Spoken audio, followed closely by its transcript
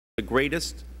the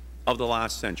greatest of the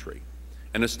last century,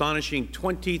 an astonishing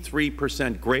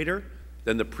 23% greater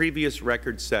than the previous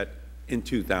record set in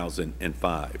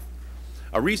 2005.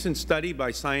 A recent study by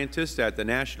scientists at the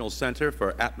National Center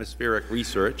for Atmospheric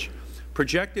Research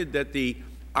projected that the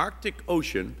Arctic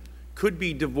Ocean could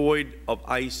be devoid of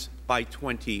ice by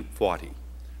 2040.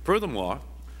 Furthermore,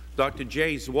 Dr.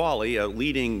 Jay Zwally, a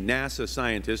leading NASA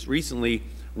scientist, recently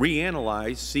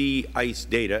reanalyzed sea ice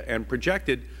data and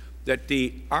projected that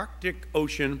the Arctic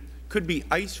Ocean could be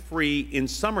ice-free in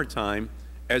summertime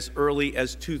as early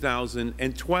as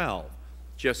 2012,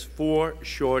 just 4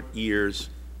 short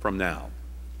years from now.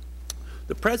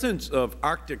 The presence of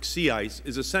Arctic sea ice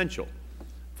is essential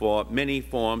for many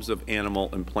forms of animal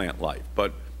and plant life,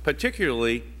 but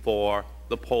particularly for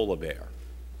the polar bear.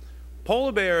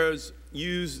 Polar bears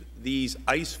use these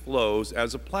ice flows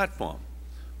as a platform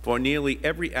for nearly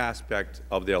every aspect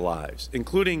of their lives,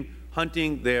 including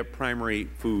hunting, their primary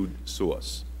food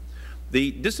source.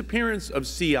 The disappearance of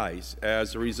sea ice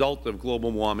as a result of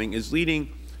global warming is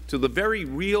leading to the very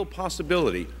real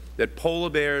possibility that polar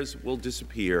bears will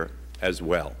disappear as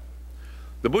well.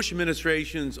 The Bush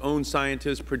administration's own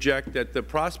scientists project that the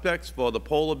prospects for the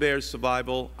polar bear's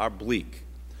survival are bleak.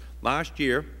 Last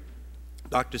year,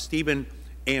 Dr. Stephen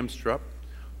Amstrup,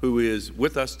 who is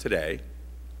with us today,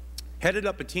 headed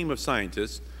up a team of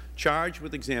scientists charged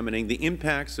with examining the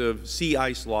impacts of sea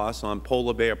ice loss on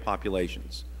polar bear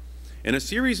populations. In a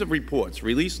series of reports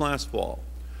released last fall,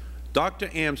 Dr.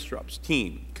 Amstrup's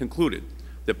team concluded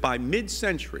that by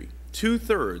mid-century,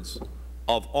 2/3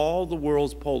 of all the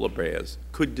world's polar bears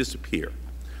could disappear,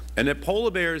 and that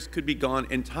polar bears could be gone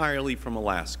entirely from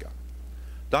Alaska.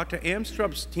 Dr.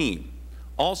 Amstrup's team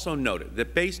also noted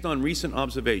that based on recent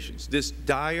observations, this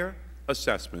dire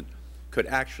assessment could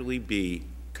actually be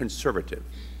conservative.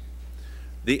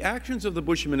 The actions of the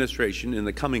Bush administration in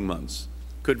the coming months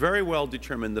could very well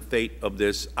determine the fate of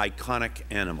this iconic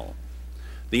animal.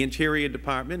 The Interior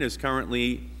Department is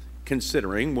currently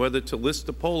considering whether to list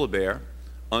the polar bear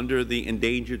under the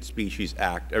Endangered Species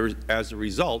Act as a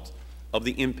result of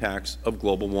the impacts of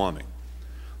global warming.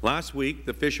 Last week,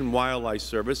 the Fish and Wildlife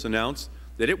Service announced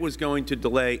that it was going to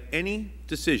delay any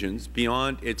decisions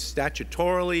beyond its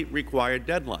statutorily required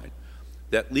deadline,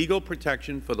 that legal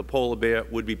protection for the polar bear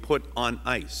would be put on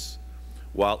ice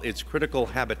while its critical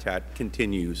habitat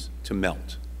continues to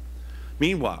melt.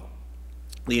 Meanwhile,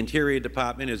 the Interior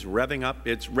Department is revving up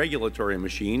its regulatory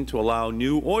machine to allow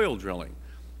new oil drilling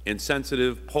in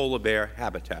sensitive polar bear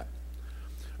habitat.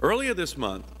 Earlier this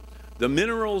month, the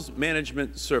Minerals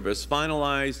Management Service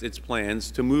finalized its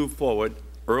plans to move forward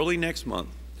early next month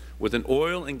with an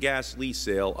oil and gas lease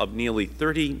sale of nearly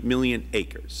 30 million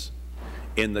acres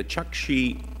in the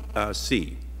Chukchi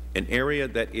Sea, an area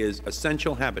that is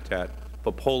essential habitat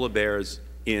for polar bears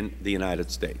in the United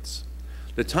States.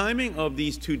 The timing of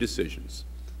these two decisions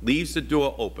leaves the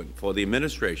door open for the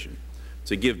administration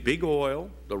to give big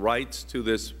oil the rights to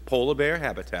this polar bear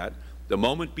habitat the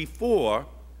moment before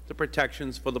the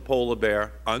protections for the polar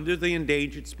bear under the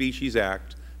Endangered Species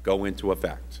Act go into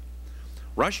effect.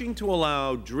 Rushing to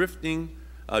allow drilling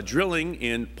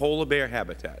in polar bear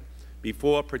habitat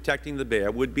before protecting the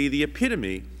bear would be the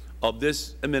epitome of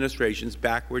this administration's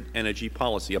backward energy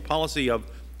policy, a policy of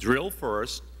drill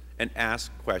first and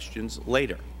ask questions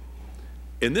later.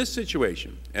 In this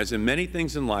situation, as in many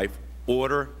things in life,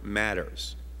 order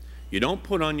matters. You don't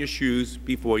put on your shoes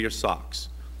before your socks.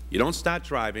 You don't start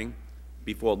driving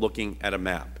before looking at a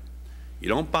map. You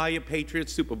don't buy your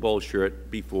Patriots Super Bowl shirt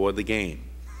before the game.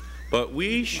 But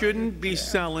we shouldn't be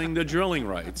selling the drilling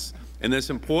rights in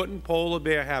this important polar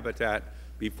bear habitat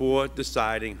before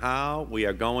deciding how we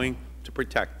are going to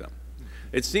protect them.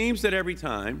 It seems that every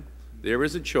time there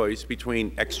is a choice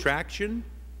between extraction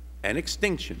and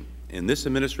extinction in this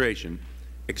administration,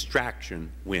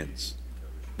 extraction wins.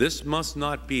 This must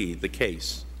not be the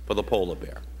case for the polar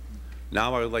bear.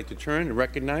 Now I would like to turn and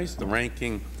recognize the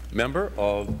ranking member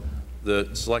of the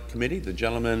Select Committee, the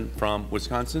gentleman from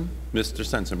Wisconsin, Mr.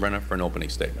 Sensenbrenner, for an opening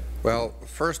statement. Well,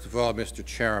 first of all, Mr.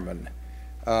 Chairman,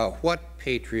 what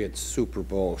Patriots Super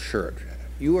Bowl shirt?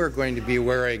 You are going to be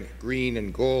wearing green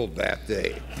and gold that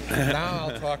day. Now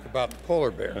I'll talk about the polar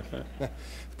bear. The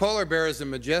polar bear is a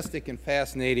majestic and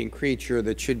fascinating creature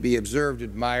that should be observed,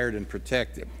 admired, and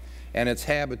protected, and its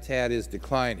habitat is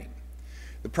declining.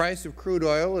 The price of crude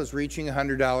oil is reaching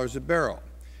 $100 a barrel,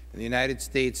 and the United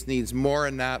States needs more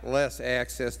and not less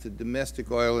access to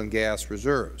domestic oil and gas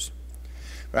reserves.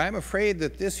 But I am afraid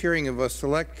that this hearing of a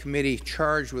Select Committee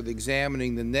charged with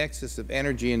examining the nexus of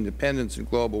energy independence and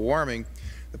global warming,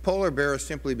 the polar bear is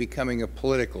simply becoming a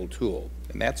political tool,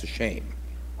 and that's a shame.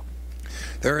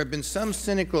 There have been some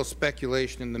cynical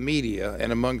speculation in the media,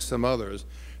 and among some others,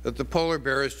 that the polar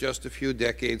bear is just a few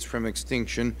decades from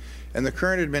extinction, and the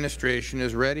current administration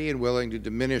is ready and willing to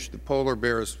diminish the polar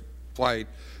bear's flight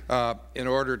in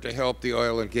order to help the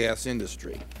oil and gas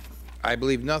industry. I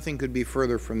believe nothing could be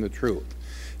further from the truth,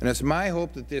 and it's my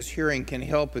hope that this hearing can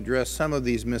help address some of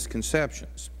these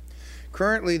misconceptions.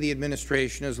 Currently, the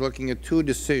administration is looking at two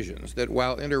decisions that,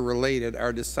 while interrelated,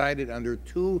 are decided under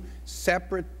two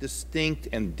separate, distinct,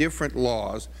 and different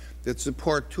laws that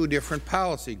support two different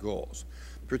policy goals: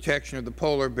 protection of the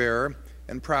polar bear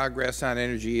and progress on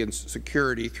energy and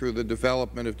security through the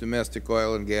development of domestic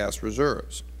oil and gas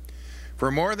reserves.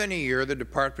 For more than a year, the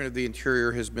Department of the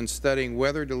Interior has been studying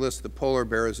whether to list the polar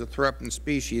bear as a threatened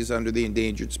species under the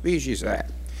Endangered Species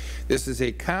Act. This is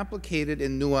a complicated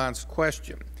and nuanced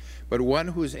question, but one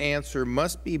whose answer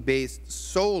must be based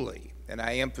solely, and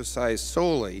I emphasize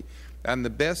solely, on the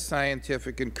best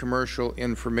scientific and commercial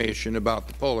information about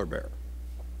the polar bear.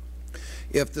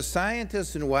 If the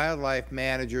scientists and wildlife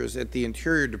managers at the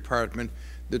Interior Department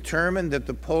determine that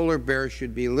the polar bear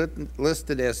should be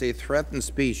listed as a threatened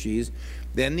species,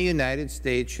 then the United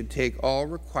States should take all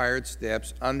required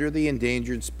steps under the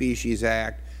Endangered Species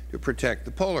Act to protect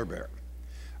the polar bear.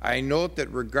 I note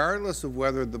that regardless of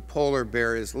whether the polar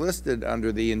bear is listed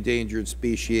under the Endangered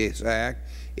Species Act,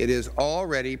 it is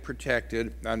already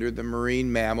protected under the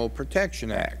Marine Mammal Protection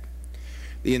Act.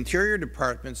 The Interior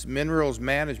Department's Minerals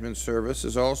Management Service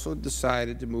has also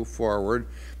decided to move forward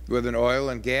with an oil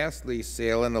and gas lease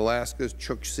sale in Alaska's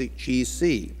Chukchi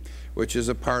Sea, which is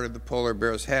a part of the polar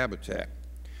bear's habitat.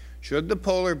 Should the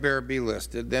polar bear be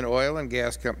listed, then oil and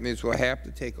gas companies will have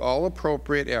to take all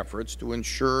appropriate efforts to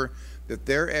ensure that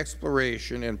their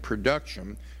exploration and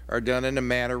production are done in a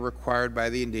manner required by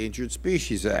the Endangered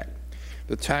Species Act.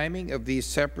 The timing of these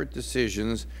separate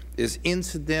decisions is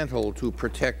incidental to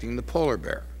protecting the polar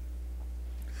bear.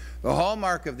 The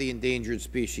hallmark of the Endangered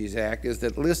Species Act is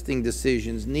that listing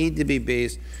decisions need to be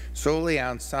based solely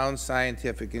on sound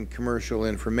scientific and commercial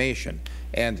information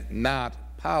and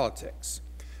not politics.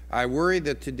 I worry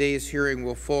that today's hearing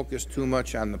will focus too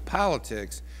much on the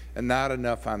politics and not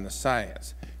enough on the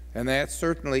science, and that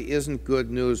certainly isn't good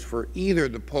news for either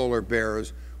the polar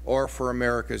bears or for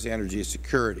America's energy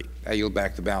security. I yield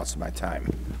back the balance of my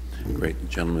time. Great. The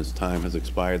gentleman's time has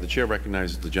expired. The Chair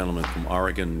recognizes the gentleman from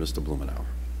Oregon, Mr. Blumenauer.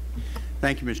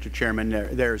 Thank you, Mr. Chairman.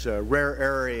 There's a rare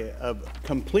area of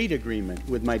complete agreement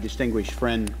with my distinguished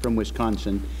friend from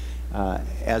Wisconsin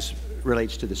as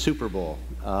relates to the Super Bowl,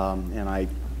 and I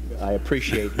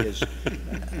appreciate his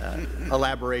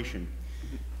elaboration.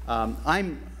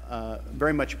 I'm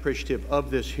very much appreciative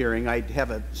of this hearing. I have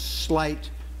a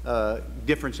slight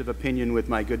difference of opinion with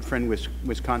my good friend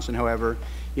Wisconsin, however,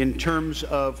 in terms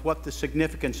of what the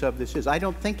significance of this is. I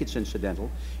don't think it's incidental,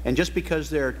 and just because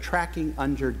they're tracking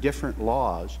under different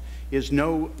laws is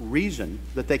no reason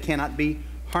that they cannot be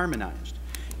harmonized.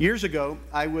 Years ago,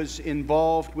 I was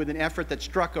involved with an effort that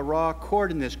struck a raw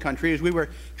chord in this country as we were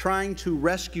trying to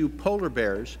rescue polar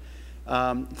bears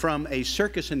from a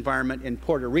circus environment in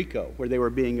Puerto Rico where they were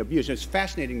being abused. And it's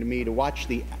fascinating to me to watch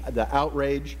the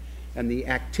outrage and the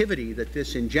activity that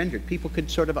this engendered. People could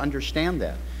sort of understand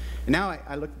that. And now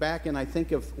I look back and I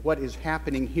think of what is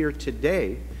happening here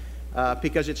today,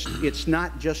 because it's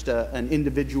not just an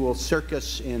individual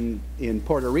circus in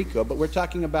Puerto Rico, but we're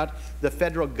talking about the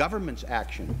federal government's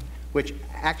action, which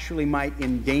actually might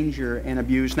endanger and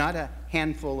abuse not a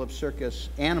handful of circus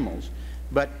animals,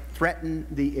 but threaten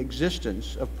the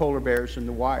existence of polar bears in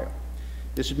the wild.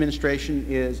 This administration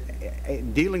is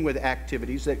dealing with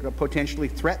activities that potentially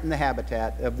threaten the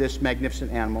habitat of this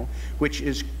magnificent animal, which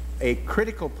is a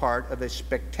critical part of a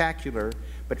spectacular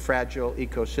but fragile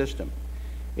ecosystem.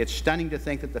 It's stunning to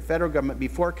think that the federal government,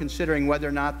 before considering whether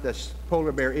or not this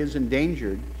polar bear is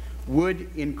endangered, would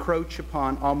encroach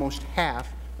upon almost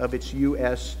half of its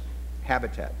U.S.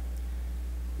 habitat.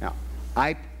 Now,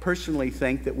 I personally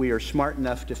think that we are smart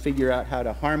enough to figure out how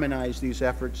to harmonize these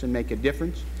efforts and make a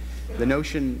difference. The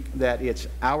notion that it's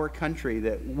our country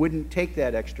that wouldn't take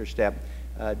that extra step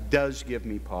does give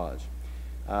me pause.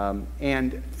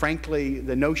 And frankly,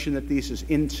 the notion that this is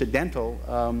incidental,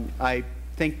 I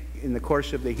think in the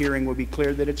course of the hearing will be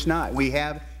clear that it's not. We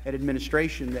have an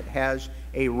administration that has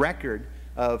a record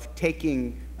of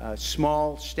taking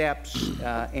small steps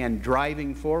and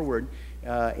driving forward.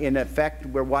 In effect,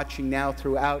 we're watching now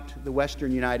throughout the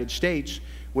western United States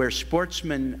where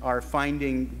sportsmen are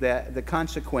finding the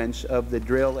consequence of the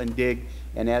drill and dig,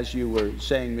 and as you were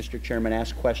saying, Mr. Chairman,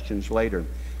 ask questions later.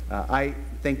 I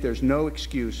think there's no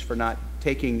excuse for not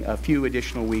taking a few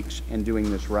additional weeks and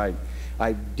doing this right.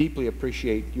 I deeply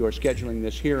appreciate your scheduling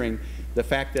this hearing, The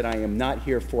fact that I am not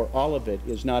here for all of it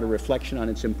is not a reflection on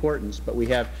its importance, but we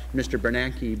have Mr.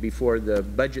 Bernanke before the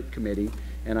Budget Committee,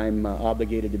 and I'm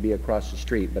obligated to be across the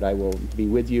street. But I will be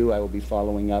with you, I will be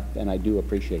following up, and I do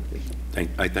appreciate this.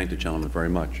 I thank the gentleman very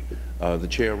much. The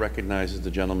Chair recognizes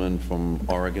the gentleman from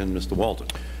Oregon, Mr. Walton.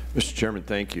 Mr. Chairman,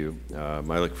 thank you. I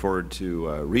look forward to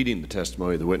reading the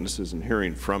testimony of the witnesses and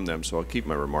hearing from them, so I'll keep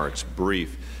my remarks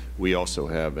brief. We also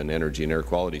have an Energy and Air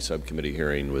Quality Subcommittee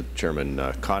hearing with Chairman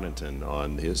Coddington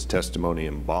on his testimony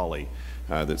in Bali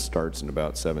that starts in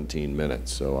about 17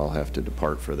 minutes, so I'll have to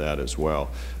depart for that as well.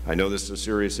 I know this is a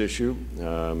serious issue,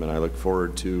 and I look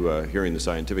forward to hearing the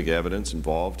scientific evidence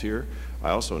involved here. I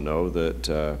also know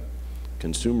that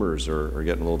consumers are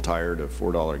getting a little tired of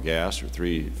 $4 gas or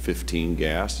 $3.15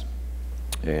 gas,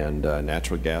 and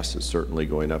natural gas is certainly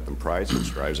going up in price, which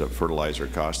drives up fertilizer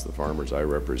costs to the farmers I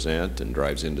represent and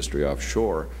drives industry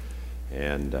offshore.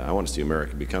 And I want to see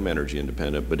America become energy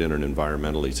independent, but in an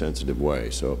environmentally sensitive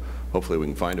way. So hopefully we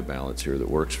can find a balance here that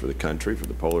works for the country, for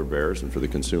the polar bears, and for the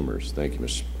consumers. Thank you,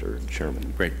 Mr.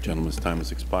 Chairman. Great. The gentleman's time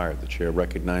has expired. The Chair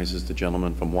recognizes the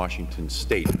gentleman from Washington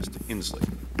State, Mr. Inslee.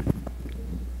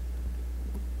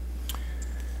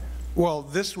 Well,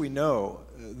 this we know.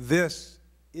 This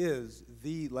is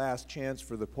the last chance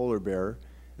for the polar bear.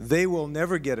 They will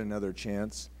never get another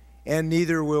chance, and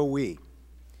neither will we.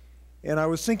 And I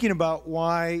was thinking about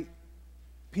why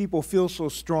people feel so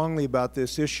strongly about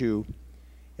this issue,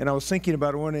 and I was thinking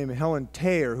about a woman named Helen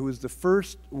Taylor, who was the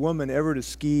first woman ever to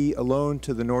ski alone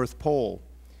to the North Pole.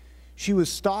 She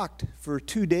was stalked for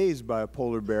 2 days by a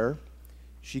polar bear.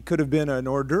 She could have been an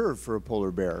hors d'oeuvre for a polar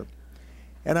bear.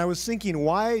 And I was thinking,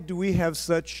 why do we have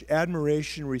such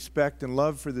admiration, respect, and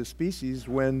love for this species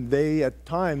when they, at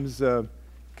times, can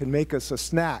make us a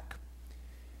snack?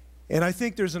 And I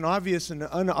think there's an obvious and an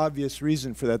unobvious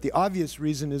reason for that. The obvious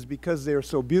reason is because they are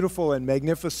so beautiful and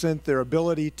magnificent, their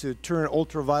ability to turn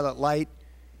ultraviolet light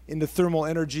into thermal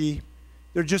energy,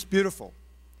 they're just beautiful.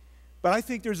 But I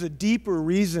think there's a deeper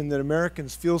reason that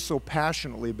Americans feel so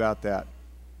passionately about that.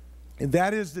 And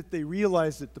that is that they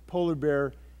realize that the polar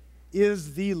bear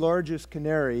is the largest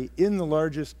canary in the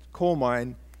largest coal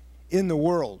mine in the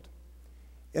world,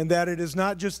 and that it is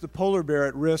not just the polar bear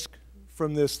at risk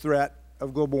from this threat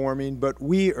of global warming, but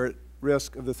we are at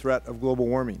risk of the threat of global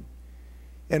warming.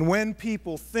 And when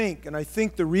people think, and I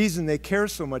think the reason they care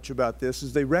so much about this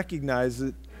is they recognize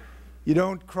that you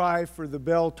don't cry for the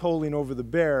bell tolling over the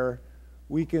bear.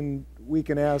 We can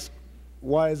ask,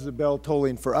 why is the bell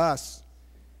tolling for us?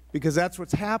 Because that's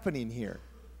what's happening here.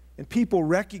 And people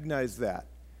recognize that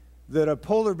a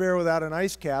polar bear without an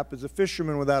ice cap is a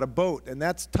fisherman without a boat, and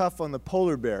that's tough on the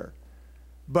polar bear.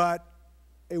 But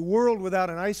a world without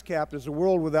an ice cap is a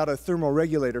world without a thermal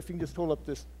regulator. If you can just hold up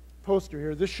this poster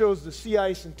here. This shows the sea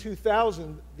ice in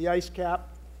 2000, the ice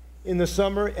cap in the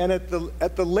summer, and at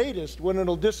the latest, when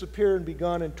it'll disappear and be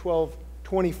gone in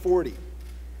 2040.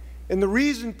 And the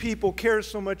reason people care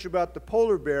so much about the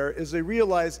polar bear is they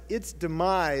realize its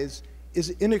demise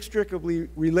is inextricably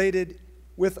related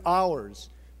with ours,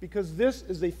 because this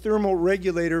is a thermal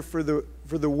regulator for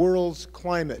the world's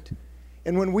climate.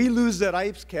 And when we lose that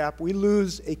ice cap, we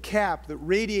lose a cap that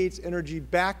radiates energy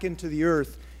back into the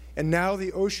earth, and now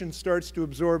the ocean starts to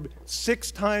absorb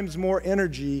 6 times more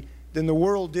energy than the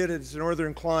world did at its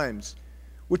northern climes,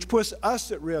 which puts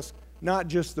us at risk, not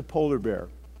just the polar bear.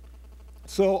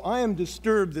 So I am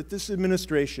disturbed that this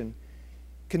administration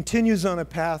continues on a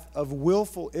path of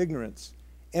willful ignorance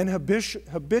and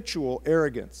habitual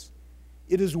arrogance.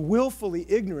 It is willfully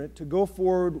ignorant to go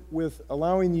forward with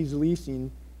allowing these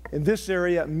leasing in this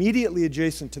area immediately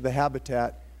adjacent to the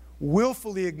habitat,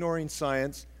 willfully ignoring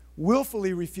science,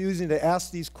 willfully refusing to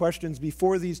ask these questions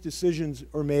before these decisions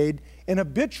are made, and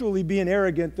habitually being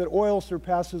arrogant that oil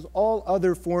surpasses all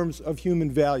other forms of human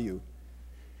value.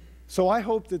 So I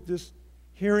hope that this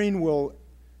hearing will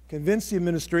convince the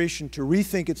administration to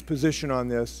rethink its position on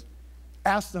this,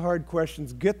 ask the hard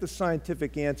questions, get the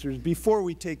scientific answers before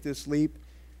we take this leap.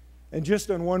 And just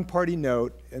on one party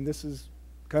note, and this is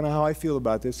kind of how I feel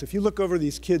about this, if you look over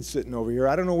these kids sitting over here,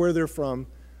 I don't know where they're from.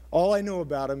 All I know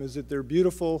about them is that they're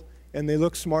beautiful and they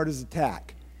look smart as a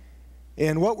tack.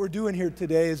 And what we're doing here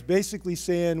today is basically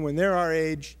saying when they're our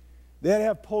age, they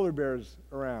have polar bears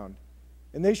around.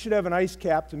 And they should have an ice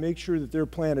cap to make sure that their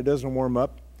planet doesn't warm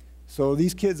up. So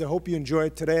these kids, I hope you enjoy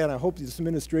it today, and I hope this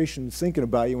administration is thinking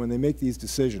about you when they make these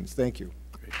decisions. Thank you.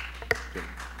 Great. Great.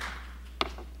 The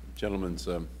gentleman's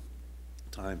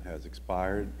time has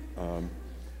expired.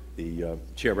 The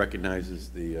Chair recognizes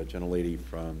the gentlelady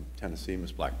from Tennessee,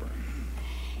 Ms. Blackburn.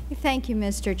 Thank you,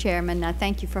 Mr. Chairman. I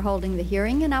thank you for holding the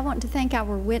hearing, and I want to thank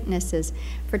our witnesses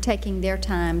for taking their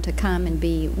time to come and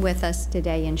be with us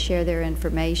today and share their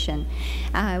information.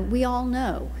 We all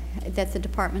know that the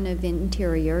Department of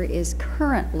Interior is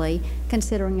currently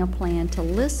considering a plan to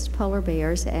list polar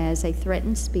bears as a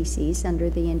threatened species under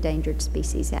the Endangered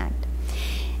Species Act.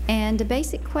 And a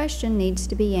basic question needs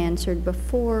to be answered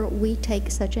before we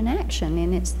take such an action,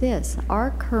 and it's this: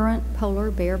 are current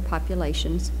polar bear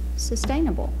populations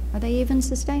sustainable? Are they even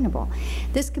sustainable?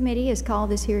 This committee has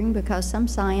called this hearing because some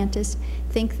scientists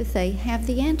think that they have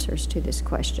the answers to this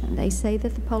question. They say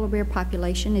that the polar bear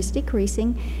population is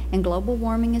decreasing and global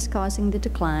warming is causing the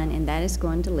decline, and that is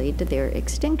going to lead to their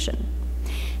extinction.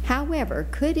 However,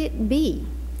 could it be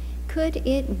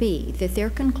that their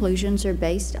conclusions are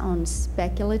based on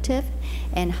speculative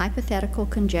and hypothetical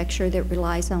conjecture that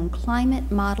relies on climate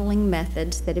modeling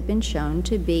methods that have been shown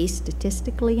to be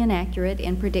statistically inaccurate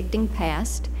in predicting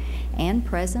past and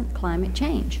present climate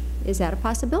change? Is that a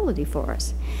possibility for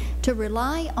us? To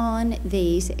rely on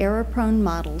these error-prone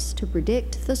models to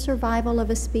predict the survival of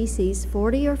a species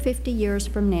 40 or 50 years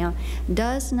from now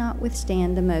does not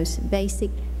withstand the most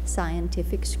basic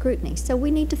scientific scrutiny. So we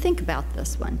need to think about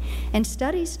this one. And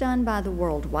studies done by the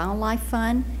World Wildlife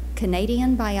Fund,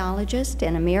 Canadian biologists,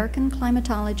 and American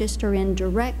climatologists are in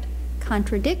direct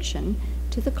contradiction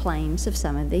to the claims of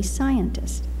some of these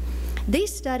scientists.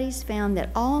 These studies found that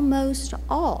almost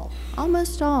all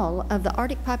of the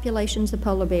Arctic populations of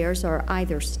polar bears are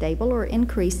either stable or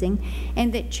increasing,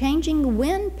 and that changing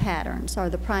wind patterns are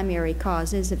the primary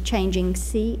causes of changing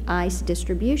sea ice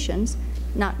distributions,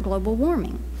 not global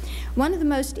warming. One of the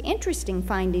most interesting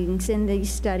findings in these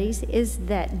studies is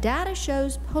that data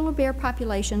shows polar bear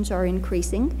populations are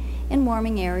increasing in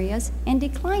warming areas and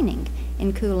declining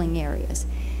in cooling areas.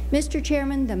 Mr.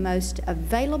 Chairman, the most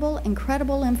available and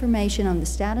credible information on the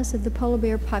status of the polar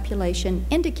bear population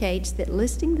indicates that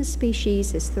listing the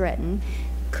species as threatened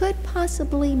could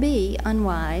possibly be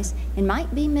unwise and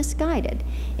might be misguided.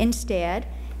 Instead,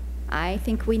 I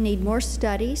think we need more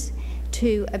studies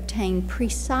to obtain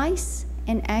precise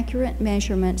and accurate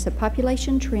measurements of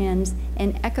population trends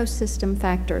and ecosystem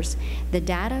factors. The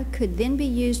data could then be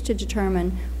used to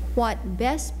determine what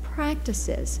best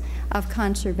practices of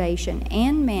conservation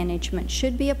and management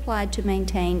should be applied to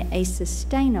maintain a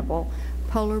sustainable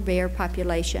polar bear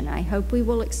population. I hope we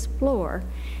will explore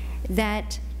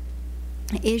that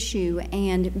issue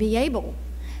and be able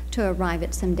to arrive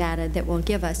at some data that will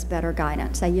give us better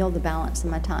guidance. I yield the balance of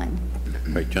my time.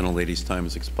 Right, gentlelady's time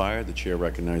has expired. The Chair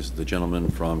recognizes the gentleman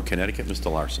from Connecticut, Mr.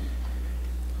 Larson.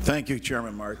 Thank you,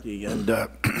 Chairman Markey. And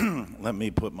let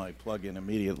me put my plug in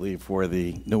immediately for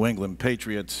the New England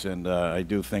Patriots, and I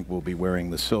do think we'll be wearing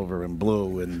the silver and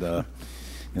blue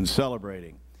and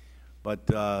celebrating. But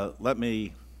let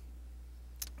me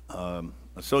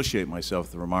associate myself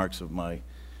with the remarks of my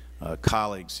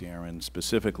colleagues here, and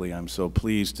specifically I'm so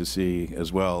pleased to see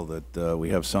as well that we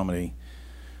have so many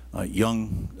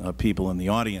young people in the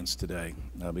audience today,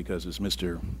 because as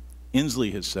Mr.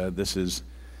 Inslee has said, this is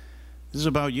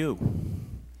about you.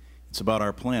 It's about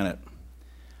our planet.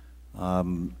 I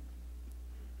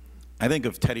think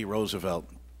of Teddy Roosevelt,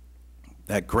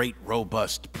 that great,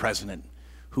 robust president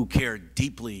who cared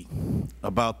deeply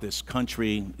about this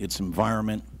country, its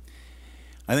environment.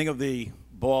 I think of the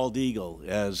bald eagle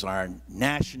as our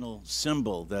national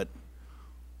symbol that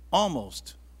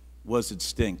almost was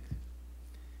extinct.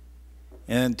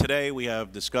 And today we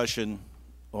have discussion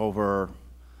over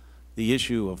the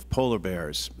issue of polar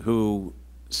bears, who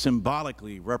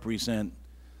symbolically represent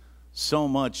so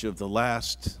much of the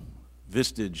last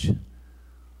vestige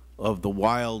of the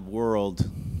wild world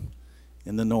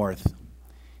in the north.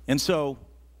 And so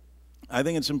I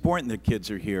think it's important that kids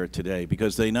are here today,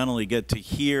 because they not only get to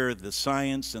hear the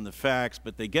science and the facts,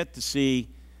 but they get to see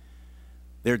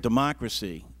their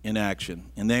democracy in action,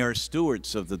 and they are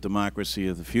stewards of the democracy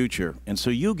of the future. And so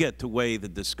you get to weigh the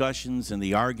discussions and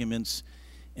the arguments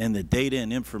and the data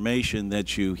and information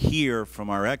that you hear from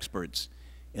our experts,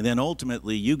 and then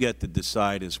ultimately you get to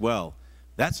decide as well.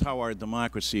 That's how our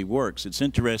democracy works. It's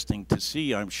interesting to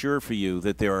see, I'm sure for you,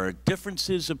 that there are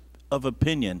differences of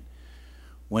opinion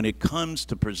when it comes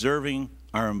to preserving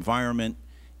our environment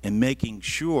and making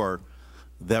sure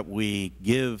that we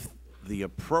give the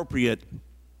appropriate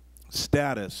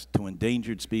status to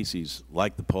endangered species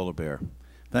like the polar bear.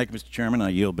 Thank you, Mr. Chairman. I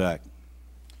yield back.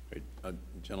 Great. The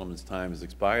gentleman's time has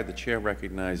expired. The Chair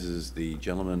recognizes the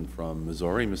gentleman from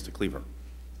Missouri, Mr. Cleaver.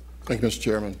 Thank you, Mr.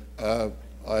 Chairman.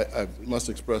 I must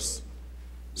express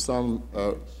some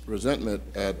resentment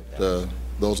at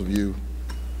those of you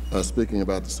speaking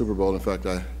about the Super Bowl. In fact,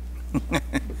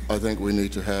 I think we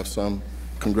need to have some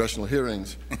congressional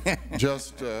hearings,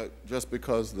 just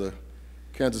because the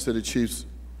Kansas City Chiefs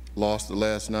lost the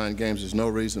last 9 games is no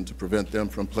reason to prevent them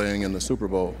from playing in the Super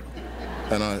Bowl.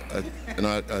 And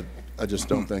I just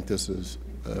don't think this is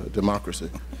democracy.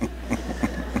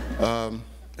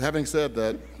 Having said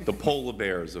that, the polar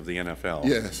bears of the NFL.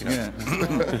 Yes. Yeah.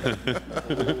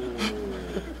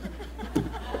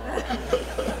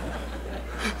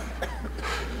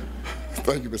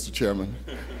 Thank you, Mr. Chairman.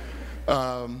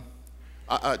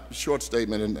 A short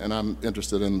statement, and I'm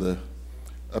interested in the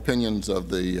opinions of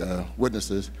the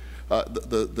witnesses.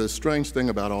 The strange thing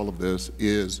about all of this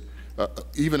is,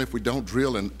 even if we don't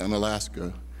drill in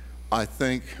Alaska, I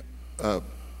think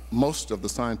most of the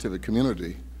scientific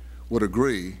community would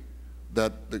agree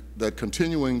that that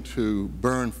continuing to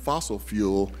burn fossil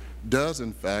fuel does,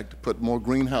 in fact, put more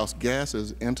greenhouse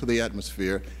gases into the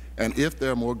atmosphere. And if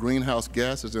there are more greenhouse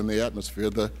gases in the atmosphere,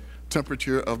 the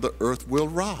temperature of the Earth will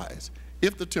rise.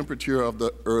 If the temperature of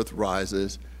the Earth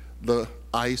rises, the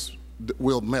ice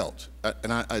will melt.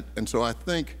 And so I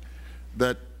think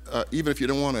that even if you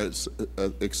don't want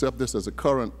to accept this as a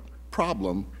current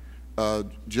problem,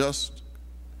 just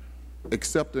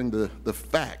accepting the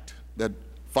fact that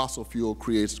fossil fuel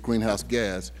creates greenhouse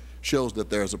gas shows that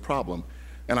there's a problem.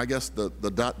 And I guess the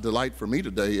delight for me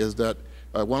today is that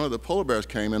one of the polar bears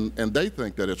came in, and they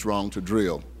think that it's wrong to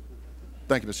drill.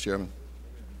 Thank you, Mr. Chairman.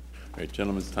 All right,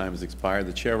 gentleman's time has expired.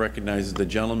 The chair recognizes the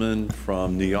gentleman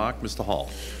from New York, Mr. Hall.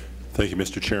 Thank you,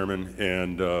 Mr. Chairman,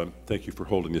 and thank you for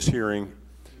holding this hearing.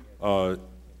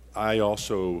 I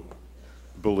also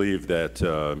believe that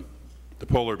the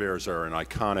polar bears are an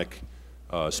iconic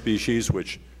species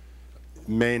which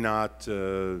may not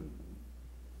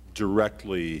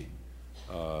directly,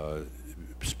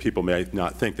 people may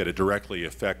not think that it directly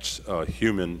affects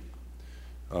human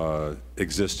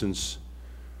existence,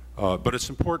 but it's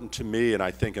important to me, and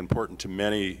I think important to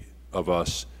many of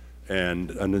us, and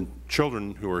the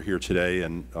children who are here today,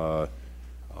 and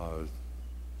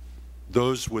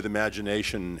those with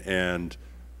imagination and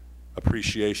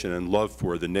appreciation and love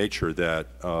for the nature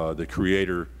that the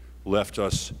Creator left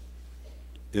us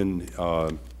in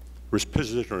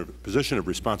position of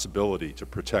responsibility to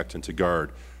protect and to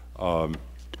guard,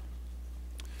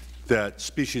 that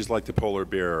species like the polar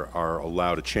bear are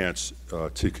allowed a chance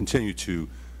to continue to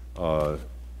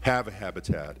have a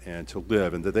habitat and to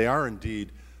live, and that they are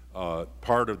indeed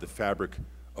part of the fabric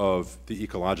of the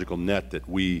ecological net that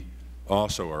we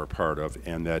also are a part of,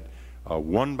 and that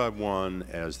one by one,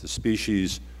 as the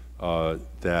species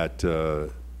that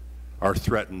are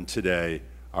threatened today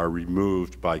are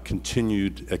removed by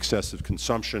continued excessive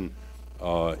consumption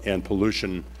and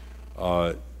pollution,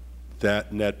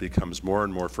 that net becomes more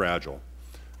and more fragile,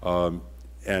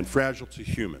 and fragile to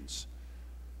humans.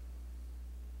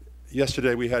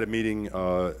 Yesterday we had a meeting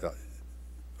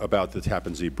about the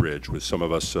Tappan Zee Bridge with some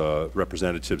of us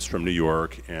representatives from New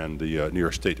York and the New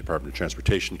York State Department of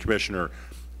Transportation Commissioner,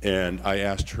 and I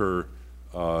asked her,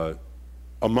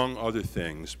 among other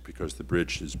things, because the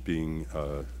bridge is being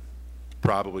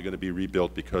probably going to be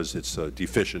rebuilt because it's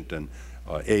deficient and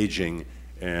aging,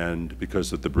 and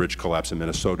because of the bridge collapse in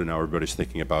Minnesota, now everybody's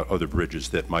thinking about other bridges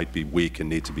that might be weak and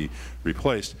need to be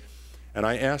replaced. And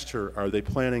I asked her, are they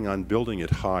planning on building it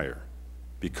higher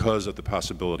because of the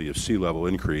possibility of sea level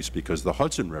increase, because the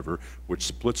Hudson River, which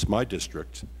splits my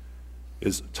district,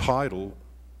 is tidal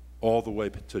all the way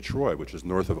to Troy, which is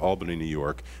north of Albany, New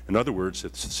York. In other words,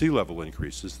 if sea level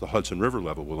increases, the Hudson River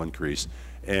level will increase,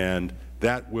 and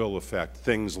that will affect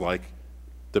things like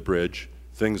the bridge,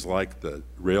 things like the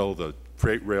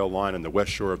freight rail line on the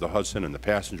west shore of the Hudson and the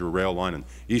passenger rail line on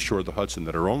the east shore of the Hudson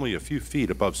that are only a few feet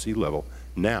above sea level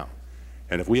now.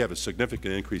 And if we have a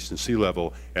significant increase in sea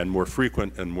level and more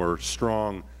frequent and more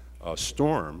strong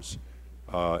storms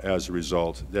as a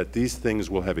result, that these things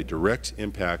will have a direct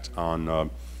impact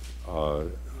on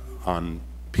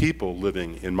people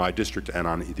living in my district and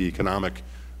on the economic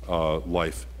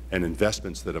life and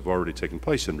investments that have already taken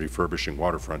place in refurbishing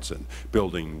waterfronts and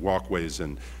building walkways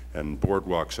and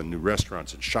boardwalks and new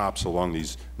restaurants and shops along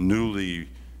these newly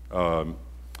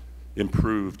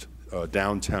improved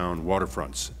downtown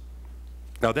waterfronts.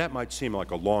 Now that might seem like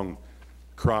a long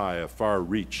cry, a far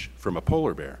reach from a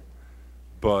polar bear,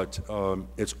 but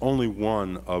it's only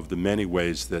one of the many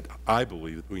ways that I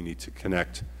believe that we need to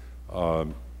connect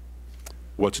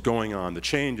what's going on, the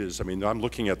changes. I mean, I'm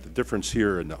looking at the difference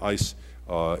here in the ice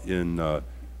in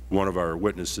one of our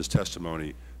witnesses'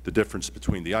 testimony, the difference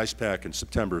between the ice pack in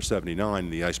September of '79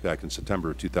 and the ice pack in September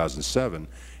of 2007,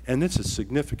 and it's a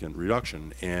significant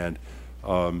reduction. And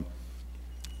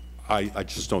I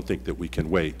just don't think that we can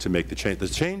wait to make the change. The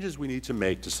changes we need to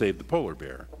make to save the polar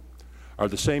bear are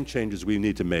the same changes we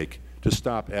need to make to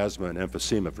stop asthma and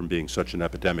emphysema from being such an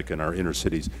epidemic in our inner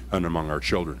cities and among our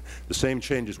children. The same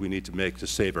changes we need to make to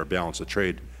save our balance of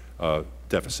trade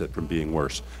deficit from being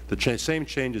worse. The same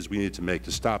changes we need to make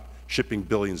to stop shipping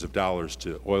billions of dollars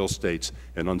to oil states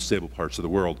and unstable parts of the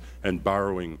world and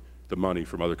borrowing the money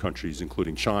from other countries,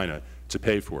 including China, to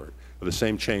pay for it. Are the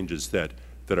same changes that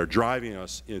are driving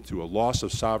us into a loss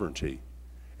of sovereignty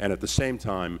and at the same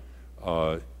time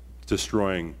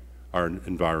destroying our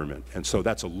environment. And so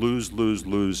that's a lose, lose,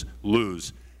 lose,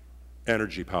 lose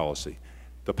energy policy.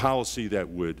 The policy that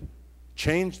would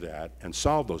change that and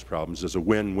solve those problems is a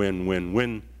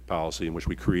win-win-win-win policy in which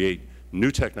we create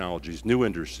new technologies, new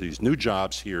industries, new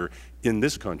jobs here in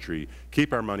this country,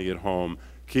 keep our money at home,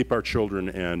 keep our children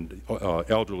and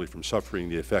elderly from suffering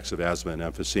the effects of asthma and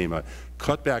emphysema,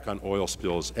 cut back on oil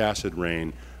spills, acid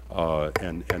rain,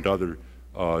 and other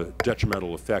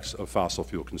detrimental effects of fossil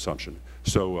fuel consumption.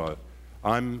 So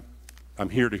I'm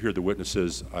here to hear the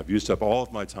witnesses. I've used up all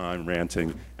of my time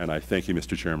ranting, and I thank you,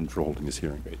 Mr. Chairman, for holding this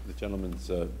hearing. Great. The gentleman's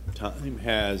time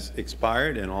has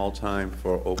expired, and all time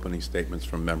for opening statements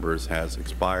from members has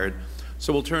expired.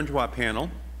 So we'll turn to our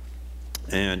panel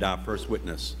and our first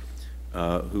witness,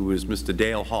 who is Mr.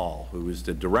 Dale Hall, who is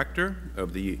the Director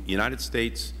of the United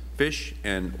States Fish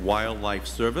and Wildlife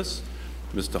Service.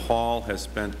 Mr. Hall has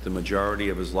spent the majority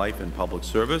of his life in public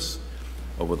service.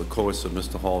 Over the course of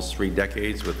Mr. Hall's 3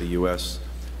 decades with the U.S.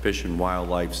 Fish and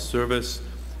Wildlife Service,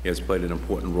 he has played an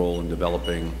important role in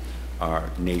developing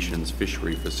our nation's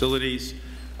fishery facilities.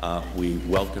 We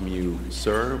welcome you,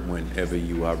 sir. Whenever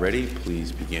you are ready,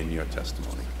 please begin your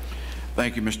testimony.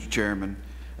 Thank you, Mr. Chairman.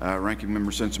 Ranking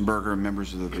Member Sensenberger and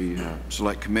members of the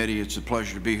Select Committee, it's a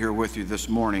pleasure to be here with you this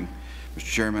morning. Mr.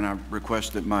 Chairman, I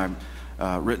request that my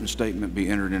written statement be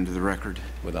entered into the record.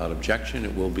 Without objection,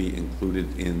 it will be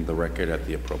included in the record at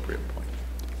the appropriate point.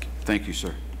 Thank you,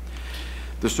 sir.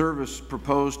 The service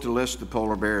proposed to list the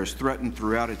polar bear as threatened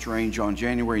throughout its range on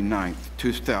January 9,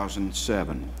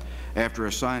 2007, after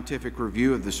a scientific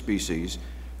review of the species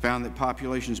found that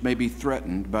populations may be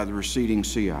threatened by the receding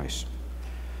sea ice.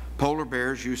 Polar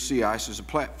bears use sea ice as a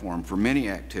platform for many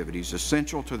activities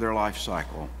essential to their life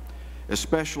cycle,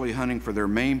 especially hunting for their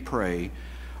main prey,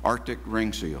 Arctic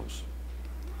ring seals.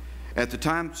 At the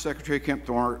time Secretary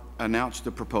Kempthorne announced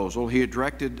the proposal, he had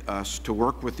directed us to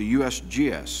work with the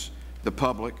USGS, the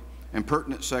public, and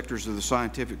pertinent sectors of the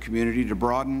scientific community to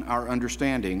broaden our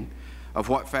understanding of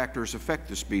what factors affect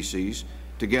the species,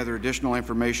 to gather additional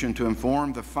information to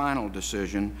inform the final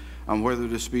decision on whether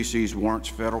the species warrants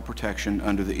federal protection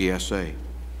under the ESA.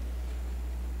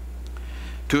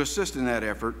 To assist in that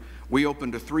effort, we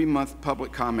opened a 3-month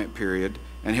public comment period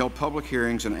and held public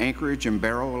hearings in Anchorage and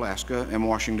Barrow, Alaska, and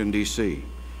Washington, D.C.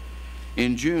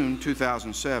 In June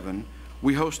 2007,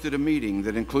 we hosted a meeting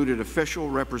that included official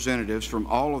representatives from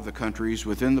all of the countries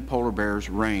within the polar bear's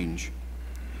range.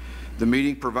 The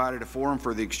meeting provided a forum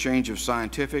for the exchange of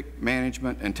scientific,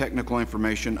 management, and technical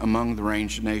information among the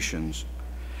range nations.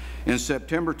 In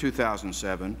September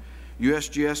 2007,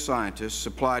 USGS scientists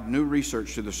supplied new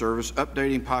research to the service,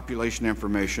 updating population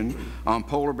information on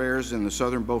polar bears in the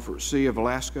southern Beaufort Sea of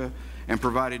Alaska, and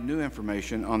provided new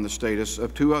information on the status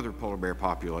of 2 other polar bear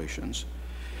populations.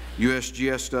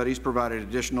 USGS studies provided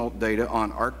additional data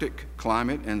on Arctic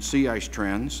climate and sea ice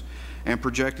trends and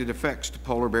projected effects to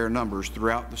polar bear numbers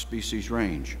throughout the species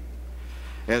range.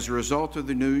 As a result of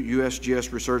the new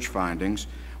USGS research findings,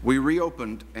 we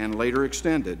reopened and later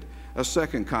extended a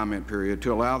second comment period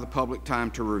to allow the public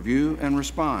time to review and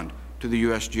respond to the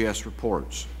USGS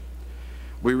reports.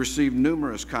 We received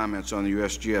numerous comments on the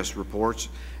USGS reports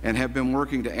and have been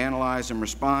working to analyze and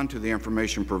respond to the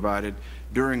information provided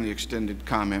during the extended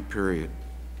comment period.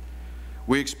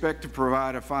 We expect to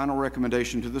provide a final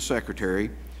recommendation to the Secretary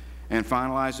and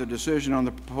finalize a decision on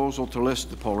the proposal to list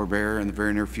the polar bear in the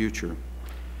very near future.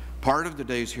 Part of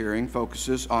today's hearing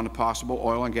focuses on the possible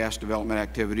oil and gas development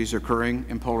activities occurring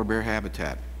in polar bear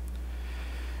habitat.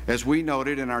 As we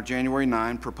noted in our January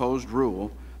 9 proposed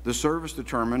rule, the service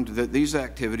determined that these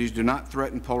activities do not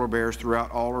threaten polar bears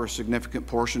throughout all or a significant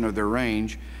portion of their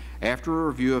range after a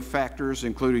review of factors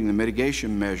including the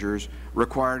mitigation measures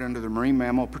required under the Marine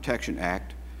Mammal Protection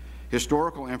Act,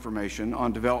 historical information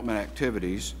on development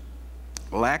activities,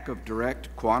 lack of direct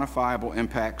quantifiable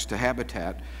impacts to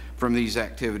habitat from these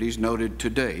activities noted to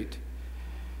date,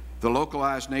 the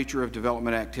localized nature of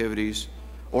development activities,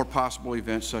 or possible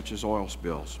events such as oil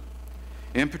spills.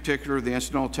 In particular, the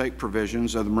incidental take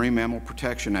provisions of the Marine Mammal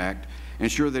Protection Act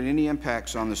ensure that any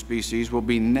impacts on the species will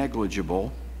be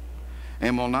negligible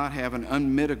and will not have an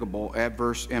unmitigable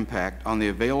adverse impact on the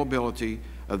availability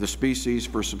of the species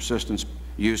for subsistence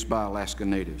use by Alaska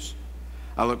natives.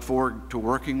 I look forward to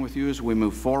working with you as we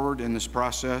move forward in this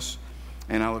process,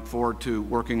 and I look forward to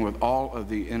working with all of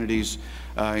the entities,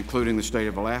 including the State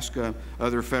of Alaska,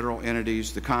 other federal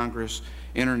entities, the Congress,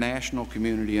 international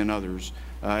community, and others,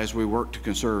 as we work to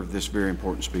conserve this very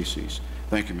important species.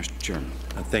 Thank you, Mr. Chairman.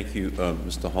 Thank you,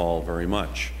 Mr. Hall, very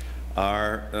much.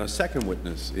 Our second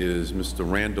witness is Mr.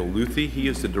 Randall Luthi. He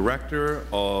is the Director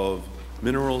of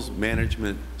Minerals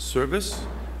Management Service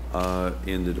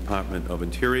in the Department of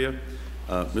Interior.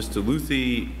 Mr.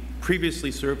 Luthi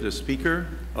previously served as Speaker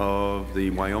of the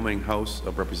Wyoming House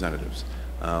of Representatives.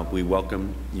 We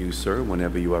welcome you, sir.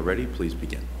 Whenever you are ready, please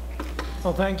begin.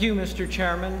 Well, thank you, Mr.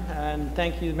 Chairman, and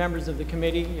thank you, members of the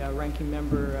committee, Ranking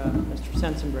Member Mr.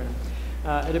 Sensenbrenner.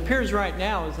 It appears right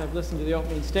now, as I've listened to the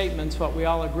opening statements, what we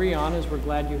all agree on is we're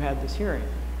glad you had this hearing.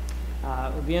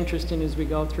 It'll be interesting as we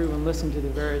go through and listen to the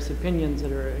various opinions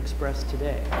that are expressed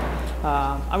today.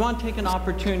 I want to take an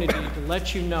opportunity to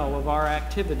let you know of our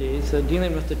activities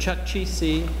dealing with the Chukchi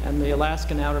Sea and the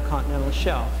Alaskan Outer Continental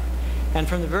Shelf. And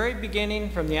from the very beginning,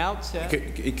 from the outset...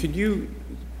 Could you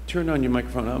turn on your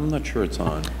microphone? I'm not sure it's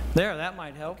on. There, that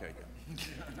might help. Okay, good.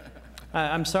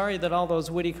 I'm sorry that all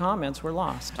those witty comments were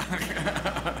lost.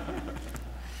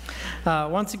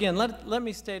 Once again, let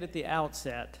me state at the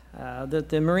outset that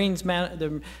the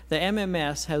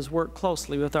MMS has worked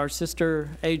closely with our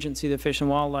sister agency, the Fish and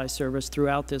Wildlife Service,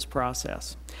 throughout this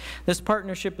process. This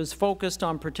partnership is focused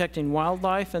on protecting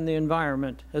wildlife and the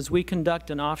environment as we conduct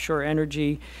an offshore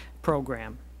energy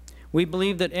program. We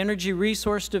believe that energy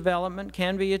resource development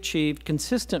can be achieved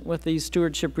consistent with these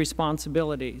stewardship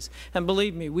responsibilities. And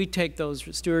believe me, we take those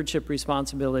stewardship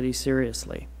responsibilities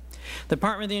seriously. The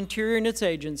Department of the Interior and its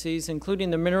agencies,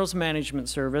 including the Minerals Management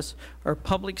Service, are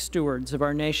public stewards of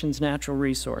our nation's natural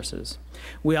resources.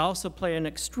 We also play an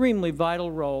extremely vital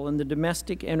role in the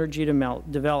domestic energy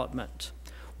development.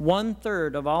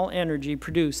 1/3 of all energy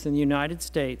produced in the United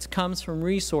States comes from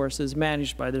resources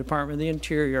managed by the Department of the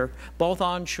Interior, both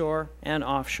onshore and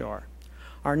offshore.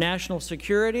 Our national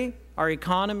security, our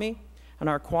economy, and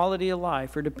our quality of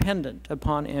life are dependent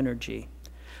upon energy.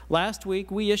 Last week,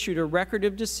 we issued a record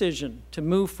of decision to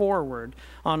move forward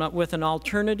with an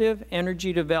alternative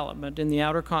energy development in the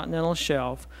Outer Continental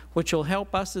Shelf, which will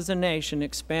help us as a nation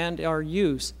expand our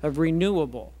use of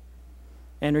renewable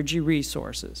energy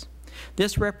resources.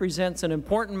 This represents an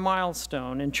important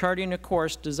milestone in charting a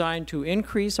course designed to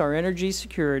increase our energy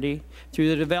security through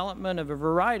the development of a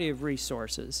variety of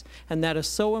resources, and that is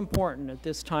so important at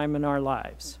this time in our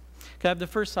lives. Could I have the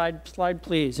first slide,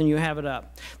 please, and you have it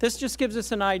up. This just gives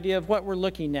us an idea of what we're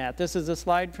looking at. This is a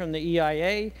slide from the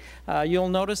EIA. You'll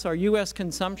notice our U.S.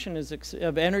 consumption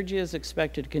of energy is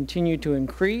expected to continue to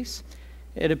increase.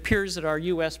 It appears that our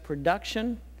U.S.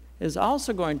 production is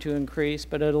also going to increase,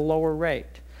 but at a lower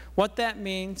rate. What that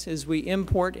means is we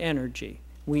import energy.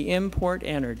 We import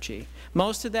energy.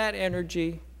 Most of that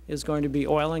energy is going to be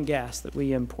oil and gas that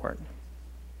we import.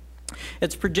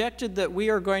 It's projected that we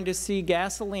are going to see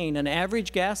gasoline, an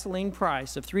average gasoline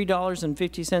price of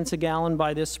 $3.50 a gallon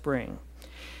by this spring.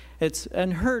 It's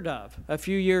unheard of a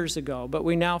few years ago, but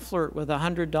we now flirt with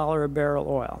 $100 a barrel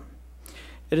oil.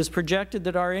 It is projected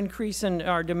that our increase in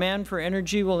our demand for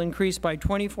energy will increase by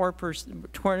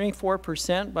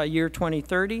 24% by year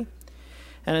 2030.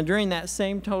 And during that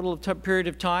same total period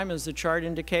of time, as the chart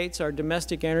indicates, our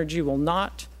domestic energy will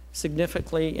not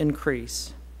significantly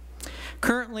increase.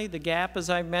 Currently, the gap, as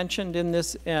I mentioned, in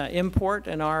this import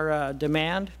and our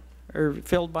demand are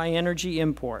filled by energy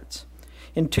imports.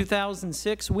 In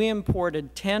 2006, we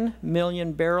imported 10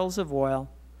 million barrels of oil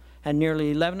and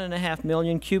nearly 11.5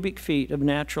 million cubic feet of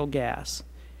natural gas.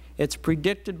 It's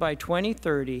predicted by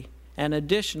 2030 an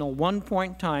additional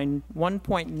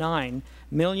 1.9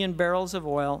 million barrels of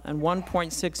oil and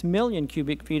 1.6 million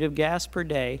cubic feet of gas per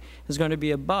day is going to be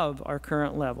above our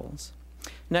current levels.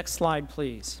 Next slide,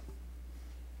 please.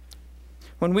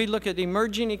 When we look at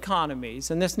emerging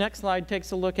economies, and this next slide takes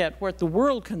a look at what the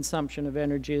world consumption of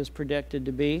energy is predicted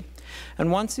to be.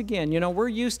 And once again, you know, we're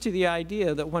used to the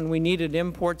idea that when we needed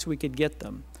imports, we could get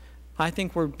them. I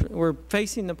think we're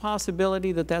facing the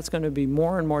possibility that that's going to be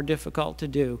more and more difficult to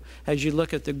do as you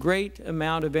look at the great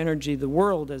amount of energy the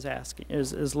world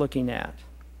is looking at.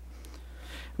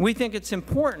 We think it's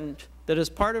important that as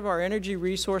part of our energy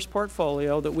resource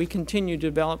portfolio that we continue to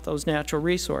develop those natural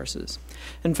resources.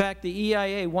 In fact, the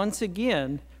EIA once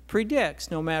again predicts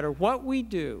no matter what we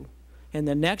do in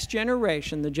the next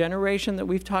generation, the generation that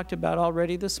we've talked about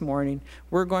already this morning,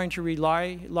 we're going to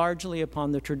rely largely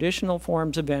upon the traditional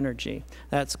forms of energy.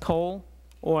 That's coal,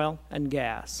 oil, and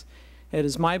gas. It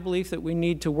is my belief that we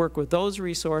need to work with those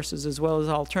resources as well as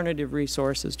alternative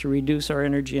resources to reduce our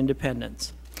energy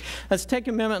independence. Let's take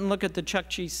a minute and look at the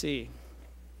Chukchi Sea.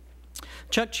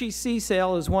 Chukchi Sea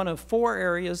sale is one of 4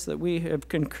 areas that we have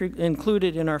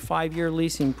included in our 5-year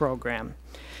leasing program.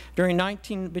 Between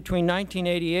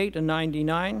 1988 and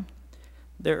 91,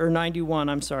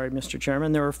 I'm sorry, Mr.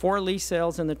 Chairman, there were 4 lease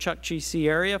sales in the Chukchi Sea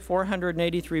area.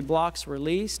 483 blocks were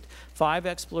leased, 5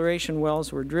 exploration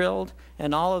wells were drilled,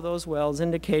 and all of those wells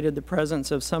indicated the presence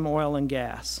of some oil and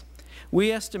gas.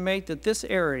 We estimate that this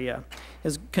area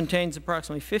contains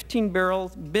approximately 15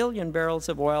 billion barrels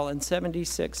of oil and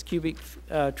 76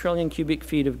 trillion cubic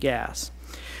feet of gas.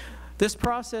 This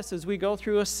process, as we go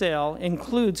through a sale,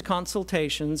 includes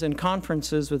consultations and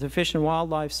conferences with the Fish and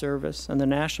Wildlife Service and the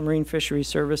National Marine Fisheries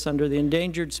Service under the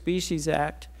Endangered Species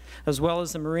Act, as well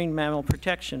as the Marine Mammal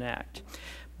Protection Act.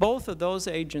 Both of those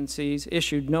agencies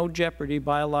issued no jeopardy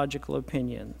biological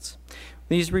opinions.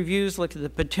 These reviews look at the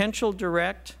potential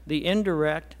direct, the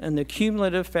indirect, and the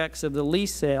cumulative effects of the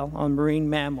lease sale on marine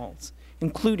mammals,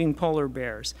 including polar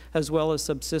bears, as well as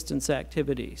subsistence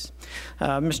activities.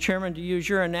 Mr. Chairman, to use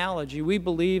your analogy, we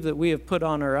believe that we have put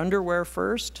on our underwear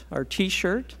first, our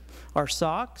T-shirt, our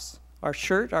socks, our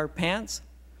shirt, our pants,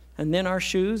 and then our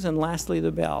shoes, and lastly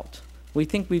the belt. We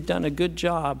think we've done a good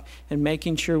job in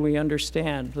making sure we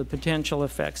understand the potential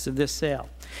effects of this sale.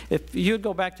 If you would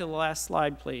go back to the last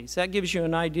slide, please. That gives you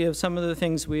an idea of some of the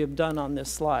things we have done on this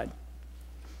slide.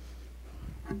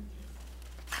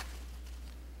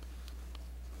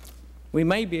 We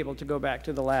may be able to go back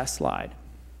to the last slide.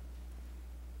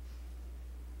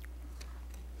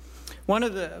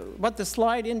 What the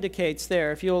slide indicates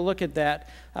there, if you'll look at that,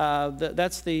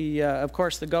 that's of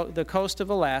course, the coast of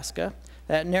Alaska.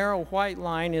 That narrow white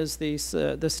line is the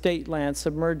state lands,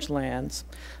 submerged lands.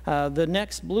 The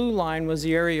next blue line was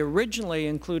the area originally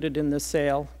included in the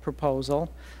sale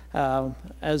proposal,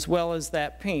 as well as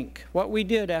that pink. What we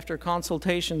did after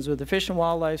consultations with the Fish and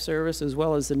Wildlife Service as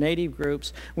well as the native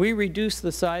groups, we reduced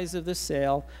the size of the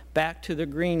sale back to the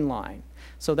green line.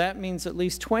 So that means at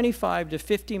least 25 to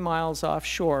 50 miles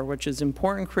offshore, which is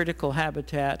important critical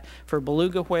habitat for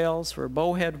beluga whales, for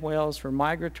bowhead whales, for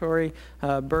migratory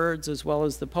birds, as well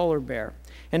as the polar bear.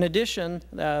 In addition,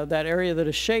 that area that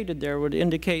is shaded there would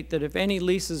indicate that if any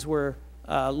leases were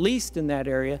leased in that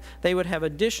area, they would have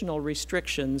additional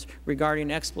restrictions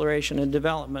regarding exploration and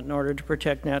development in order to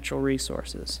protect natural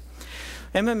resources.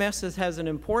 MMS has an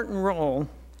important role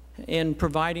in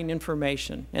providing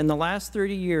information. In the last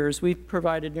 30 years, we've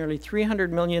provided nearly $300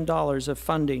 million of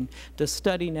funding to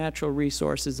study natural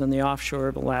resources in the offshore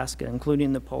of Alaska,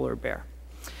 including the polar bear.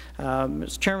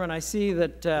 Mr. Chairman, I see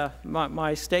that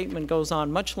my statement goes on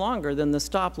much longer than the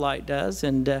stoplight does,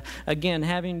 and again,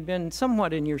 having been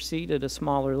somewhat in your seat at a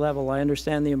smaller level, I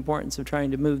understand the importance of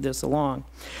trying to move this along.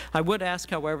 I would ask,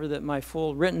 however, that my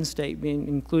full written statement be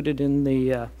included in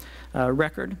the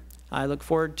record. I look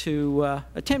forward to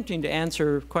attempting to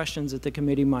answer questions that the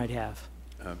committee might have.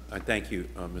 I thank you,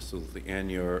 Mr. Luthi,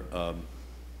 and your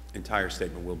entire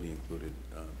statement will be included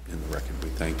in the record. We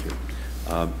thank you.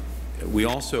 We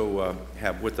also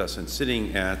have with us and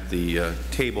sitting at the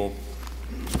table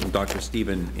Dr.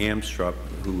 Stephen Amstrup,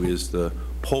 who is the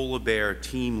polar bear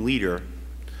team leader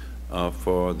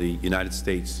for the United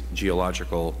States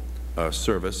Geological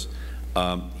Service.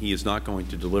 He is not going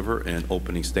to deliver an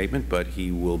opening statement, but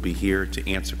he will be here to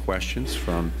answer questions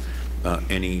from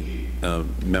any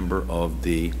member of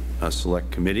the Select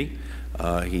Committee.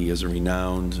 He is a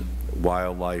renowned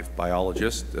wildlife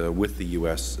biologist with the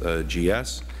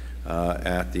USGS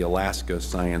at the Alaska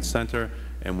Science Center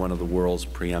and one of the world's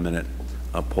preeminent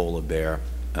polar bear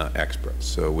experts.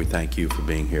 So we thank you for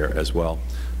being here as well,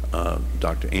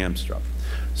 Dr. Amstrup.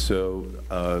 So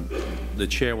the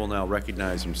Chair will now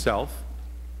recognize himself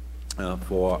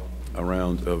for a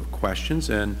round of questions.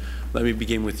 And let me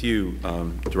begin with you,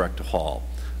 Director Hall.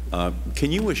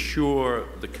 Can you assure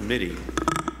the committee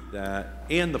that,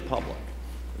 and the public,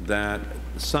 that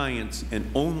science and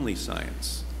only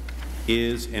science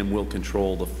is and will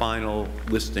control the final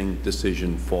listing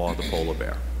decision for the polar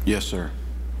bear? Yes, sir.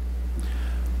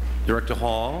 Director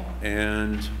Hall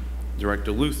and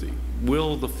Director Luthi,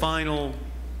 will the final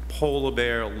polar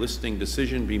bear listing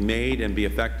decision be made and be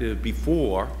effective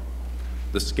before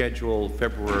the scheduled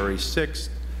February 6th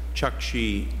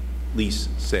Chukchi lease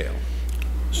sale?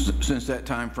 Since that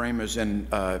time frame is in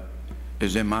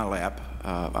my lap,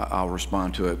 I'll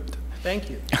respond to it. Thank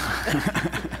you.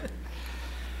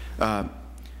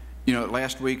 You know,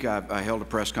 last week I held a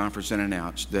press conference and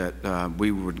announced that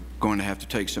we were going to have to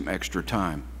take some extra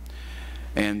time.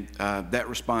 And that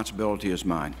responsibility is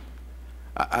mine.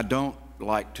 I don't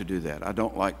like to do that. I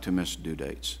don't like to miss due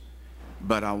dates.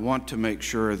 but I want to make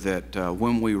sure that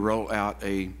when we roll out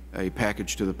a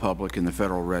package to the public in the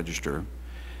Federal Register,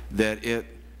 that it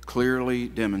clearly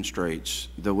demonstrates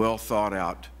the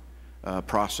well-thought-out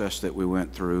process that we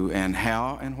went through and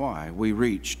how and why we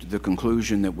reached the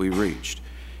conclusion that we reached.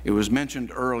 It was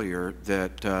mentioned earlier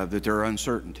that there are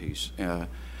uncertainties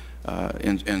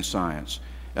in science,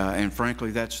 and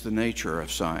frankly, that's the nature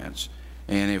of science.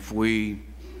 And if we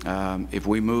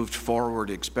moved forward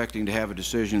expecting to have a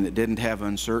decision that didn't have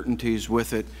uncertainties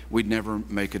with it, we'd never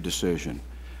make a decision.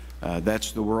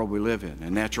 That's the world we live in.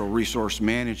 In natural resource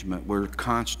management, we're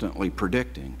constantly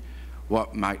predicting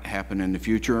what might happen in the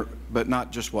future, but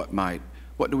not just what might.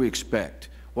 What do we expect?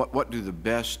 What do the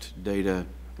best data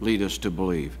lead us to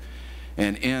believe?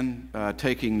 And in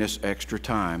taking this extra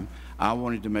time, I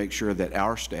wanted to make sure that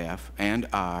our staff and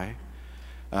I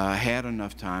had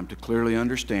enough time to clearly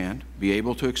understand, be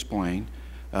able to explain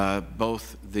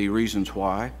both the reasons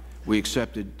why we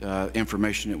accepted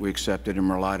information that we accepted and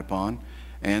relied upon,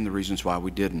 and the reasons why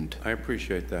we didn't. I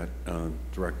appreciate that,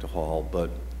 Director Hall, but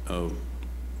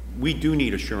we do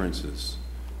need assurances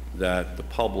that the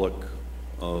public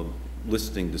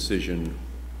listing decision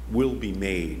will be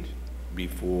made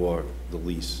before the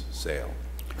lease sale.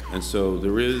 And so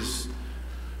there is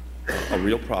a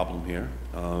real problem here,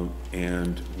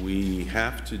 and we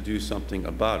have to do something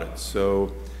about it.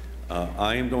 So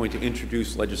I am going to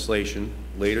introduce legislation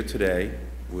later today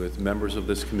with members of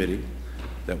this committee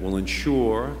that will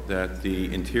ensure that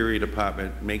the Interior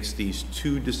Department makes these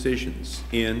two decisions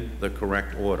in the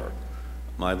correct order.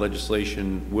 My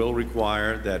legislation will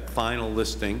require that final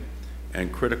listing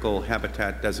and critical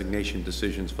habitat designation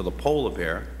decisions for the polar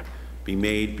bear be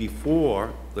made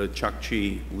before the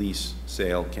Chukchi lease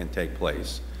sale can take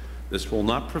place. This will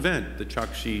not prevent the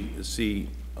Chukchi Sea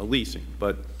leasing,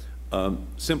 but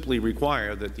simply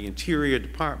require that the Interior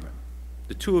Department,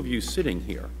 the two of you sitting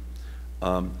here,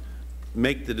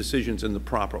 make the decisions in the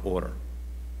proper order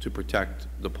to protect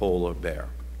the polar bear.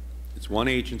 It's one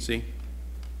agency.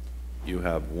 You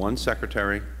have one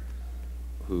secretary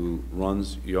who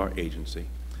runs your agency,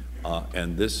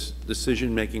 and this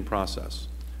decision-making process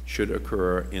should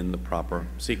occur in the proper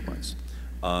sequence.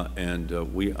 I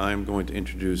am going to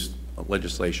introduce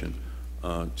legislation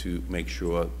to make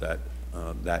sure that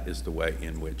that is the way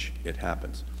in which it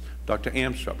happens. Dr.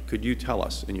 Amstrup, could you tell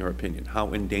us, in your opinion,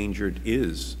 how endangered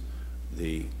is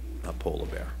the polar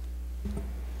bear?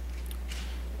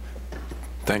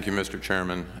 Thank you, Mr.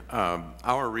 Chairman.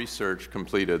 Our research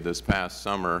completed this past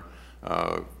summer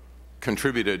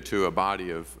contributed to a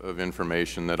body of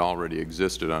information that already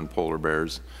existed on polar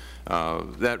bears.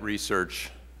 That research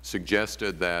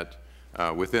suggested that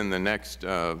within the next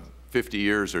 50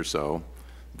 years or so,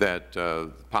 that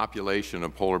the population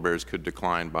of polar bears could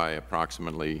decline by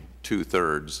approximately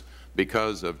 2/3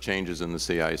 because of changes in the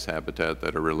sea ice habitat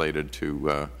that are related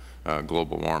to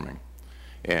global warming.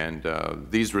 And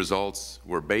these results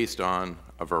were based on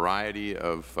a variety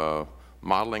of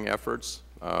modeling efforts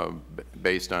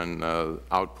based on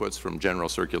outputs from general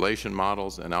circulation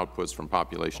models and outputs from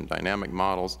population dynamic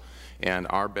models, and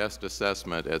our best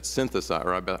assessment at synthesize,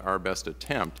 or our best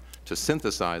attempt to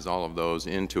synthesize all of those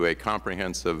into a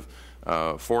comprehensive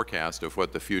forecast of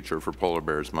what the future for polar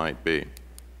bears might be.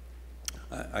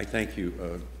 I thank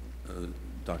you,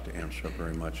 Dr. Amstrup,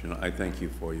 very much, and I thank you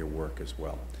for your work as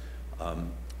well.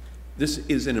 This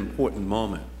is an important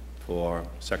moment for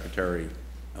Secretary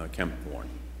Kempthorne.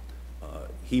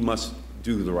 He must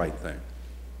do the right thing.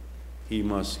 He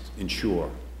must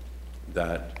ensure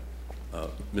that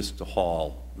Mr.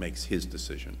 Hall makes his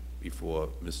decision before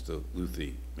Mr.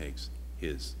 Luthi makes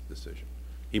his decision.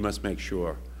 He must make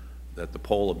sure that the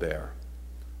polar bear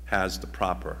has the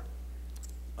proper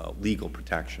legal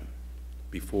protection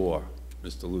before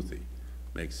Mr. Luthi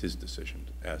makes his decision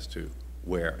as to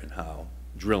where and how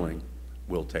drilling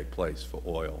will take place for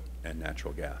oil and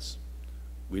natural gas.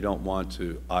 We don't want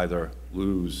to either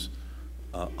lose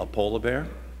a polar bear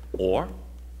or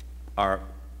our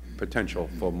potential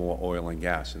for more oil and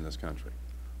gas in this country.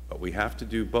 But we have to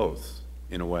do both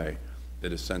in a way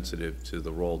that is sensitive to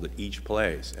the role that each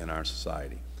plays in our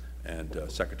society. And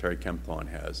Secretary Kempthorne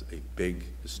has a big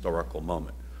historical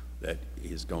moment that he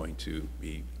is going to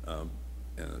be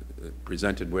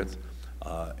presented with,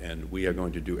 and we are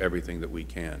going to do everything that we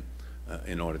can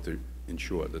in order to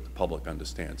ensure that the public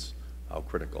understands how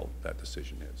critical that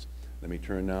decision is. Let me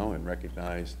turn now and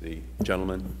recognize the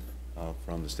gentleman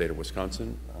from the state of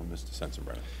Wisconsin, Mr.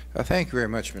 Sensenbrenner. Thank you very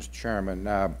much, Mr. Chairman.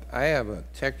 I have a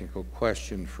technical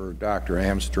question for Dr.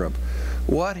 Amstrup.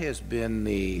 What has been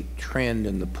the trend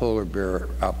in the polar bear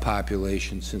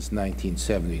population since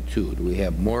 1972? Do we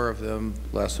have more of them,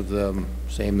 less of them,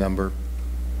 same number?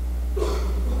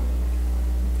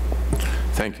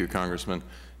 Thank you, Congressman.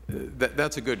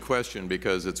 That's a good question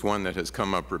because it's one that has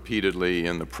come up repeatedly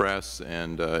in the press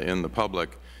and in the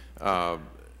public.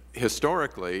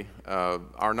 Historically,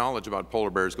 our knowledge about polar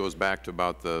bears goes back to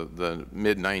about the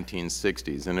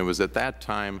mid-1960s, and it was at that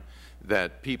time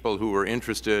that people who were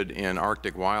interested in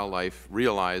Arctic wildlife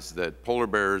realized that polar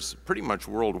bears pretty much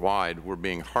worldwide were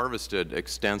being harvested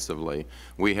extensively.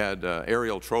 We had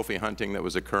aerial trophy hunting that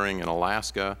was occurring in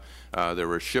Alaska. There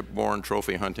was shipborne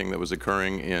trophy hunting that was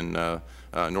occurring in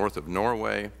north of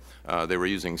Norway. They were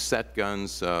using set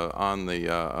guns on the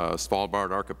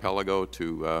Svalbard archipelago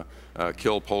to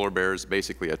kill polar bears,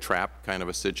 basically a trap kind of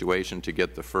a situation to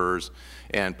get the furs.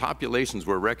 And populations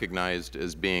were recognized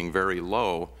as being very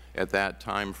low at that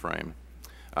time frame.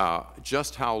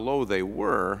 Just how low they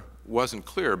were wasn't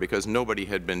clear because nobody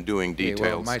had been doing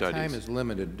detailed studies. My time is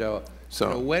limited.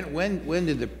 So when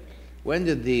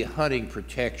did the hunting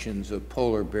protections of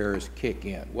polar bears kick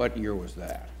in? What year was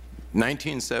that?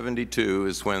 1972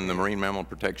 is when the Marine Mammal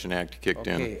Protection Act kicked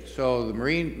in. Okay, so the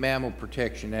Marine Mammal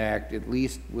Protection Act, at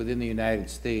least within the United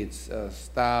States,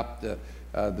 stopped the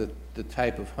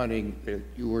type of hunting that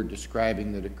you were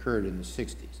describing that occurred in the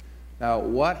 60s. Now,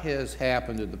 what has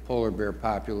happened to the polar bear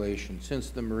population since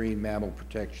the Marine Mammal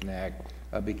Protection Act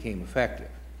became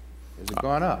effective? Has it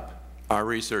gone up? Our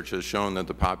research has shown that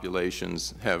the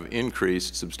populations have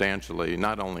increased substantially,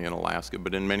 not only in Alaska,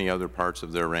 but in many other parts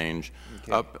of their range,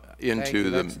 up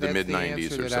into the mid-90s or so. That's the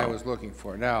answer that I was looking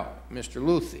for. Now, Mr.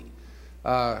 Luthi,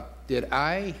 did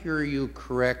I hear you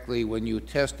correctly when you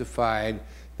testified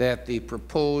that the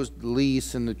proposed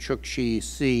lease in the Chukchi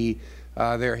Sea,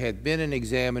 there had been an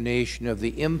examination of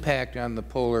the impact on the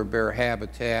polar bear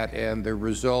habitat, and the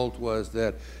result was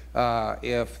that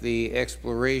if the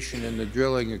exploration and the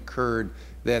drilling occurred,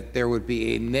 that there would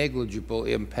be a negligible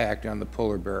impact on the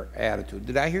polar bear attitude.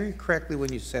 Did I hear you correctly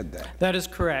when you said that? That is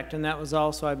correct, and that was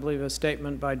also, I believe, a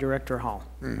statement by Director Hall.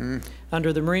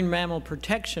 Under the Marine Mammal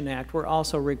Protection Act, we're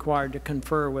also required to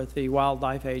confer with the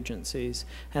wildlife agencies,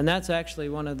 and that's actually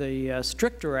one of the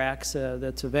stricter acts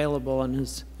that's available,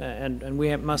 and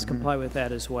we must comply with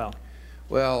that as well.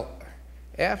 Well,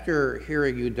 after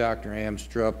hearing you, Dr.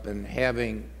 Amstrup, and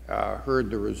having heard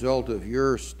the result of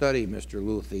your study, Mr.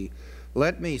 Luthi,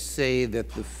 let me say that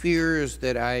the fears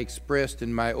that I expressed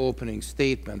in my opening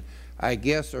statement, I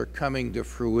guess, are coming to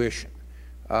fruition.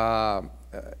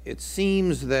 It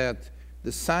seems that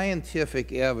the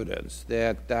scientific evidence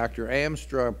that Dr.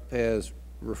 Amstrup has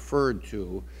referred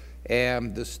to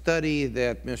and the study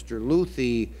that Mr.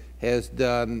 Luthi has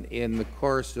done in the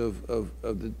course of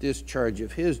the discharge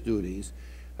of his duties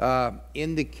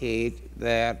indicate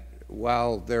that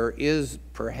while there is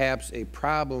perhaps a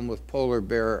problem with polar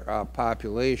bear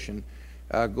population,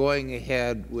 going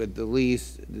ahead with the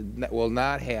lease will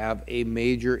not have a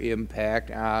major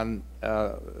impact on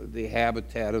the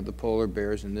habitat of the polar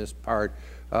bears in this part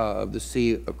of the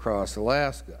sea across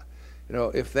Alaska. You know,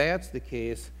 if that's the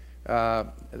case,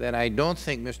 then I don't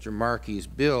think Mr. Markey's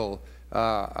bill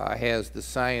has the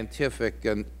scientific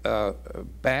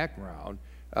background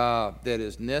that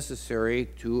is necessary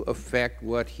to affect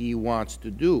what he wants to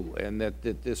do, and that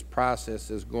this process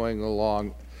is going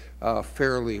along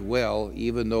fairly well,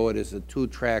 even though it is a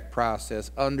two-track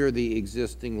process under the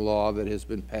existing law that has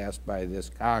been passed by this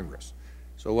Congress.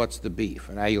 So what's the beef?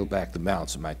 And I yield back the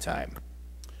balance of my time.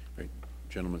 Great.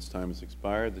 The gentleman's time has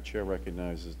expired. The Chair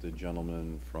recognizes the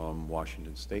gentleman from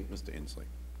Washington State, Mr. Inslee.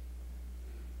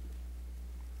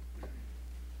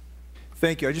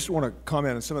 Thank you. I just want to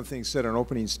comment on some of the things said in an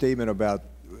opening statement about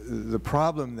the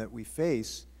problem that we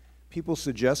face, people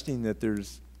suggesting that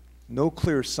there's no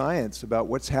clear science about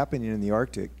what's happening in the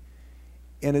Arctic.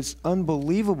 And it's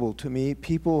unbelievable to me,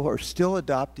 people are still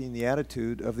adopting the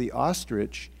attitude of the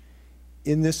ostrich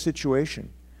in this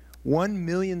situation. 1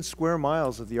 million square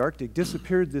miles of the Arctic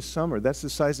disappeared this summer. That's the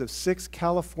size of 6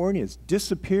 Californias,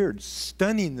 disappeared,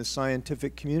 stunning the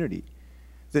scientific community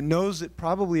that knows that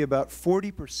probably about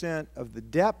 40% of the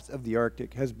depth of the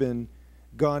Arctic has been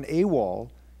gone AWOL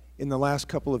in the last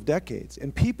couple of decades.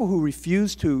 And people who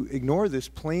refuse to ignore this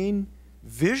plain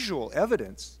visual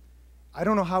evidence, I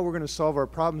don't know how we're going to solve our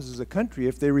problems as a country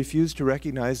if they refuse to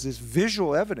recognize this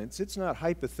visual evidence. It's not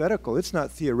hypothetical, it's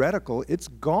not theoretical, it's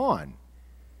gone.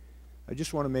 I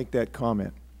just want to make that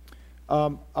comment.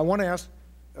 I want to ask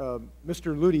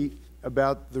Mr. Luthi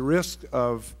about the risk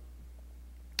of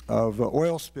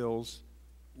oil spills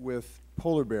with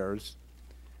polar bears.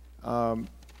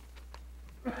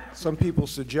 Some people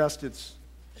suggest it's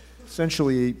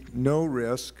essentially no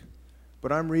risk,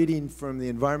 but I'm reading from the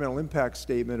Environmental Impact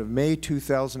Statement of May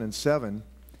 2007,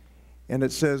 and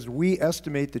it says, we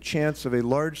estimate the chance of a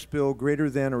large spill greater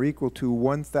than or equal to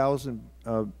 1,000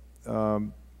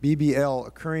 BBL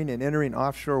occurring and entering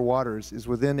offshore waters is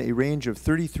within a range of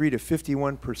 33 to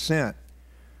 51%.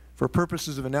 For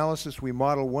purposes of analysis, we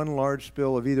model one large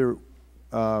spill of either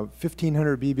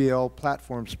 1,500 BBL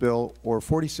platform spill or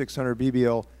 4,600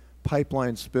 BBL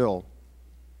pipeline spill.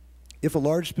 If a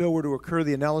large spill were to occur,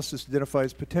 the analysis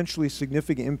identifies potentially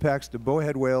significant impacts to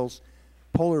bowhead whales,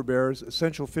 polar bears,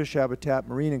 essential fish habitat,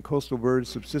 marine and coastal birds,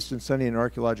 subsistence sunny and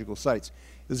archaeological sites.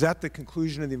 Is that the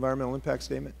conclusion of the environmental impact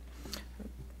statement?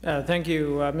 Thank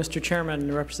you, Mr. Chairman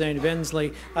and Representative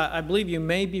Inslee. I believe you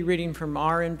may be reading from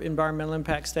our environmental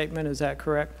impact statement. Is that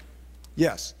correct?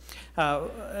 Yes.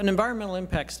 An environmental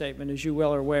impact statement, as you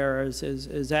well are aware,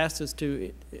 is asked us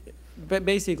to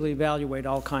basically evaluate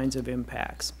all kinds of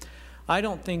impacts. I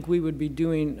don't think we would be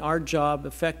doing our job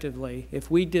effectively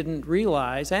if we didn't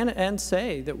realize and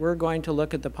say that we're going to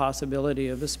look at the possibility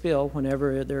of a spill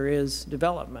whenever there is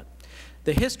development.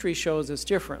 The history shows us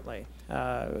differently.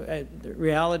 The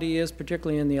reality is,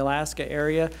 particularly in the Alaska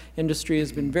area, industry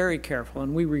has been very careful,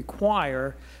 and we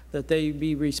require that they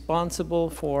be responsible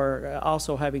for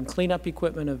also having cleanup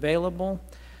equipment available.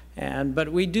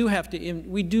 But we do have to.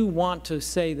 We do want to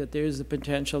say that there is the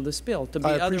potential to spill. To be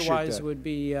otherwise that would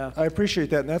be. I appreciate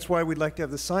that, and that's why we'd like to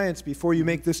have the science before you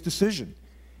make this decision.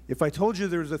 If I told you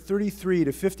there's a 33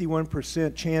 to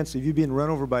 51% chance of you being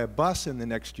run over by a bus in the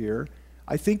next year,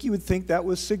 I think you would think that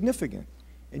was significant,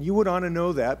 and you would want to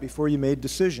know that before you made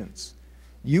decisions.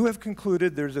 You have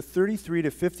concluded there's a 33 to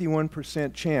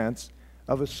 51% chance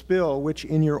of a spill, which,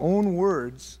 in your own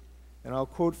words, and I'll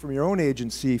quote from your own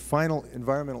agency, final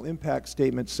environmental impact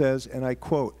statement says, and I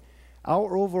quote,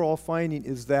 "Our overall finding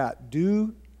is that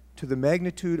due to the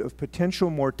magnitude of potential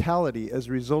mortality as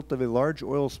a result of a large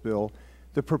oil spill,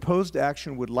 the proposed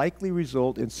action would likely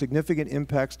result in significant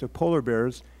impacts to polar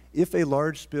bears if a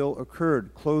large spill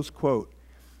occurred," close quote.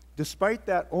 Despite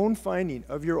that own finding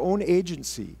of your own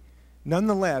agency,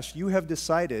 nonetheless, you have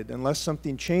decided, unless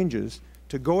something changes,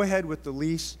 to go ahead with the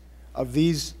lease of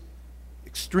these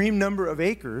extreme number of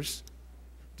acres,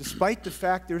 despite the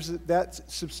fact there's that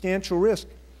substantial risk,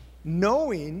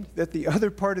 knowing that the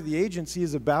other part of the agency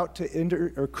is about to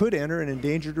enter or could enter an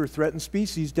endangered or threatened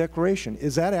species declaration.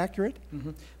 Is that accurate?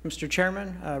 Mr.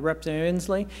 Chairman, Representative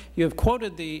Inslee, you have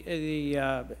quoted the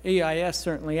EIS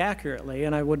certainly accurately,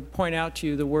 and I would point out to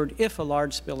you the word "if a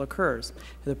large spill occurs."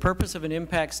 The purpose of an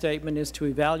impact statement is to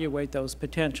evaluate those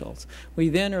potentials. We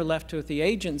then are left with the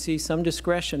agency some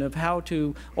discretion of how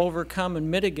to overcome and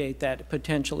mitigate that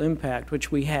potential impact,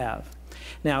 which we have.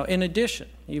 Now, in addition,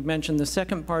 you mentioned the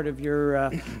second part of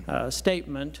your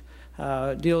statement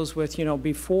deals with,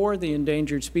 before the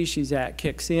Endangered Species Act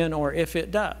kicks in or if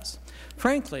it does.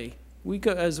 Frankly,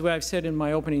 as I've said in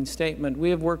my opening statement,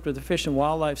 we have worked with the Fish and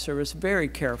Wildlife Service very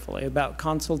carefully about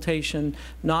consultation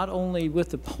not only with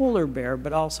the polar bear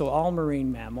but also all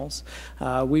marine mammals.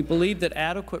 We believe that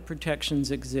adequate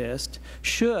protections exist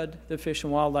should the Fish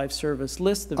and Wildlife Service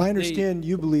list the— I understand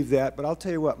you believe that, but I'll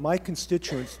tell you what, my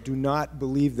constituents do not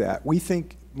believe that. We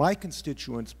think my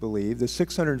constituents believe, the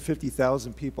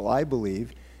 650,000 people I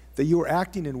believe, that you are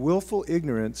acting in willful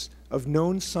ignorance of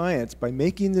known science by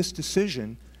making this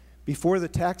decision before the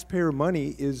taxpayer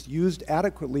money is used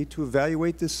adequately to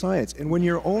evaluate this science. And when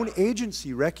your own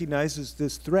agency recognizes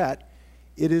this threat,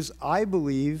 it is, I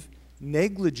believe,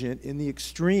 negligent in the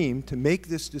extreme to make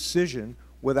this decision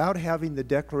without having the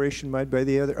declaration made by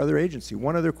the other agency.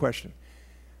 One other question.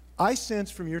 I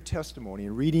sense from your testimony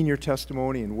and reading your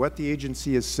testimony and what the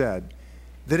agency has said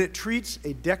that it treats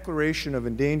a declaration of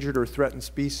endangered or threatened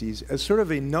species as sort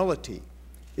of a nullity.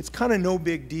 It's kind of no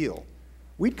big deal.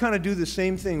 We'd kind of do the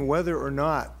same thing whether or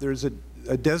not there's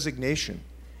a designation.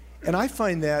 And I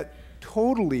find that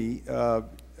totally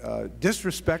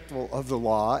disrespectful of the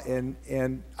law,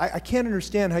 and I can't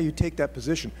understand how you take that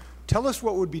position. Tell us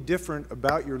what would be different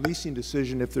about your leasing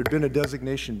decision if there had been a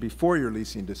designation before your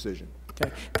leasing decision.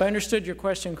 Okay. If I understood your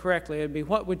question correctly, it would be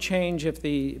what would change if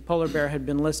the polar bear had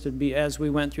been listed as we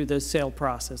went through the sale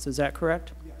process. Is that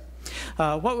correct?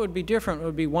 What would be different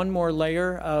would be one more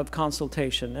layer of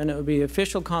consultation, and it would be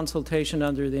official consultation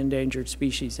under the Endangered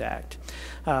Species Act.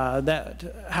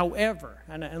 However,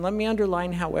 and let me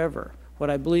underline however, what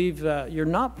I believe you're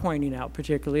not pointing out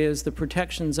particularly is the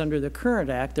protections under the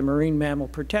current Act, the Marine Mammal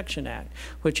Protection Act,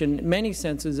 which in many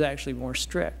senses is actually more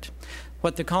strict.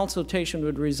 What the consultation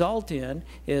would result in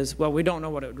is, well, we don't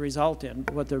know what it would result in,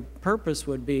 but what the purpose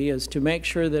would be is to make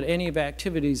sure that any of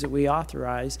activities that we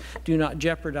authorize do not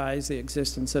jeopardize the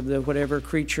existence of whatever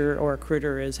creature or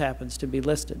critter happens to be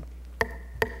listed.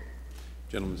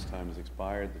 Gentleman's time has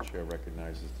expired. The Chair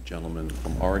recognizes the gentleman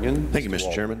from Oregon. Thank you,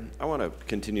 Mr. Chairman. I want to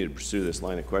continue to pursue this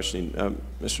line of questioning.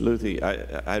 Mr. Luthi,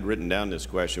 I had written down this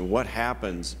question. What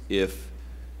happens if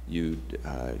you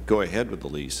go ahead with the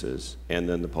leases and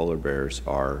then the polar bears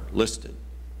are listed?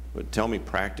 Tell me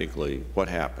practically what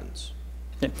happens.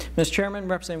 Mr. Chairman,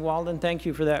 Representative Walden, thank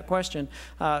you for that question.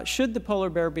 Should the polar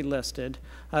bear be listed,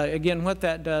 again, what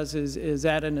that does is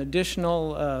add an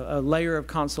additional layer of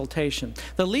consultation.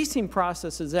 The leasing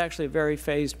process is actually a very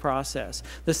phased process.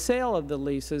 The sale of the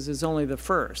leases is only the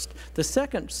first. The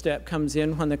second step comes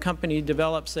in when the company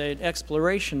develops an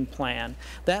exploration plan.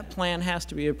 That plan has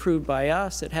to be approved by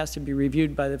us. It has to be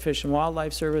reviewed by the Fish and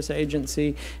Wildlife Service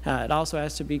Agency. It also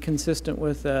has to be consistent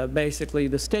with basically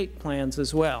the state plans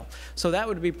as well. So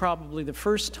that would be probably the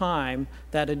first time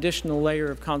that additional layer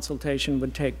of consultation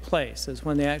would take place, is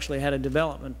when they actually had a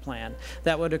development plan.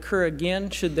 That would occur again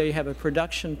should they have a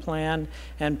production plan,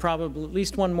 and probably at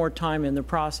least one more time in the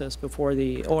process before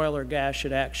the oil or gas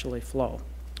should actually flow.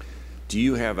 Do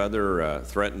you have other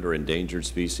threatened or endangered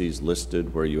species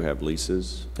listed where you have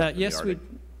leases? Yes, we.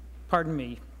 Pardon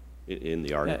me. In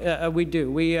the Arctic? We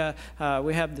do. We have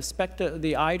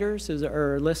the eiders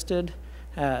are listed.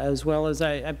 As well as,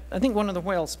 I think, one of the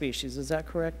whale species. Is that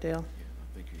correct, Dale? Yeah,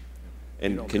 I think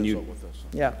and can you?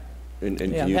 Yeah.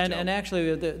 And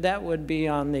actually, that would be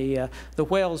on the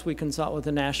whales. We consult with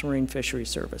the National Marine Fisheries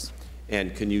Service.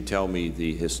 And can you tell me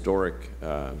the historic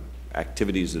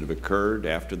activities that have occurred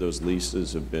after those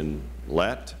leases have been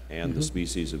let and the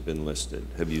species have been listed?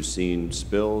 Have you seen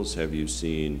spills? Have you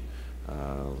seen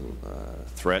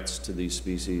threats to these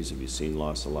species? Have you seen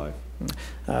loss of life?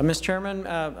 Mr. Chairman,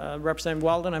 Representative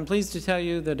Walden, I'm pleased to tell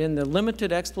you that in the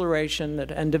limited exploration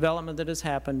and development that has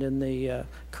happened in the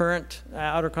current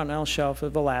Outer Continental Shelf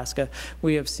of Alaska,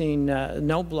 we have seen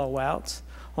no blowouts,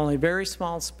 only very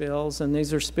small spills, and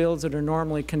these are spills that are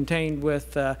normally contained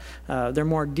with, they're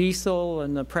more diesel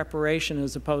and the preparation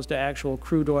as opposed to actual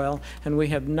crude oil, and we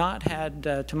have not had,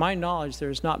 to my knowledge,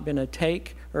 there's not been a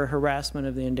take or harassment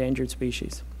of the endangered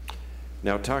species.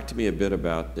 Now, talk to me a bit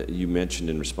about, you mentioned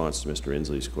in response to Mr.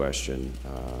 Inslee's question,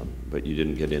 but you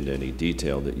didn't get into any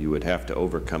detail, that you would have to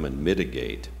overcome and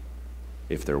mitigate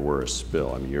if there were a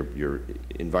spill. I mean, your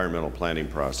environmental planning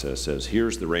process says,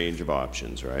 here's the range of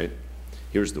options, right?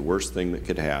 Here's the worst thing that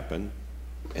could happen.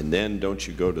 And then don't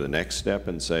you go to the next step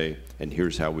and say, and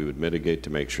here's how we would mitigate to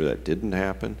make sure that didn't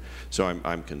happen? So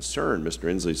I'm concerned,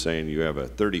 Mr. Inslee saying you have a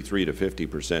 33 to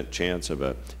 50% chance of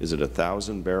is it a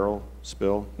 1,000-barrel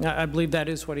spill? I believe that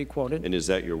is what he quoted. And is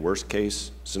that your worst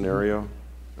case scenario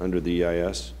under the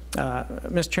EIS?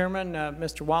 Mr. Chairman,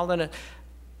 Mr. Walden,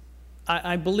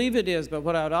 I believe it is, but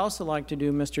what I would also like to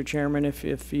do, Mr. Chairman,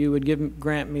 if you would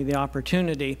grant me the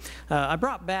opportunity, I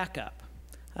brought backup.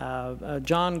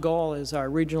 John Gohl is our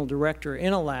regional director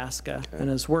in Alaska and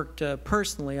has worked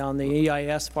personally on the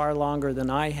EIS far longer than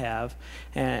I have.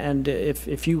 And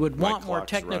if you would want more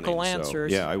technical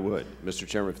answers. So, yeah, I would. Mr.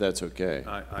 Chairman, if that's okay.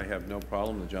 I have no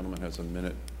problem. The gentleman has a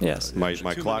minute. Yes. My 2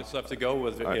 clock. minutes left to go.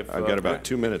 I've got about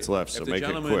 2 minutes left, so make it quick.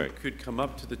 If the gentleman could come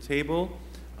up to the table,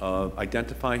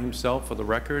 identify himself for the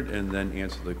record, and then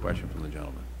answer the question from the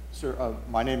gentleman. Sir,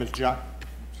 my name is John.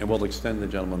 And we'll extend the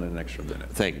gentleman an extra minute.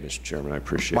 Thank you, Mr. Chairman. I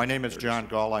appreciate it. My name is John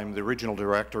Gohl. I'm the Regional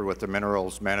Director with the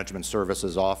Minerals Management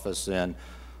Services Office in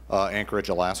Anchorage,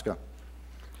 Alaska.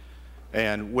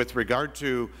 And with regard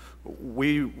to,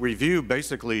 we review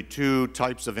basically two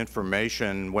types of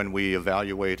information when we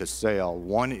evaluate a sale.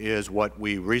 One is what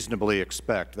we reasonably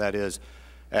expect, that is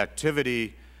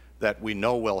activity that we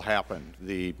know will happen,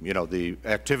 the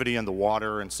activity in the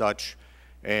water and such.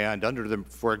 And under the,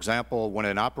 for example, when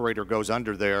an operator goes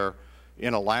under there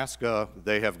in Alaska,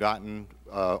 they have gotten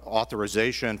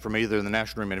authorization from either the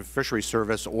National Marine Fisheries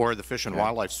Service or the Fish and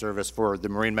Wildlife Service for the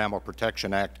Marine Mammal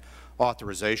Protection Act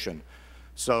authorization.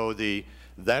 So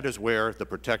that is where the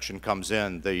protection comes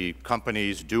in. The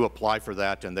companies do apply for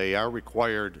that, and they are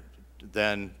required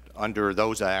then under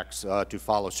those acts to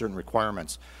follow certain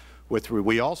requirements.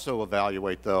 We also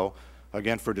evaluate, though,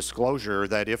 again for disclosure,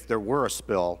 that if there were a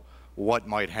spill, what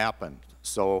might happen.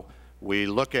 So we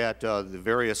look at the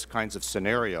various kinds of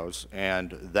scenarios,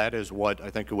 and that is what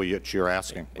I think you're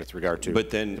asking with regard to.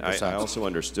 But then I also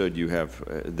understood you have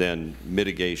then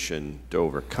mitigation to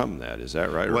overcome that. Is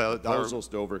that right? Well, or proposals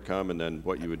to overcome, and then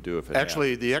what you would do if it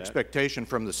actually happens. The expectation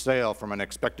from the sale, from an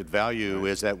expected value,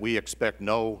 is that we expect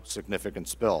no significant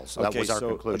spills. Okay, that was our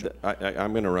conclusion.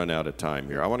 I'm going to run out of time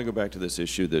here. I want to go back to this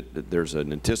issue that there's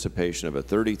an anticipation of a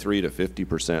 33 to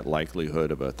 50%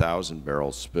 likelihood of a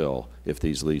 1,000-barrel spill if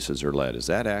these leases are let. Is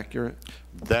that accurate?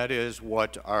 That is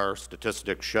what our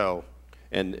statistics show.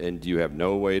 And do you have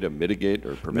no way to mitigate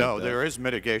or prevent No, that? there is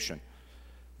mitigation.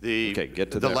 The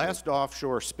get to that. last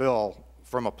offshore spill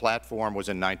from a platform was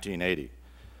in 1980.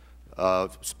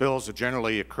 Spills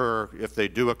generally occur, if they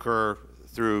do occur,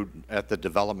 at the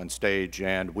development stage,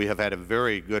 and we have had a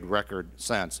very good record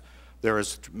since. There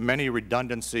is many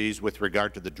redundancies with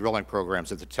regard to the drilling programs.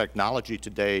 The technology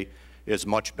today is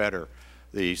much better.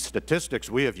 The statistics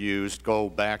we have used go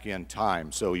back in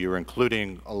time, so you're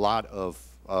including a lot of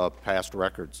past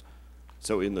records.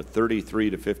 So in the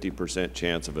 33 to 50%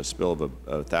 chance of a spill of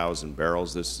 1,000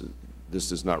 barrels, this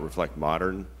does not reflect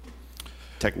modern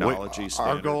technology standards?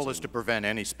 Our goal is to prevent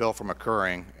any spill from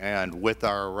occurring, and with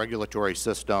our regulatory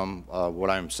system,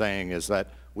 what I'm saying is that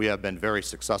we have been very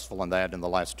successful in that in the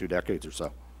last 2 decades or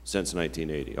so. Since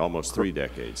 1980, almost 3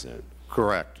 decades then.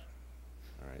 Correct.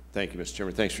 All right. Thank you, Mr.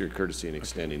 Chairman. Thanks for your courtesy in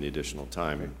extending the additional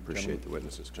time. I appreciate the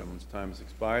witnesses. The gentleman's time has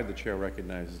expired. The Chair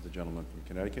recognizes the gentleman from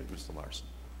Connecticut, Mr. Larson.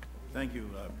 Thank you.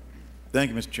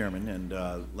 Thank you, Mr. Chairman. And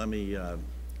let me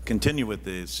continue with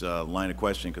this line of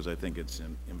questioning because I think it's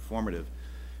informative.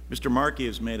 Mr. Markey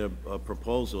has made a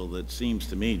proposal that seems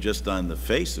to me, just on the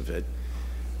face of it,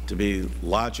 to be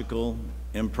logical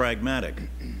and pragmatic.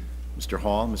 Mr.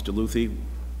 Hall, Mr. Luthi,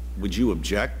 would you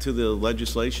object to the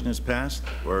legislation as passed,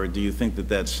 or do you think that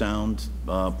that's sound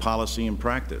policy and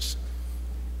practice?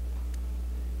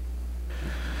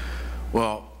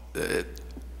 Well,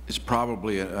 it's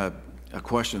probably a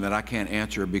question that I can't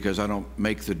answer because I don't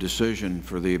make the decision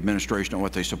for the administration on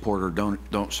what they support or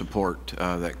don't support.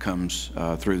 That comes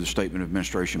through the statement of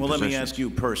administration. Well, positions. let me ask you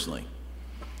personally.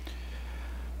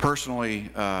 Personally,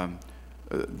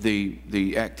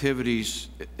 the activities,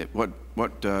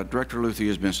 what Director Luthi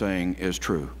has been saying is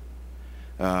true.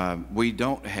 We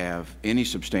don't have any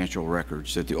substantial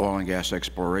records that the oil and gas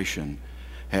exploration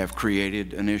have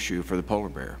created an issue for the polar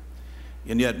bear.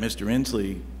 And yet, Mr.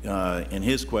 Inslee, in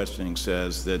his questioning,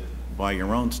 says that by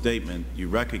your own statement, you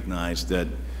recognize that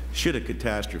should a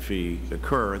catastrophe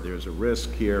occur, there's a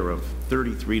risk here of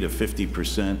 33 to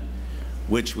 50%,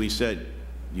 which we said,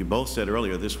 you both said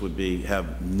earlier, this would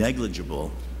have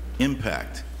negligible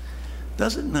impact.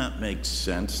 Does it not make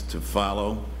sense to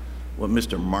follow what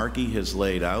Mr. Markey has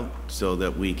laid out so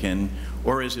that we can,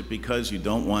 or is it because you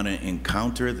don't want to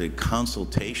encounter the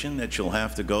consultation that you'll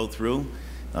have to go through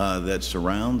that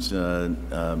surrounds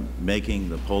making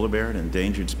the polar bear an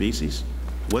endangered species?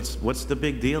 What's the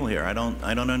big deal here? I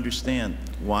don't understand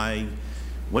why.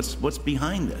 What's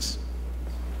behind this?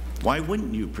 Why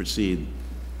wouldn't you proceed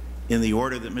in the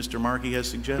order that Mr. Markey has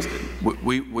suggested?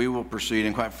 We will proceed,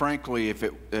 and quite frankly, if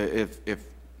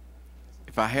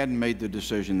I hadn't made the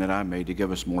decision that I made to give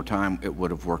us more time, it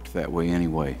would have worked that way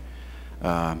anyway.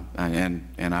 And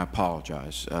I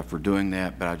apologize for doing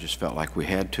that, but I just felt like we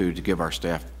had to give our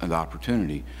staff the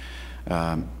opportunity.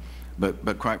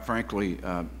 But quite frankly,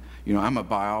 you know, I'm a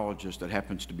biologist that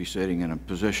happens to be sitting in a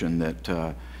position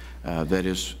that that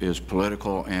is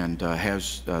political and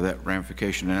has that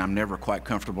ramification, and I'm never quite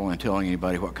comfortable in telling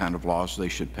anybody what kind of laws they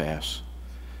should pass.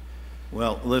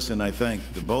 Well, listen, I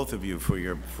thank the both of you for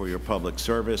your public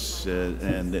service,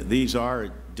 and these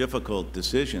are difficult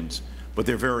decisions, but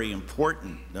they're very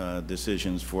important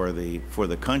decisions for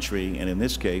the country, and in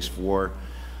this case for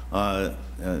not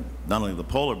only the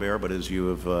polar bear, but as you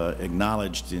have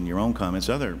acknowledged in your own comments,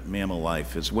 other mammal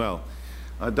life as well.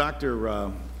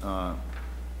 Dr.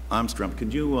 Amstrup,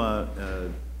 could you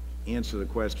answer the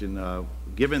question,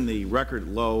 given the record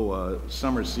low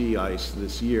summer sea ice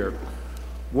this year,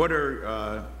 what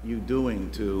are you doing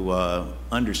to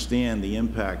understand the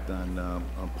impact on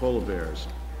polar bears?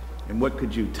 And what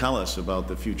could you tell us about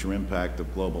the future impact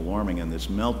of global warming and this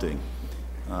melting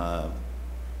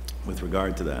with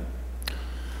regard to that?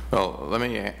 Well, let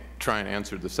me try and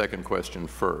answer the second question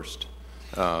first.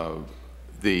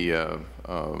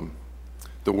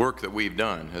 The work that we've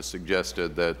done has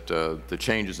suggested that the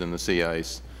changes in the sea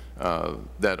ice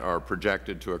that are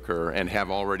projected to occur and have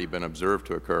already been observed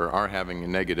to occur are having a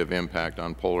negative impact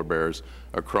on polar bears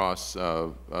across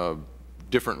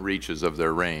different reaches of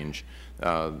their range.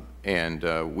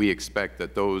 We expect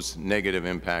that those negative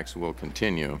impacts will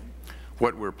continue.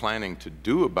 What we're planning to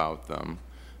do about them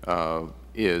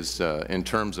is in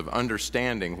terms of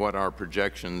understanding what our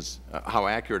projections, how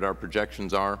accurate our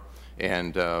projections are,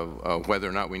 and whether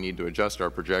or not we need to adjust our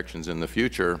projections in the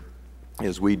future,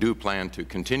 is we do plan to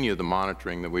continue the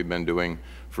monitoring that we've been doing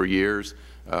for years.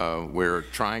 We're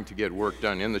trying to get work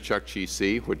done in the Chukchi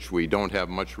Sea, which we don't have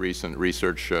much recent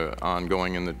research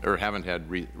ongoing in the, or haven't had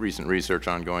recent research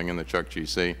ongoing in the Chukchi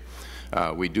Sea.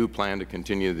 We do plan to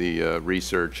continue the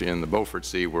research in the Beaufort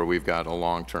Sea, where we've got a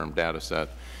long-term data set.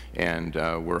 And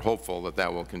we're hopeful that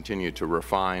that will continue to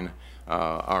refine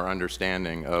our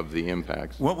understanding of the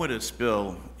impacts. What would a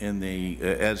spill in the,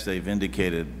 as they've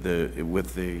indicated,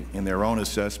 in their own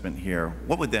assessment here,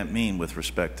 what would that mean with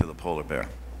respect to the polar bear?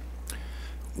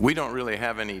 We don't really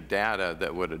have any data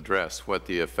that would address what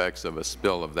the effects of a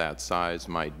spill of that size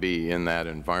might be in that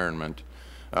environment.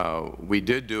 We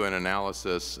did do an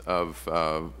analysis of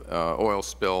oil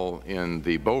spill in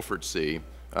the Beaufort Sea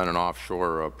on an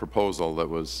offshore proposal that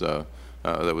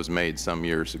was made some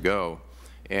years ago.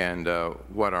 And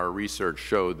what our research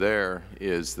showed there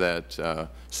is that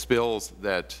spills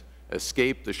that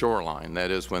escaped the shoreline,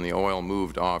 that is when the oil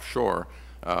moved offshore,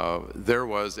 there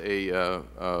was a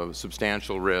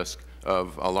substantial risk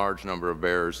of a large number of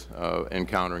bears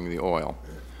encountering the oil.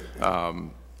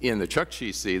 In the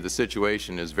Chukchi Sea, the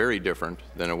situation is very different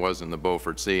than it was in the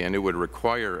Beaufort Sea, and it would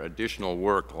require additional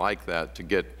work like that to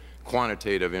get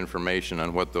quantitative information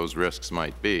on what those risks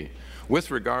might be.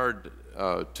 With regard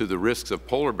to the risks of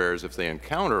polar bears if they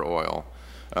encounter oil,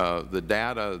 the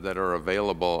data that are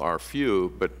available are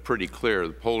few but pretty clear.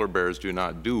 The polar bears do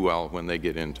not do well when they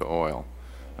get into oil.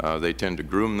 They tend to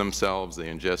groom themselves, they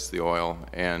ingest the oil,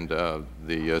 and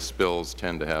the spills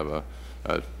tend to have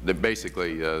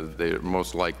they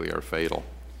most likely are fatal.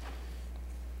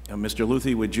 Mr.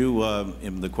 Luthi, would you,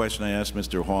 in the question I asked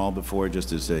Mr. Hall before,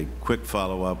 just as a quick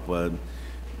follow-up,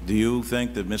 do you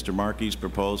think that Mr. Markey's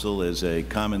proposal is a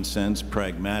common sense,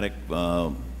 pragmatic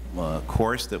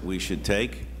course that we should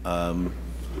take?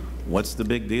 What's the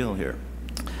big deal here?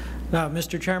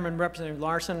 Mr. Chairman, Representative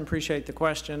Larson, appreciate the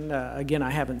question. Again, I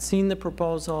haven't seen the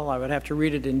proposal. I would have to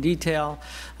read it in detail.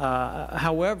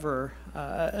 However,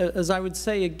 as I would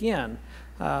say again,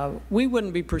 we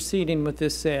wouldn't be proceeding with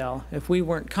this sale if we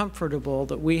weren't comfortable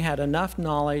that we had enough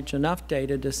knowledge, enough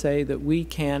data to say that we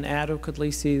can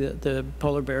adequately see that the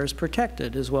polar bear is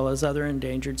protected as well as other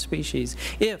endangered species.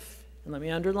 If, and let me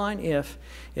underline if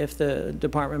the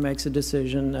Department makes a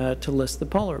decision to list the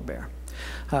polar bear.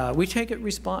 We take it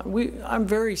I'm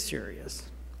very serious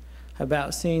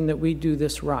about seeing that we do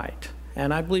this right.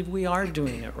 And I believe we are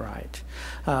doing it right.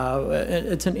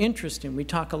 It's an interesting, we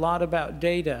talk a lot about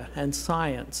data and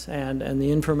science and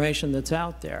the information that's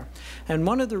out there. And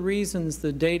one of the reasons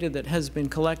the data that has been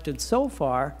collected so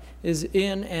far is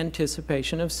in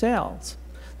anticipation of sales.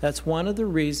 That's one of the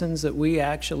reasons that we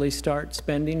actually start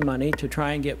spending money to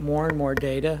try and get more and more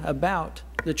data about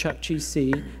the Chukchi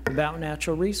Sea, about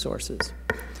natural resources.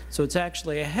 So it's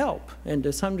actually a help, and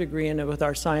to some degree, with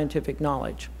our scientific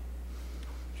knowledge.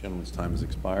 The gentleman's time has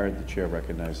expired. The chair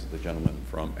recognizes the gentleman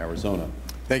from Arizona.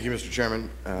 Thank you, Mr. Chairman.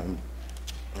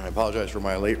 I apologize for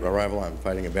my late arrival. I'm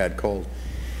fighting a bad cold.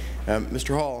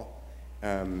 Mr. Hall,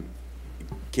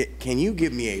 can you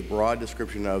give me a broad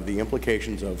description of the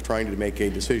implications of trying to make a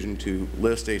decision to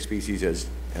list a species as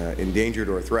endangered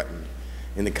or threatened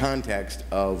in the context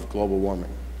of global warming?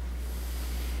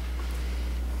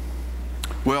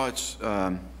 Well,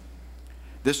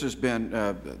 this has been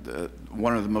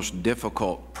one of the most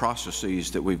difficult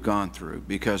processes that we've gone through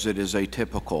because it is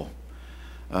atypical.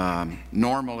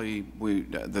 Normally,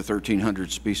 the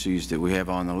 1,300 species that we have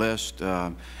on the list,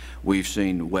 we've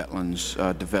seen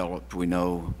wetlands developed. We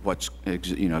know what's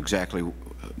exactly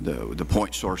the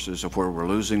point sources of where we're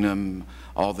losing them,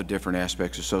 all the different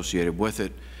aspects associated with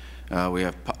it. We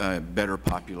have better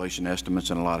population estimates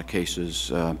in a lot of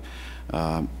cases.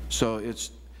 So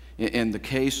it's in the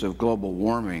case of global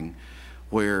warming,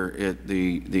 where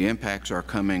the impacts are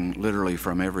coming literally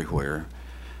from everywhere.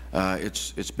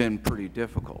 It's been pretty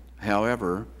difficult.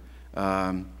 However,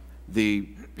 the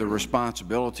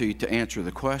responsibility to answer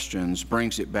the questions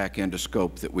brings it back into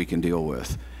scope that we can deal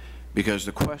with, because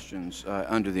the questions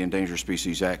under the Endangered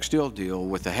Species Act still deal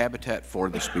with the habitat for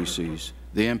the species,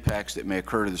 the impacts that may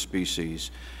occur to the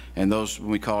species, and those,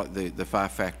 we call it the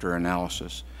five-factor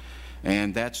analysis.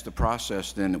 And that's the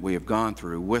process then that we have gone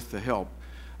through with the help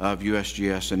of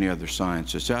USGS and the other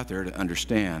science that's out there to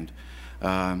understand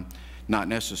not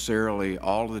necessarily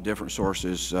all of the different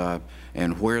sources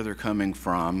and where they're coming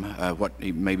from,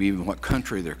 maybe even what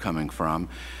country they're coming from,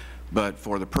 but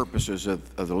for the purposes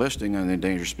of the listing on the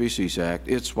Endangered Species Act,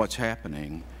 it's what's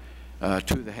happening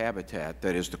to the habitat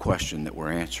that is the question that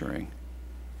we're answering.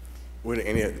 Would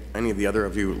any of the other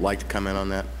of you like to comment on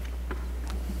that?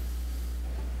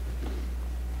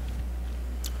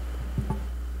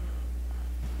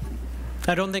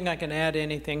 I don't think I can add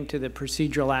anything to the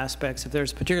procedural aspects. If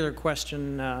there's a particular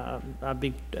question,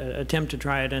 I'd attempt to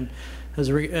try it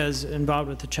as involved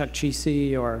with the Chukchi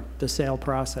Sea or the sale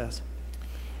process.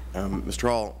 Mr.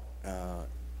 Hall,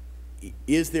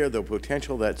 is there the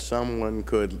potential that someone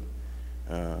could,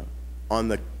 on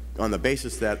the on the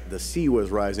basis that the sea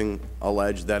was rising,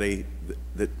 alleged that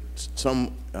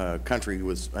some country,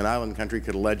 an island country,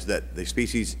 could allege that the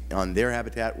species on their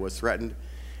habitat was threatened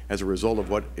as a result of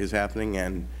what is happening,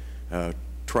 and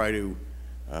try to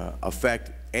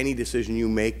affect any decision you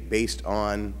make based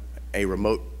on a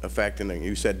remote effect. And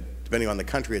you said, depending on the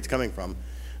country it's coming from,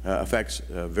 effects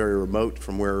very remote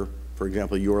from where, for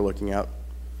example, you're looking out?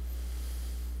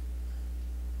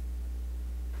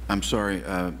 I'm sorry,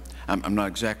 I'm not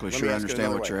exactly sure I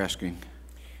understand what you're asking.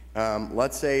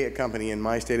 Let's say a company in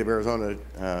my state of Arizona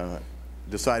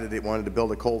decided it wanted to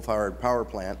build a coal-fired power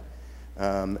plant.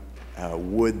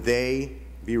 Would they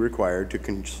be required to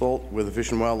consult with the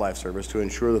Fish and Wildlife Service to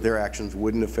ensure that their actions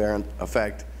wouldn't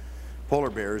affect polar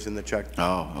bears in the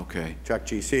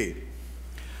Chukchi Sea?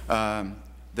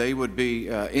 They would be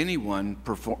anyone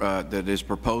that is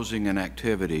proposing an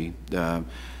activity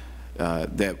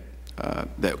that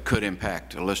could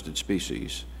impact a listed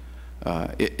species.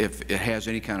 If it has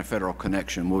any kind of federal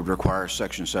connection, would require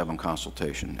Section 7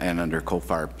 consultation, and under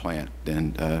coal-fired plant,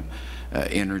 and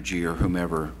energy or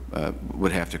whomever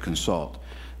would have to consult.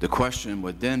 The question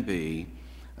would then be,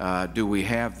 do we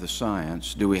have the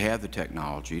science, do we have the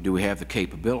technology, do we have the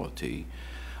capability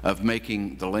of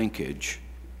making the linkage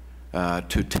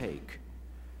to take?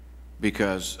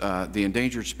 Because the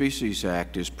Endangered Species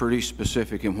Act is pretty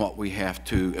specific in what we have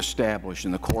to establish,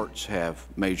 and the courts have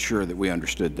made sure that we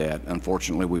understood that.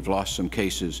 Unfortunately, we've lost some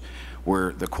cases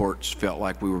where the courts felt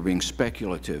like we were being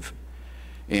speculative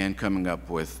in coming up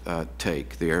with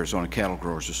take. The Arizona Cattle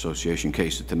Growers Association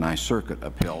case that the Ninth Circuit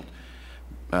upheld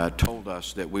told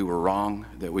us that we were wrong,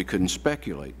 that we couldn't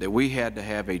speculate, that we had to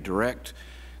have a direct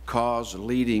cause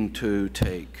leading to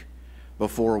take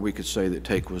before we could say that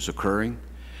take was occurring,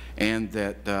 and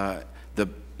that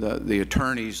the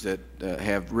attorneys that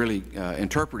have really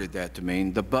interpreted that to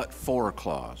mean the but-for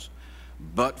clause.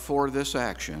 But for this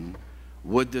action,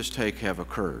 would this take have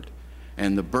occurred?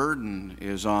 And the burden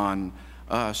is on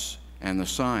us and the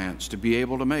science to be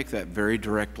able to make that very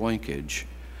direct linkage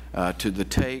to the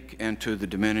take and to the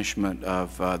diminishment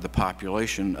of the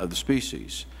population of the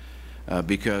species,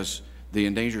 because the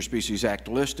Endangered Species Act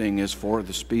listing is for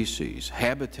the species.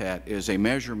 Habitat is a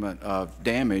measurement of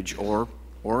damage or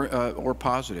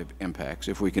positive impacts,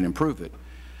 if we can improve it,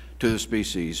 to the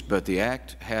species. But the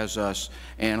Act has us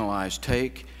analyze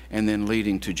take and then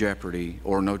leading to jeopardy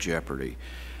or no jeopardy.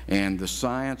 And the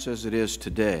science as it is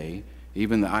today,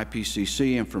 even the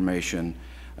IPCC information,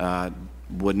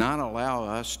 would not allow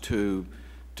us to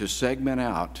segment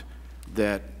out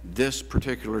that this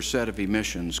particular set of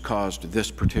emissions caused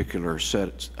this particular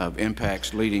set of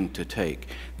impacts leading to take.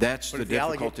 That's the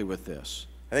difficulty with this.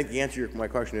 I think the answer to my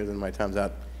question is, and my time's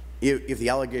out, if the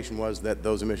allegation was that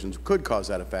those emissions could cause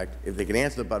that effect, if they can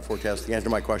answer the but-for test, the answer to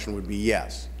my question would be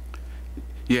yes.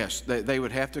 Yes, they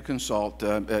would have to consult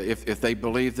if they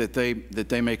believe that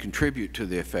they may contribute to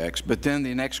the effects. But then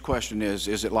the next question is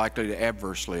it likely to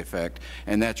adversely affect?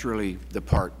 And that's really the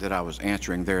part that I was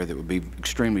answering there that would be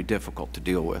extremely difficult to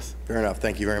deal with. Fair enough.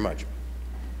 Thank you very much.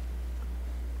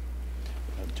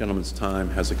 The gentleman's time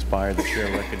has expired. The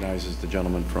Chair recognizes the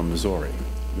gentleman from Missouri,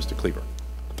 Mr. Cleaver.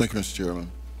 Thank you, Mr.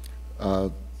 Chairman.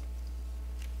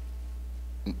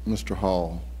 Mr.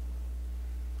 Hall.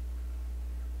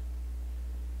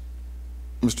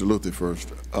 Mr. Luthi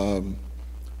first.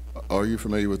 Are you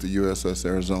familiar with the USS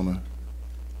Arizona?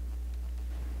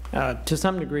 To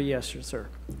some degree, yes, sir.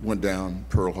 Went down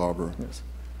Pearl Harbor. Yes.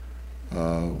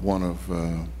 One of,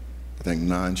 I think,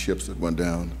 9 ships that went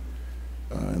down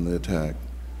in the attack.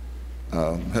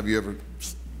 Have you ever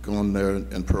gone there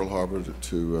in Pearl Harbor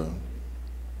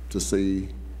to see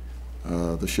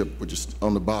the ship, which is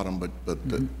on the bottom, but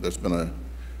there's been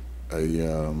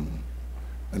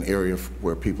an area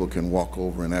where people can walk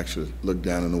over and actually look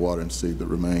down in the water and see the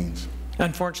remains?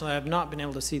 Unfortunately, I have not been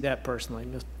able to see that personally,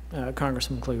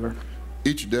 Congressman Cleaver.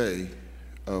 Each day,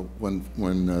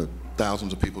 when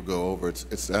thousands of people go over,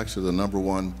 it's actually the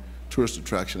 #1 tourist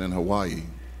attraction in Hawaii,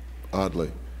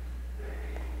 oddly.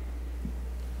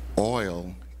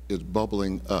 Oil is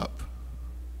bubbling up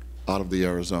out of the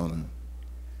Arizona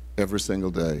every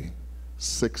single day,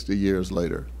 60 years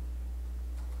later.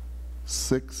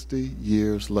 60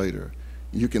 years later.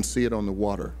 You can see it on the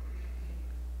water.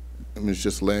 I mean, it's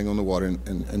just laying on the water,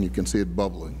 and you can see it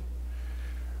bubbling.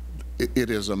 It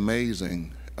is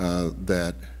amazing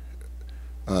that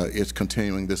it's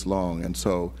continuing this long. And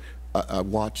so I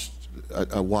watched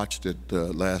it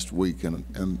last week and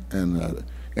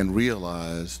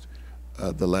realized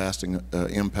the lasting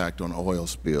impact on oil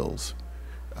spills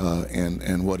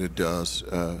and what it does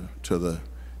to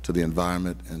the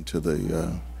environment and to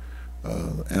the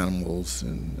animals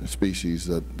and species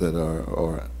that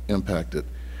are impacted.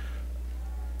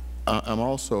 I'm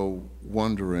also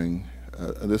wondering,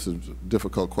 this is a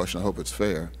difficult question, I hope it's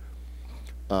fair.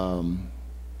 Do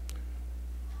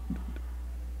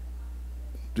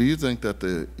you think that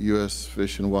the U.S.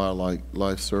 Fish and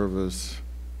Wildlife Service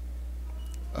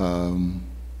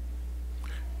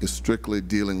is strictly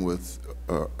dealing with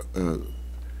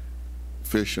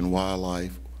fish and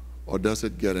wildlife, or does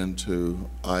it get into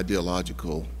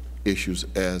ideological issues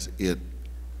as it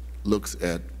looks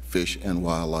at fish and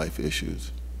wildlife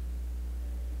issues?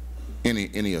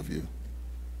 Any of you?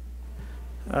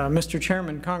 Mr.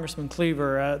 Chairman, Congressman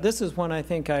Cleaver, this is one I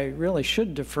think I really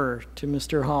should defer to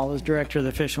Mr. Hall as Director of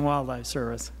the Fish and Wildlife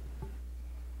Service.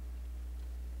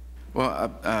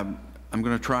 Well, I'm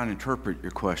going to try and interpret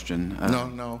your question.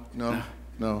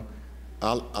 No.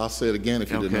 I'll say it again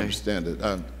if you didn't understand it.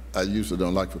 I usually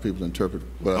don't like for people to interpret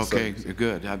what I say. Okay,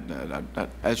 good.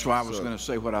 That's why I was going to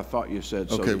say what I thought you said.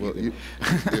 So okay, well,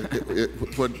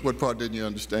 what part didn't you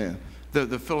understand?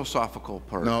 The philosophical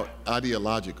part. No,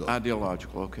 ideological.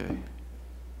 Ideological, okay.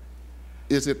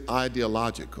 Is it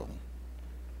ideological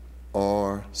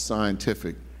or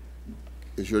scientific?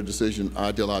 Is your decision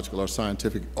ideological or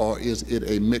scientific, or is it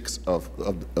a mix of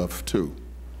two?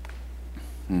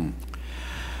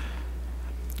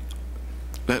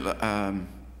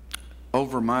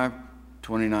 Over my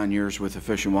 29 years with the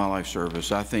Fish and Wildlife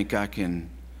Service, I think I can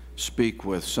speak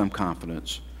with some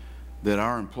confidence that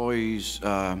our employees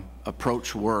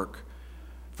approach work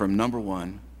from, number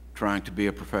one, trying to be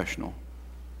a professional,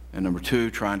 and number two,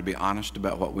 trying to be honest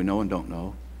about what we know and don't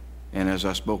know. And as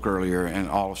I spoke earlier, in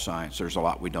all of science, there's a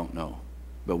lot we don't know,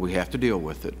 but we have to deal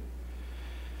with it.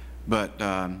 But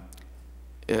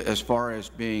as far as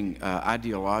being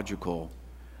ideological,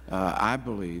 I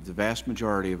believe the vast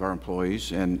majority of our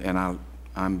employees, and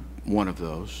I'm one of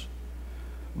those,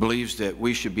 believes that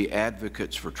we should be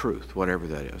advocates for truth, whatever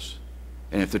that is.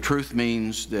 And if the truth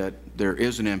means that there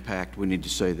is an impact, we need to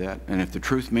say that. And if the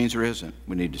truth means there isn't,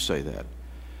 we need to say that.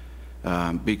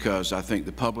 Because I think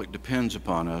the public depends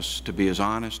upon us to be as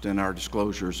honest in our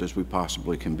disclosures as we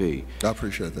possibly can be. I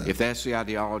appreciate that. If that's the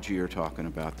ideology you're talking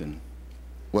about, then...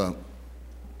 Well,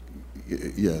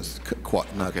 yes,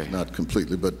 not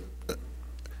completely, but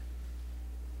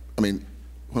I mean,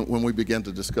 when we begin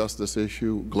to discuss this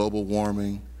issue, global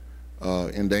warming,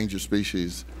 endangered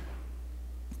species,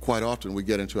 quite often we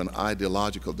get into an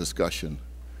ideological discussion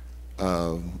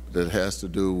that has to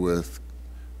do with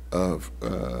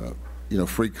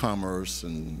free commerce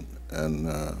and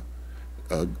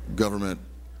government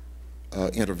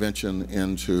intervention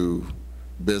into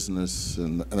business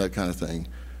and that kind of thing.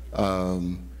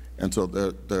 And so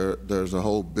there's a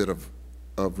whole bit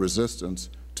of resistance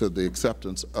to the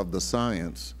acceptance of the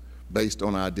science based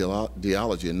on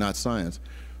ideology and not science.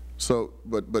 So,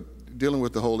 but dealing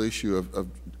with the whole issue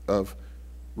of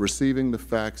receiving the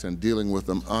facts and dealing with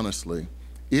them honestly,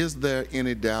 is there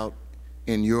any doubt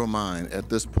in your mind at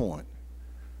this point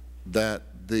that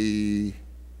the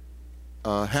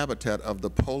habitat of the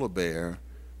polar bear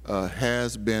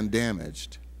has been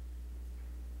damaged?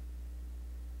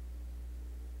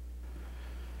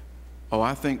 Oh,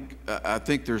 I think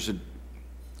there's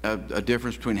a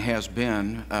difference between has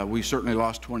been. We certainly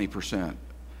lost 20%,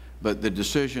 but the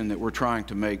decision that we're trying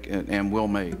to make and will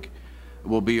make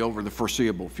will be over the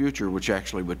foreseeable future, which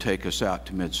actually would take us out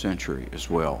to mid-century as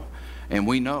well. And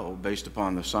we know, based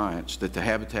upon the science, that the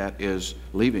habitat is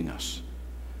leaving us.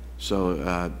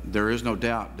 So there is no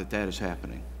doubt that that is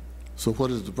happening. So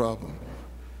what is the problem?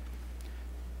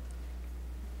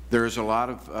 There is a lot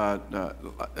of,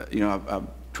 I've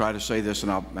tried to say this,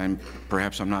 and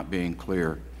perhaps I'm not being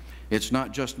clear. It's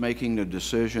not just making the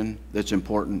decision that's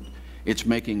important. It's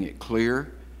making it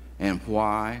clear, and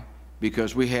why.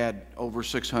 Because we had over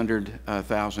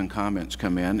 600,000 comments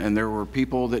come in, and there were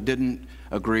people that didn't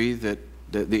agree that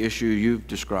the issue you've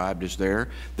described is there.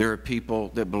 There are people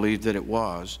that believe that it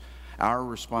was. Our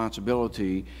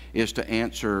responsibility is to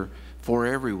answer for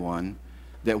everyone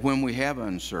that when we have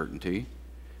uncertainty,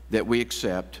 that we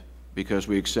accept, because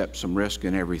we accept some risk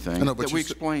in everything, that we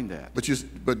explain that. But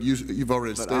you've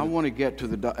already stated. But I want to get to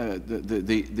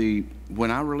when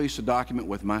I release a document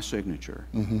with my signature,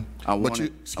 I want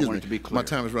it to be clear. My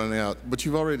time is running out. But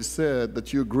you've already said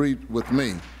that you agreed with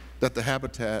me that the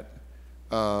habitat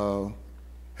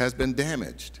has been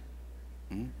damaged.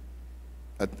 Then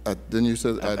you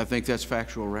said I think that's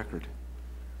factual record.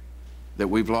 That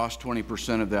we've lost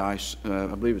 20% of the ice. I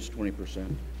believe it's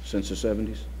 20% since the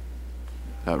 70s.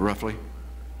 Roughly,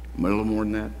 a little more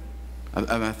than that.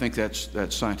 I think that's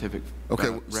scientific.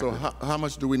 Okay, so how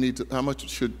much do we need to? How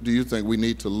much do you think we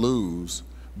need to lose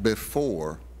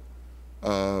before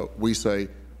we say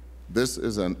this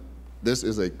is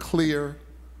a clear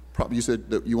problem. You said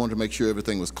that you wanted to make sure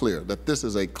everything was clear, that this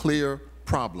is a clear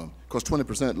problem, because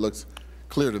 20% looks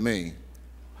clear to me.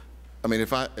 I mean,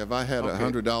 if I had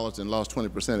 $100 and lost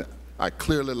 20%, I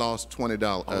clearly lost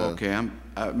 $20. Okay,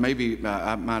 maybe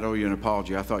I might owe you an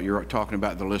apology. I thought you were talking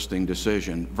about the listing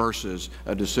decision versus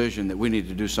a decision that we need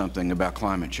to do something about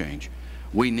climate change.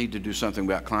 We need to do something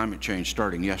about climate change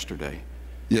starting yesterday.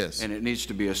 Yes. And it needs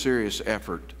to be a serious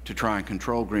effort to try and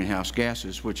control greenhouse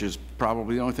gases, which is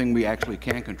probably the only thing we actually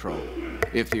can control.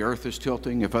 If the Earth is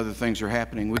tilting, if other things are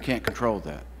happening, we can't control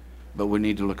that. But we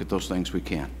need to look at those things we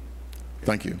can.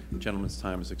 Thank you. The gentleman's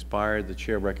time has expired. The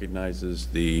Chair recognizes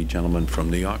the gentleman from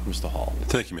New York, Mr. Hall.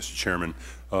 Thank you, Mr. Chairman.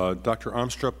 Dr.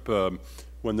 Amstrup,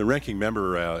 when the ranking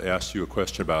member asked you a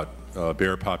question about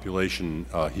bear population,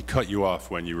 he cut you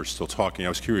off when you were still talking. I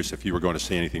was curious if you were going to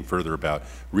say anything further about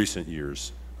recent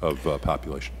years of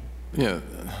population. Yeah,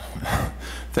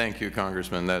 thank you,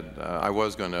 Congressman. I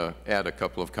was going to add a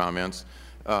couple of comments.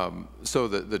 So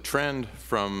the trend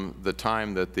from the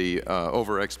time that the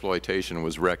overexploitation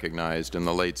was recognized in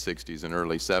the late 60s and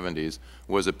early 70s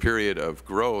was a period of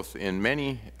growth in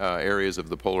many areas of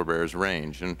the polar bear's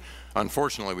range. And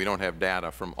unfortunately, we don't have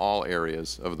data from all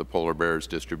areas of the polar bear's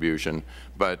distribution,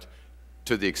 but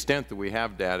to the extent that we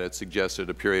have data, it suggested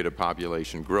a period of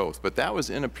population growth. But that was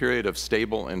in a period of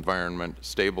stable environment,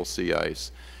 stable sea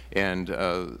ice. And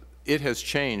it has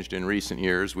changed in recent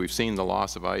years. We've seen the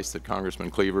loss of ice that Congressman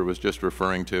Cleaver was just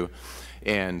referring to,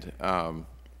 and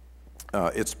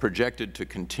it's projected to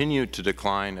continue to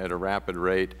decline at a rapid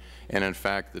rate. And in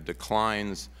fact, the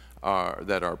declines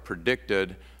that are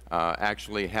predicted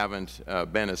actually haven't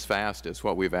been as fast as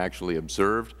what we've actually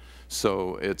observed.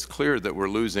 So it's clear that we're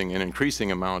losing an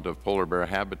increasing amount of polar bear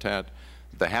habitat.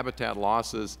 The habitat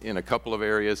losses in a couple of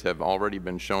areas have already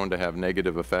been shown to have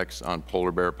negative effects on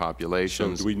polar bear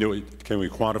populations. So do we know, can we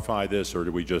quantify this, or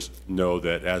do we just know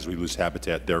that as we lose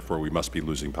habitat, therefore we must be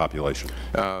losing population?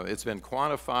 It's been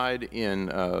quantified in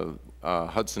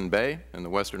Hudson Bay, in the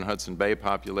western Hudson Bay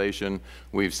population.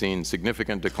 We've seen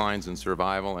significant declines in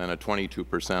survival and a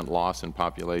 22% loss in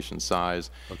population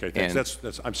size. Okay,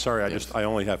 thanks. I'm sorry, I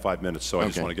only have 5 minutes, so I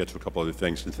just want to get to a couple other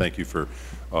things, and thank you for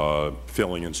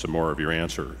filling in some more of your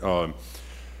answer.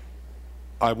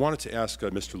 I wanted to ask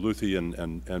Mr. Luthi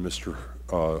and Mr.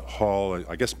 Hall,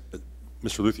 I guess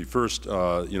Mr. Luthi first,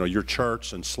 you know, your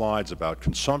charts and slides about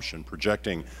consumption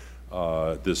projecting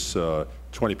this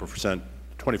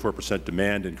 24%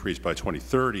 demand increase by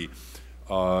 2030.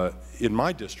 In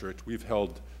my district, we've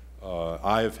held,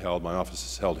 my office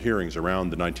has held hearings around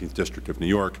the 19th District of New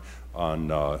York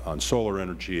on solar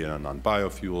energy and on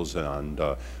biofuels and on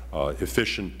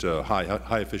efficient,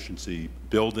 high efficiency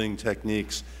building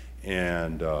techniques,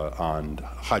 and on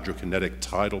hydrokinetic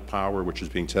tidal power, which is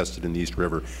being tested in the East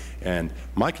River. And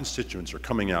my constituents are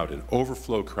coming out in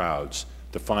overflow crowds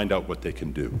to find out what they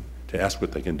can do, to ask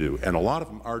what they can do. And a lot of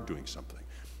them are doing something.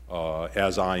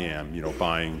 As I am, you know,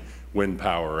 buying wind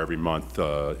power every month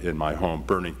in my home,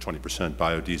 burning 20%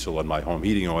 biodiesel in my home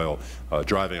heating oil,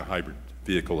 driving a hybrid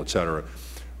vehicle, et cetera.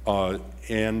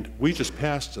 And we just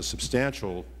passed a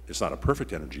substantial, it's not a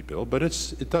perfect energy bill, but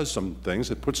it does some things.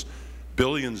 It puts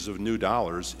billions of new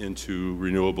dollars into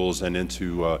renewables and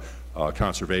into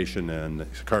conservation and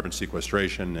carbon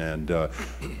sequestration,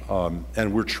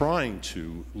 and we're trying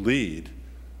to lead,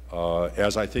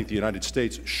 as I think the United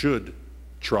States should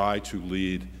try to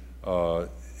lead,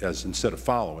 as instead of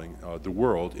following the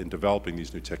world in developing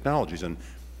these new technologies. And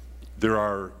there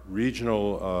are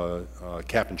regional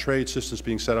cap-and-trade systems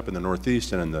being set up in the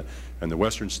Northeast and in the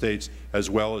Western states, as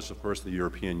well as, of course, the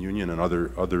European Union and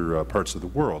other parts of the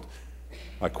world.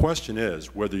 My question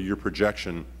is whether your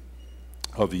projection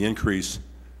of the increase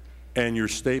and your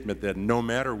statement that no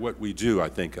matter what we do, I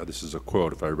think this is a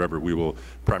quote, if I remember, we will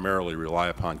primarily rely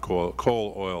upon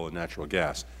coal, oil, and natural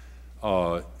gas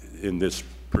in this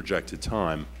projected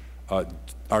time.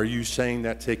 Are you saying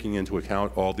that taking into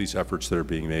account all these efforts that are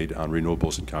being made on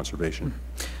renewables and conservation?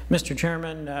 Mr.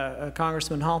 Chairman,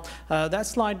 Congressman Hall, that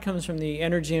slide comes from the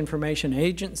Energy Information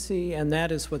Agency, and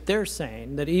that is what they're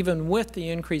saying, that even with the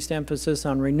increased emphasis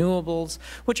on renewables,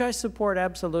 which I support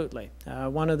absolutely,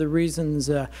 one of the reasons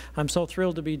I'm so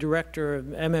thrilled to be director of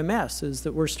MMS is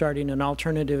that we're starting an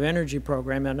alternative energy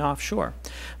program in offshore.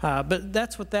 But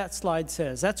that's what that slide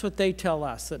says. That's what they tell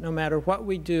us, that no matter what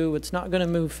we do, it's not going to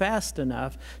move fast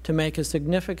enough to make a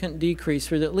significant decrease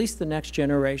for at least the next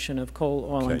generation of coal,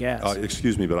 oil, and gas.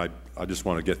 Excuse me, but I just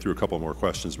want to get through a couple more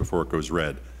questions before it goes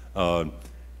red.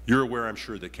 You're aware, I'm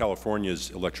sure, that California's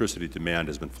electricity demand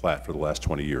has been flat for the last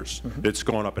 20 years. It's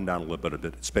gone up and down a little bit,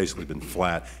 but it's basically been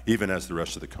flat, even as the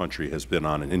rest of the country has been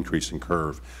on an increasing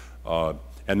curve.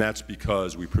 And that's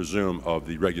because we presume of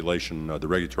the regulation, the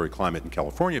regulatory climate in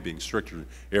California being stricter,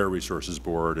 Air Resources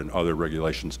Board and other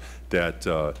regulations that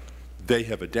they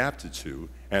have adapted to.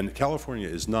 And California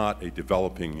is not a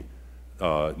developing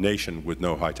nation with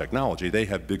no high technology. They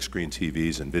have big screen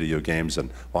TVs and video games and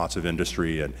lots of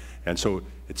industry. And so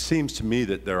it seems to me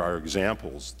that there are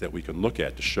examples that we can look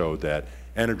at to show that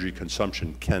energy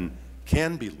consumption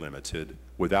can be limited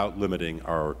without limiting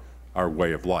our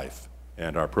way of life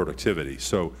and our productivity.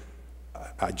 So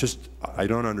I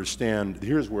don't understand.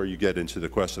 Here's where you get into the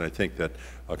question I think that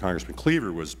Congressman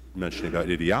Cleaver was mentioning about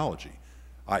ideology.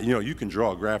 You know, you can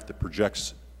draw a graph that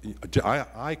projects.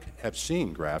 I have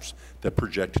seen graphs that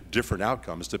project different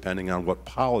outcomes depending on what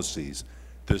policies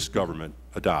this government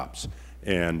adopts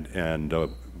and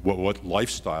what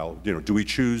lifestyle. You know, do we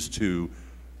choose to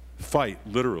fight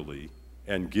literally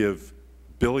and give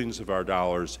billions of our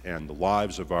dollars and the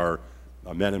lives of our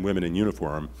men and women in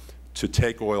uniform to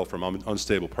take oil from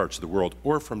unstable parts of the world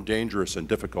or from dangerous and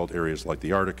difficult areas like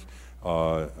the Arctic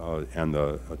and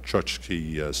the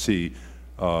Chukchi Sea,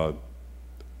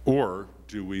 or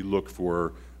do we look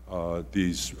for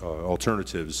these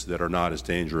alternatives that are not as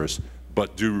dangerous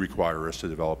but do require us to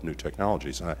develop new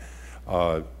technologies?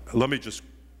 Let me just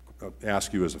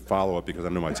ask you as a follow-up, because I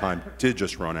know my time did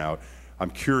just run out.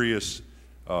 I'm curious,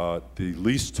 the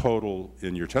lease total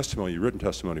in your testimony, your written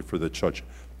testimony for the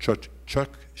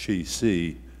Chukchi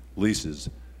Sea leases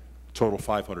total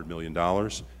 $500 million.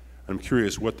 I'm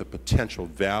curious what the potential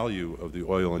value of the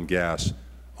oil and gas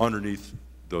underneath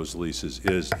those leases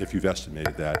is, if you've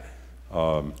estimated that.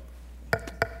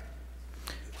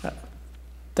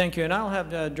 Thank you, and I'll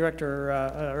have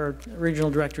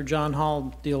Regional Director John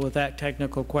Hall deal with that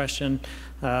technical question,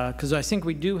 because I think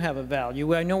we do have a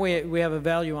value. I know we have a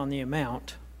value on the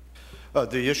amount.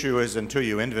 The issue is until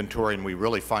you inventory and we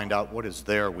really find out what is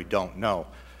there, we don't know.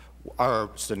 Our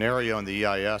scenario in the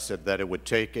EIS said that it would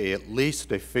take at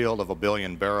least a field of 1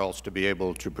 billion barrels to be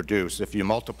able to produce. If you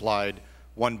multiplied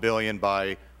 1 billion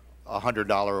by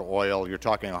 $100 oil, you're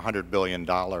talking $100 billion.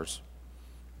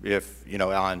 If you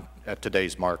know, at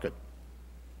today's market,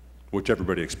 which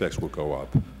everybody expects will go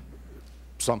up.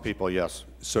 Some people, yes.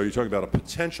 So you're talking about a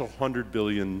potential $100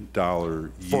 billion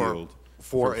yield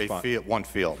for one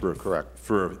field, correct?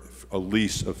 For a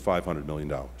lease of $500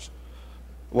 million.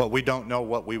 Well, we don't know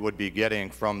what we would be getting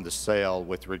from the sale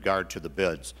with regard to the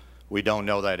bids. We don't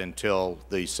know that until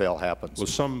the sale happens.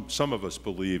 Well, some of us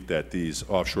believe that these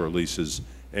offshore leases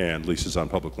and leases on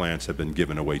public lands have been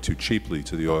given away too cheaply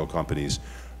to the oil companies.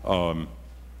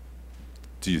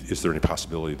 Is there any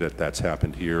possibility that that's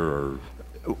happened here? Or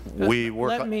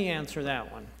let me answer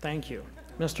that one. Thank you.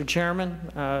 Mr. Chairman,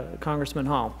 Congressman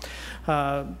Hall,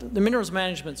 the Minerals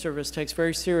Management Service takes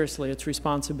very seriously its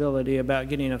responsibility about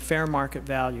getting a fair market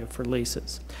value for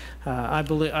leases. I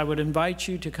would invite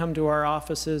you to come to our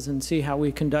offices and see how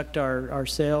we conduct our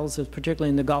sales, particularly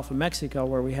in the Gulf of Mexico,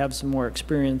 where we have some more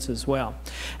experience as well.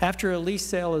 After a lease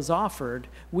sale is offered,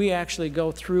 we actually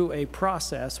go through a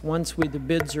process once the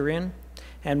bids are in,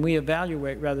 and we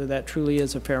evaluate whether that truly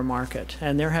is a fair market.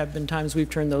 And there have been times we've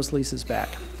turned those leases back.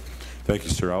 Thank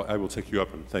you, sir. I will take you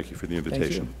up, and thank you for the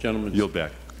invitation. Gentlemen, yield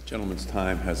back. Gentleman's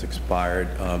time has expired.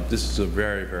 This is a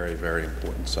very, very, very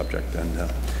important subject,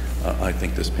 and I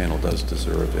think this panel does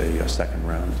deserve a second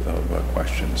round of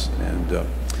questions, and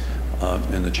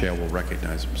the chair will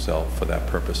recognize himself for that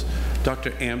purpose. Dr.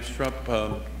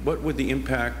 Amstrup, what would the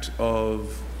impact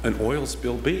of an oil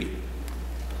spill be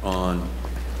on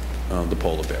the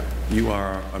polar bear? You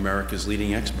are America's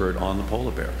leading expert on the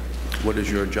polar bear. What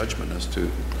is your judgment as to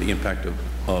the impact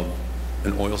of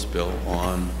an oil spill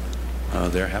on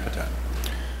their habitat?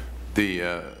 The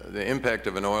impact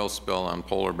of an oil spill on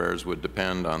polar bears would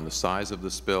depend on the size of the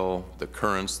spill, the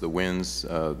currents, the winds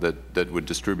that would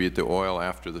distribute the oil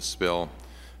after the spill.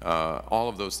 All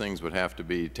of those things would have to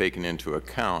be taken into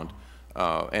account,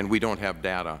 and we don't have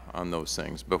data on those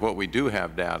things. But what we do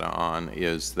have data on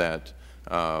is that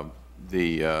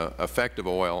the effect of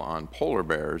oil on polar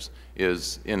bears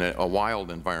is in a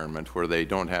wild environment where they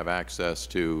don't have access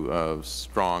to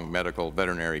strong medical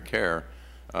veterinary care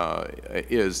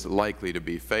is likely to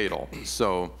be fatal.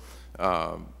 So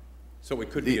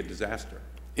it could be a disaster.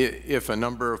 If a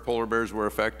number of polar bears were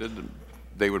affected,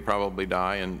 they would probably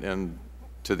die, and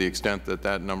to the extent that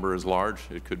that number is large,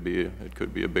 it could be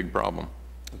a big problem.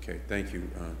 Okay, thank you,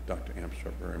 Dr.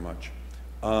 Amstrup, very much.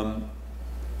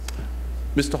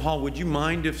 Mr. Hall, would you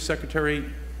mind if Secretary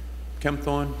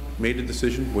Kempthorne made a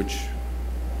decision which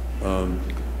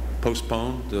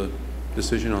postpone the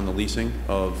decision on the leasing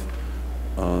of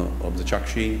the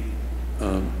Chukchi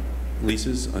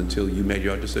leases until you made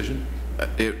your decision?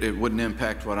 It wouldn't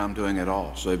impact what I'm doing at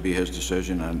all, so it'd be his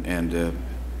decision, and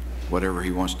whatever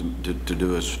he wants to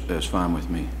do is fine with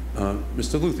me.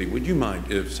 Mr. Luthi, would you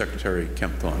mind if Secretary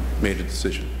Kempthorne made a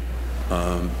decision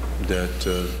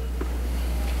that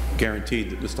guaranteed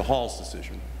that Mr. Hall's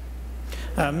decision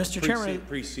Mr. Chairman,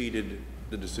 preceded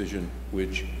the decision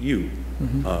which you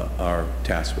are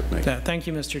tasked with making? Thank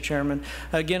you, Mr. Chairman.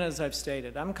 Again, as I've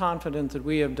stated, I'm confident that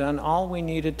we have done all we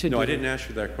needed to do. No, I didn't ask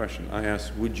you that question. I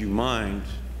asked, would you mind,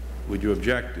 would you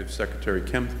object if Secretary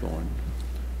Kempthorne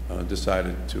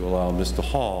decided to allow Mr.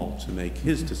 Hall to make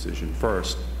his decision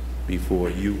first before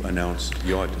you announced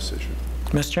your decision?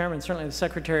 Mr. Chairman, certainly the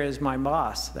Secretary is my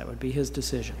boss. That would be his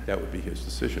decision. That would be his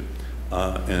decision.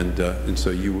 And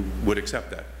so you would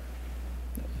accept that?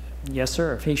 Yes,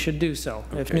 sir, if he should do so.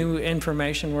 Okay. If new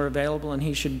information were available and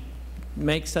he should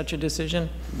make such a decision?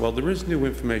 Well, there is new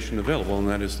information available, and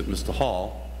that is that Mr.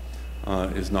 Hall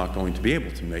is not going to be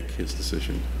able to make his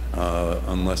decision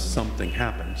unless something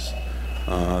happens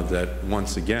that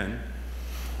once again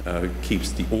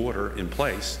keeps the order in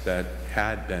place that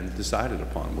had been decided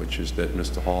upon, which is that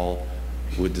Mr. Hall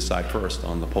would decide first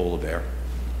on the polar bear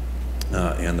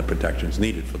and the protections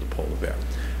needed for the polar bear.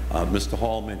 Mr.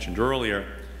 Hall mentioned earlier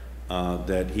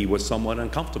that he was somewhat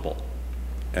uncomfortable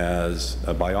as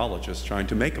a biologist trying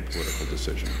to make a political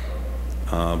decision.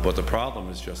 But the problem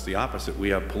is just the opposite. We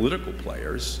have political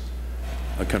players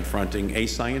confronting a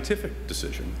scientific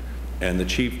decision, and the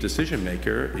chief decision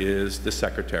maker is the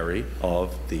Secretary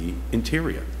of the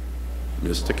Interior,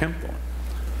 Mr. Kempthorne,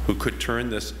 who could turn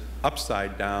this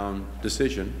upside-down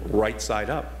decision right side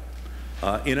up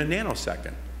in a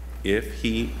nanosecond if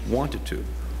he wanted to.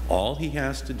 All he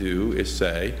has to do is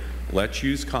say, let's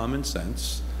use common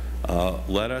sense,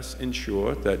 let us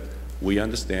ensure that we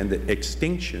understand that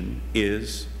extinction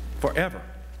is forever,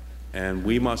 and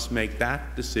we must make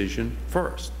that decision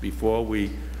first before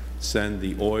we send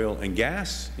the oil and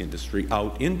gas industry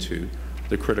out into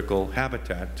the critical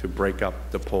habitat to break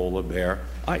up the polar bear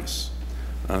ice.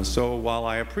 So while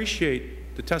I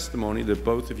appreciate the testimony that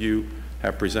both of you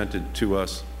have presented to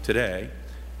us today,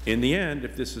 in the end,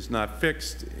 if this is not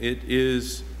fixed, it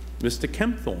is Mr.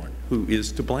 Kempthorne who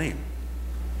is to blame.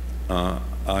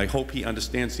 I hope he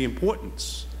understands the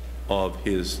importance of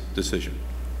his decision.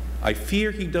 I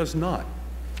fear he does not,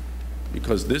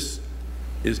 because this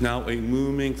is now a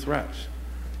looming threat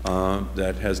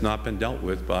that has not been dealt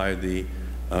with by the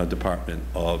Department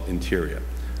of Interior.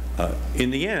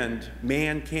 In the end,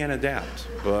 man can adapt,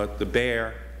 but the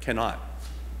bear cannot.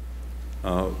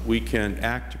 We can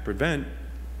act to prevent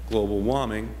global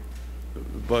warming,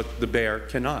 but the bear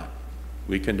cannot.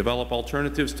 We can develop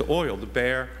alternatives to oil. The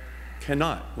bear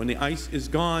cannot. When the ice is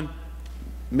gone,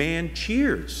 man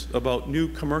cheers about new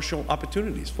commercial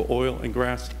opportunities for oil and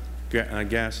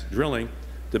gas drilling.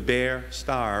 The bear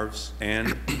starves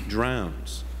and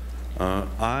drowns.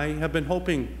 I have been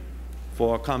hoping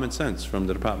for common sense from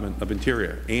the Department of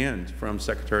Interior and from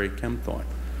Secretary Kempthorne,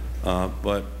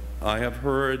 but I have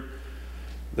heard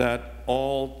that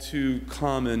all too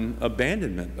common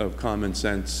abandonment of common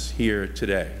sense here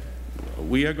today.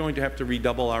 We are going to have to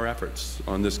redouble our efforts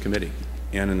on this committee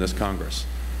and in this Congress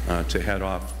to head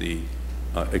off the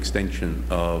extinction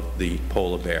of the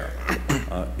polar bear.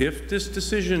 If this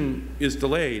decision is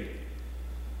delayed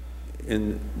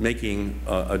in making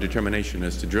a determination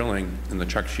as to drilling in the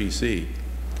Chukchi Sea,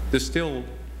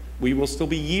 we will still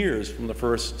be years from the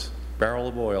first barrel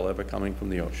of oil ever coming from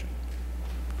the ocean.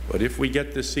 But if we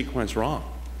get this sequence wrong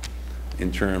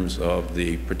in terms of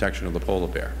the protection of the polar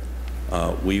bear,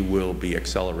 we will be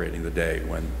accelerating the day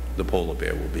when the polar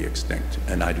bear will be extinct.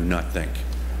 And I do not think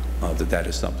that that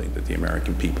is something that the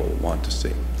American people want to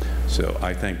see. So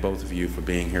I thank both of you for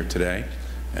being here today,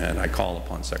 and I call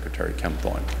upon Secretary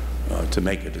Kempthorne to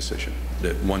make a decision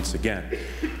that once again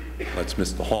lets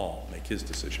Mr. Hall make his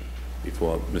decision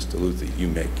before Mr. Luthi, you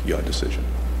make your decision.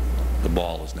 The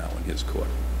ball is now in his court.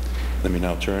 Let me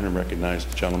now turn and recognize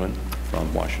the gentleman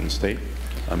from Washington State,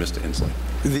 Mr.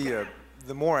 Inslee.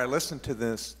 The more I listen to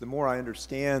this, the more I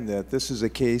understand that this is a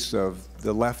case of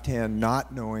the left hand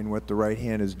not knowing what the right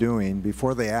hand is doing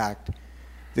before they act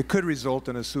that could result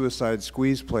in a suicide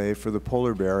squeeze play for the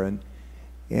polar bear.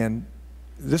 And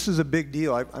this is a big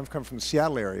deal. I've come from the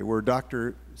Seattle area where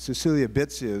Dr. Cecilia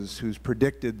Bitz is, who's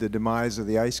predicted the demise of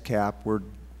the ice cap, where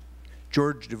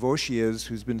George Devoshi is,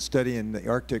 who's been studying the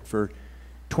Arctic for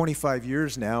 25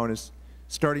 years now and is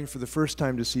starting for the first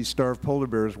time to see starved polar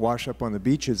bears wash up on the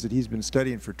beaches that he's been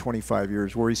studying for 25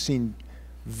 years, where he's seen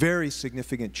very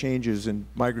significant changes in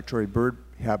migratory bird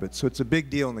habits. So it's a big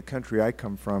deal in the country I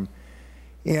come from.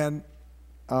 And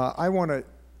I want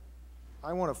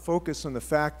to focus on the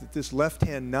fact that this left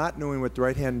hand not knowing what the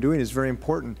right hand is doing is very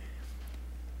important.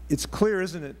 It's clear,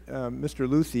 isn't it, Mr.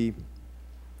 Luthi,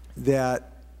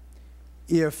 that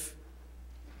if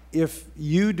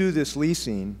you do this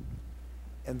leasing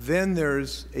and then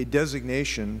there's a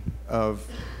designation of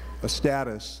a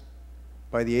status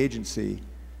by the agency,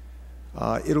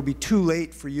 it'll be too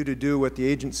late for you to do what the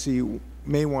agency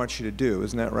may want you to do.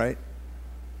 Isn't that right?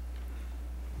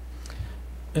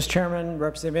 Mr. Chairman,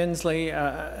 Representative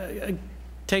Inslee,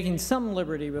 taking some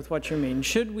liberty with what you mean,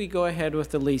 should we go ahead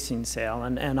with the leasing sale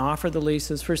and offer the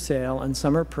leases for sale and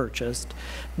some are purchased,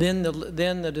 then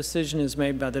the decision is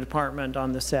made by the Department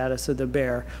on the status of the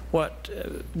bear.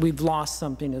 We've lost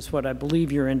something is what I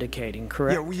believe you're indicating,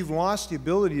 correct? Yeah, we've lost the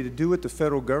ability to do what the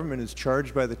federal government is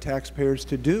charged by the taxpayers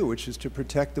to do, which is to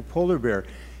protect the polar bear.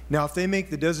 Now, if they make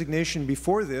the designation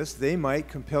before this, they might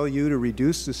compel you to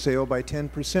reduce the sale by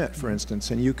 10%, for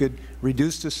instance, and you could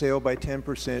reduce the sale by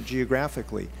 10%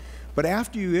 geographically. But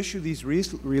after you issue these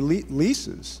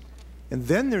leases, and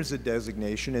then there's a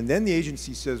designation, and then the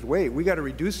agency says, wait, we got to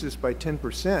reduce this by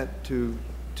 10% to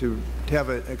have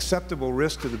an acceptable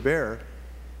risk to the bear,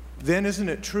 then isn't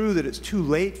it true that it's too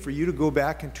late for you to go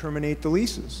back and terminate the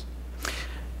leases?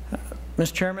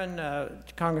 Mr. Chairman,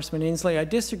 Congressman Inslee, I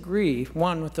disagree,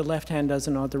 one, with the left hand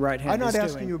doesn't know what the right hand is doing. I'm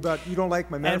not asking you about, you don't like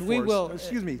my metaphors. And we will,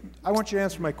 excuse me, I want you to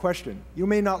answer my question. You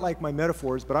may not like my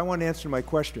metaphors, but I want to answer my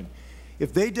question.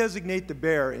 If they designate the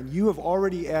bear and you have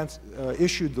already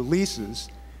issued the leases,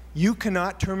 you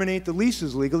cannot terminate the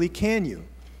leases legally, can you?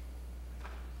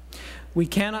 We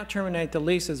cannot terminate the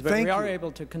leases, but we are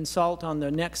able to consult on the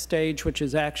next stage, which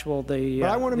is actual the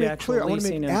I want to make actual clear, I want to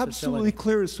make leasing and absolutely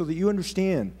clear so that you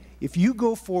understand. If you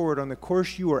go forward on the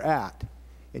course you are at,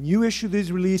 and you issue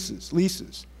these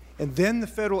leases, and then the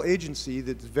federal agency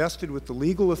that's vested with the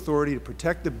legal authority to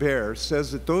protect the bear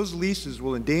says that those leases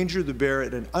will endanger the bear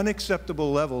at an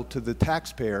unacceptable level to the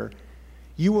taxpayer,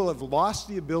 you will have lost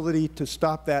the ability to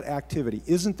stop that activity.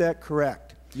 Isn't that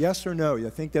correct? Yes or no?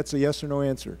 I think that's a yes or no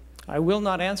answer. I will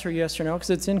not answer yes or no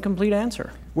because it's an incomplete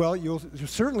answer. Well, you'll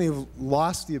certainly have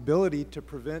lost the ability to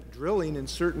prevent drilling in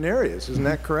certain areas. Isn't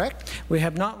that correct? We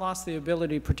have not lost the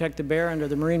ability to protect the bear under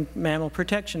the Marine Mammal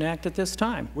Protection Act at this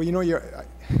time. Well, you know,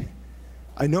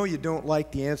 I know you don't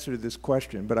like the answer to this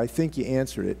question, but I think you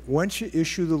answered it. Once you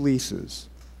issue the leases,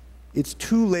 it's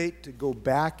too late to go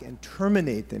back and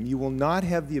terminate them. You will not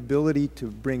have the ability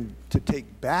to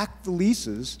take back the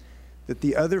leases that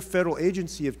the other federal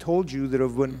agency have told you that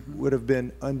would have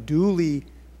been unduly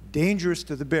dangerous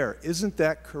to the bear. Isn't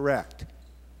that correct?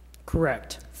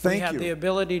 Correct. Thank you. We have the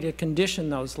ability to condition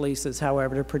those leases,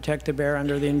 however, to protect the bear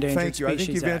under the Endangered Species Act. Thank you. I think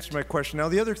you've answered my question. Now,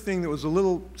 the other thing that was a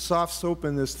little soft soap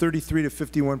in this 33 to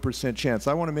 51% chance,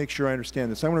 I want to make sure I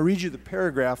understand this. I want to read you the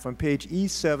paragraph on page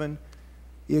ES4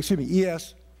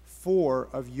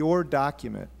 of your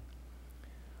document.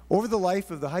 Over the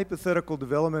life of the hypothetical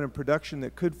development and production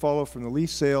that could follow from the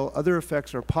lease sale, other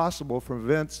effects are possible from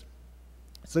events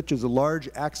such as a large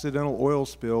accidental oil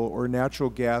spill or natural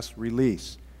gas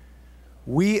release.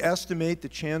 We estimate the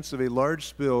chance of a large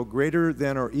spill greater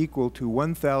than or equal to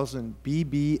 1,000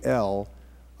 BBL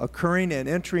occurring and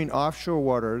entering offshore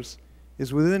waters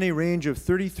is within a range of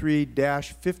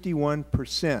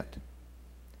 33-51%.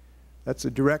 That's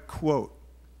a direct quote.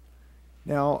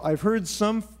 Now, I've heard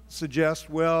some suggest,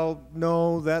 well,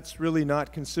 no, that's really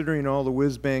not considering all the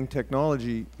whiz-bang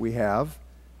technology we have.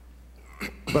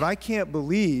 But I can't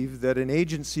believe that an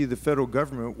agency of the federal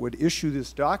government would issue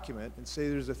this document and say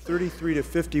there's a 33 to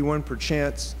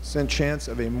 51% chance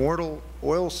of a mortal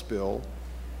oil spill,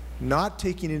 not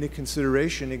taking into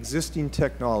consideration existing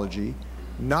technology,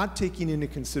 not taking into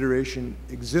consideration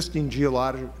existing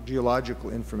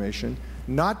geological information,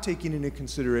 not taking into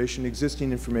consideration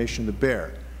existing information to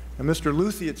bear. Now, Mr.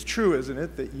 Luthi, it's true, isn't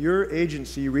it, that your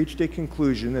agency reached a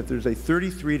conclusion that there's a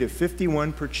 33 to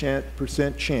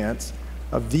 51% chance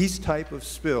of these type of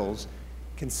spills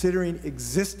considering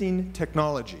existing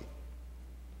technology?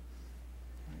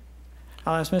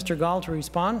 I'll ask Mr. Gall to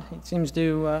respond. He seems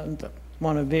to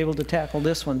want to be able to tackle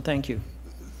this one. Thank you.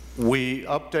 We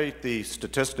update the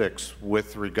statistics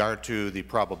with regard to the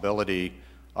probability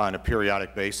on a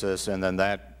periodic basis, and then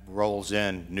that rolls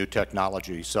in new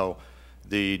technology. So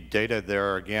the data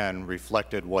there, again,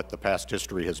 reflected what the past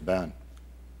history has been.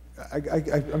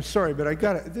 I'm sorry, but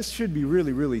this should be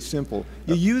really, really simple.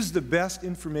 You use the best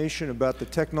information about the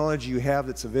technology you have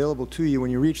that's available to you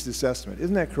when you reach this estimate.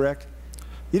 Isn't that correct?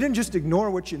 You didn't just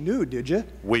ignore what you knew, did you?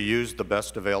 We used the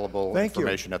best available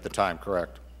information at the time,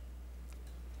 correct.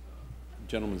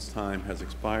 gentleman's time has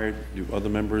expired. Do other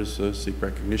members seek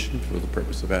recognition for the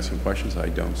purpose of asking questions? I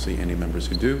don't see any members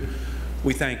who do.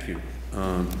 We thank you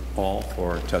all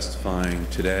for testifying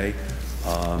today.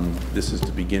 This is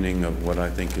the beginning of what I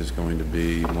think is going to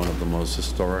be one of the most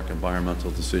historic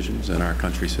environmental decisions in our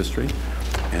country's history,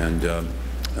 and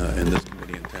this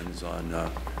committee intends on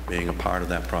being a part of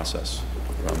that process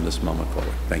from this moment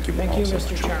forward. Thank you all so much.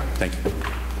 Thank you, Mr. Chairman. Thank you.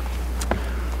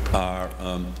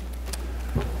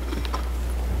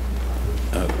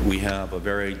 We have a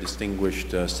very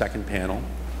distinguished second panel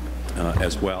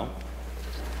as well,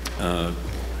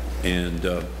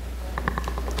 and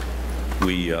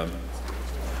we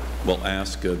will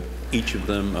ask each of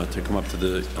them to come up to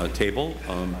the table.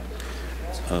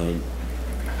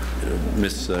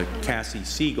 Ms. Kassie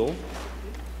Siegel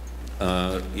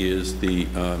is the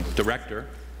Director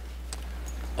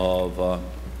of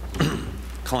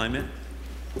Climate,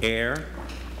 Air,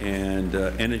 and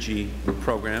Energy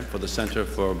Program for the Center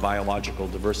for Biological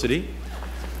Diversity.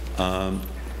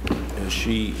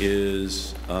 She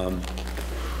is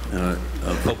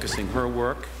focusing her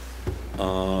work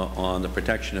on the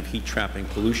protection of heat-trapping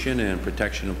pollution and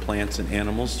protection of plants and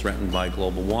animals threatened by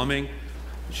global warming.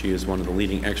 She is one of the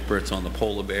leading experts on the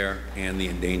polar bear and the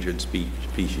Endangered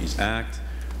Species Act.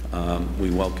 We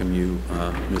welcome you,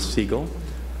 Ms. Siegel.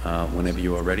 Whenever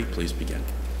you are ready, please begin.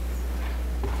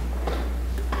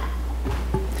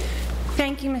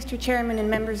 Thank you, Mr. Chairman and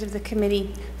members of the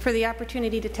committee, for the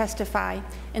opportunity to testify,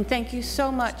 and thank you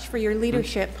so much for your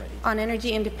leadership on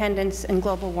energy independence and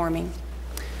global warming.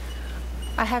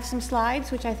 I have some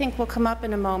slides which I think will come up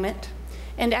in a moment,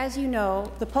 and as you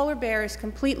know, the polar bear is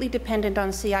completely dependent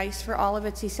on sea ice for all of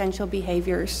its essential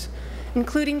behaviors,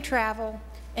 including travel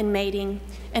and mating,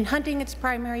 and hunting its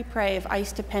primary prey of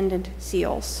ice-dependent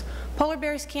seals. Polar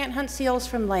bears can't hunt seals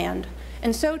from land,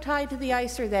 and so tied to the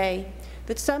ice are they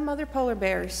that some other polar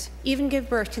bears even give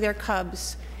birth to their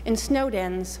cubs in snow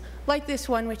dens like this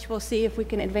one, which we'll see if we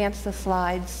can advance the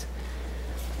slides.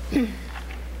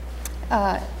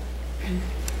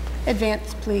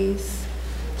 Advance, please.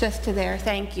 Just to there.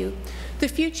 Thank you. The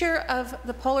future of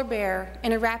the polar bear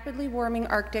in a rapidly warming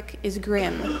Arctic is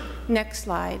grim. Next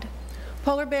slide.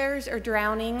 Polar bears are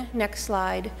drowning, next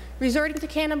slide, resorting to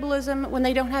cannibalism when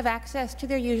they don't have access to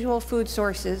their usual food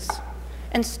sources,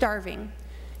 and starving.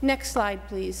 Next slide,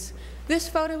 please. This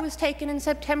photo was taken in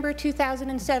September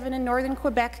 2007 in northern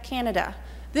Quebec, Canada.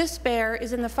 This bear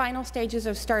is in the final stages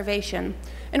of starvation.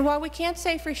 And while we can't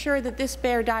say for sure that this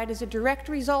bear died as a direct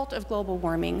result of global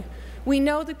warming, we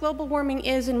know that global warming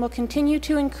is and will continue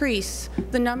to increase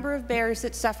the number of bears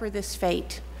that suffer this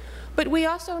fate. But we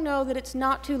also know that it's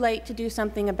not too late to do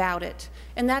something about it,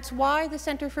 and that's why the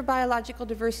Center for Biological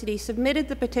Diversity submitted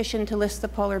the petition to list the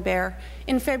polar bear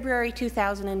in February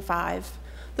 2005.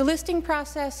 The listing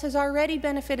process has already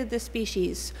benefited this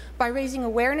species by raising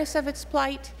awareness of its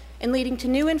plight and leading to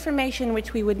new information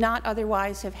which we would not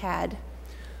otherwise have had.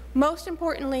 Most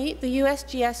importantly, the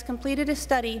USGS completed a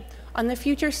study on the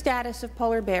future status of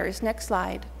polar bears. Next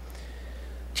slide.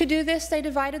 To do this, they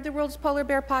divided the world's polar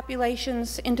bear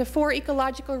populations into 4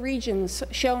 ecological regions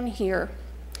shown here.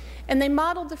 And they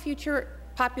modeled the future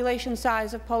population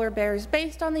size of polar bears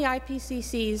based on the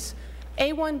IPCC's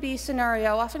A1B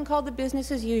scenario, often called the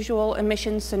business as usual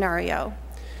emissions scenario.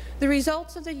 The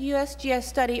results of the USGS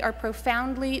study are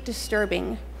profoundly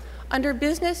disturbing. Under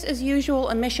business as usual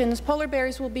emissions, polar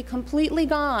bears will be completely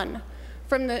gone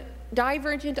from the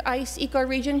divergent ice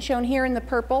ecoregion shown here in the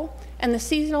purple and the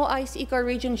seasonal ice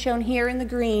ecoregion shown here in the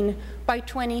green by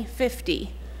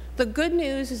 2050. The good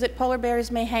news is that polar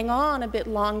bears may hang on a bit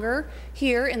longer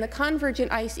here in the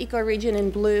convergent ice ecoregion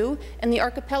in blue and the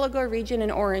archipelago region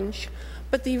in orange.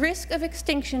 But the risk of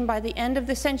extinction by the end of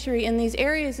the century in these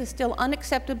areas is still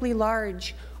unacceptably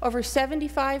large, over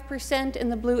 75% in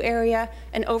the blue area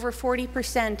and over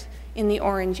 40% in the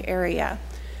orange area.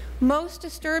 Most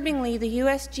disturbingly, the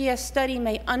USGS study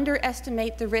may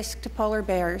underestimate the risk to polar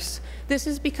bears. This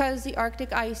is because the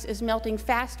Arctic ice is melting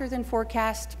faster than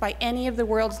forecast by any of the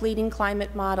world's leading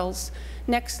climate models.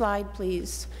 Next slide,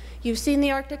 please. You've seen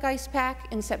the Arctic ice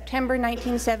pack in September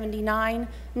 1979,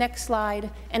 next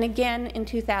slide, and again in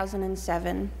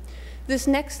 2007. This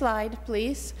next slide,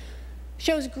 please,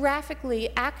 shows graphically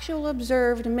actual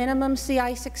observed minimum sea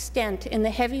ice extent in the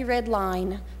heavy red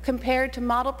line compared to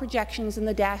model projections in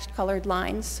the dashed colored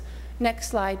lines. Next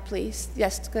slide, please.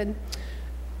 Yes, good.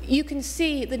 You can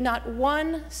see that not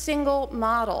one single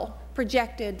model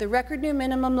projected the record new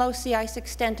minimum low sea ice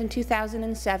extent in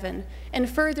 2007, and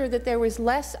further that there was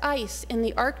less ice in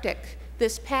the Arctic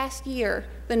this past year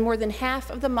than more than half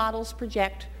of the models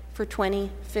project for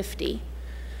 2050.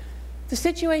 The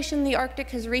situation in the Arctic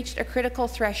has reached a critical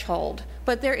threshold,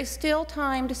 but there is still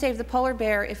time to save the polar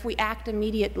bear if we act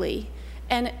immediately.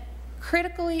 And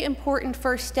critically important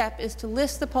first step is to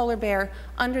list the polar bear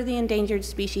under the Endangered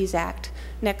Species Act.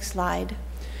 Next slide.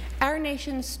 Our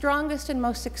nation's strongest and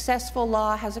most successful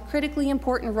law has a critically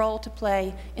important role to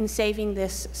play in saving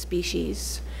this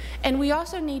species. And we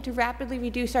also need to rapidly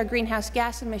reduce our greenhouse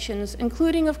gas emissions,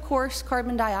 including, of course,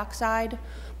 carbon dioxide,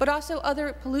 but also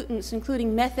other pollutants,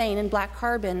 including methane and black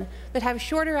carbon, that have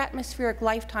shorter atmospheric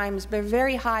lifetimes but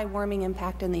very high warming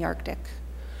impact in the Arctic.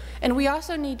 And we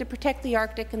also need to protect the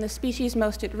Arctic and the species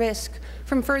most at risk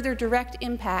from further direct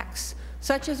impacts,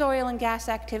 such as oil and gas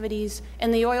activities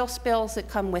and the oil spills that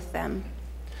come with them.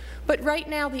 But right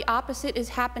now, the opposite is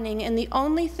happening, and the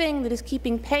only thing that is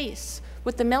keeping pace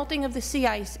with the melting of the sea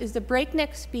ice is the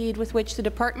breakneck speed with which the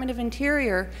Department of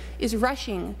Interior is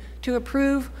rushing to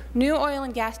approve new oil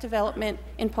and gas development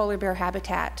in polar bear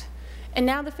habitat. And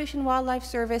now the Fish and Wildlife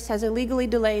Service has illegally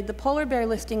delayed the polar bear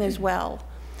listing as well.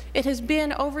 It has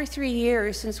been over 3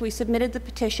 years since we submitted the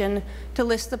petition to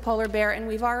list the polar bear, and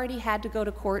we've already had to go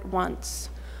to court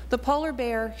once. The polar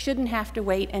bear shouldn't have to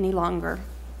wait any longer.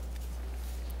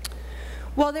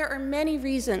 While there are many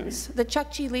reasons the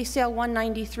Chukchi Lease Sale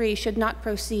 193 should not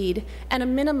proceed, at a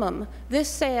minimum, this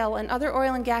sale and other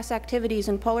oil and gas activities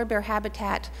in polar bear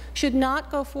habitat should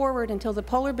not go forward until the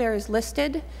polar bear is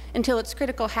listed, until its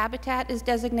critical habitat is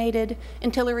designated,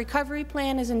 until a recovery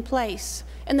plan is in place,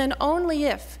 and then only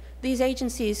if these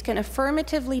agencies can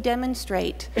affirmatively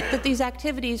demonstrate that these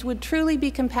activities would truly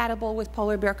be compatible with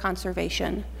polar bear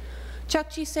conservation.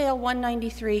 Chukchi Sale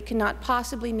 193 cannot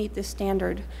possibly meet this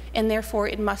standard, and therefore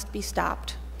it must be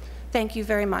stopped. Thank you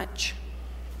very much.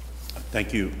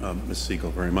 Thank you, Ms.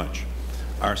 Siegel, very much.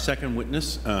 Our second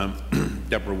witness,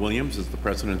 Deborah Williams, is the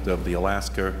president of the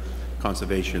Alaska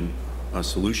Conservation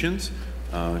Solutions.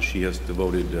 She has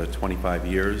devoted 25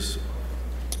 years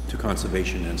to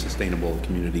conservation and sustainable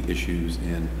community issues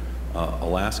in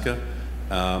Alaska.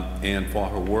 And for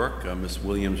her work, Ms.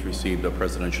 Williams received a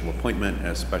presidential appointment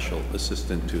as Special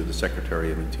Assistant to the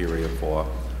Secretary of Interior for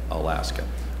Alaska.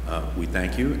 We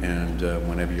thank you, and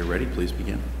whenever you're ready, please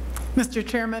begin. Mr.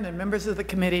 Chairman and members of the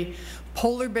committee,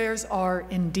 polar bears are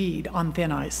indeed on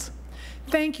thin ice.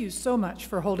 Thank you so much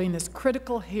for holding this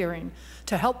critical hearing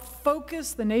to help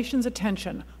focus the nation's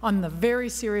attention on the very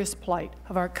serious plight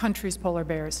of our country's polar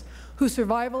bears, whose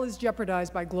survival is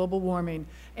jeopardized by global warming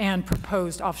and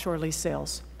proposed offshore lease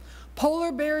sales.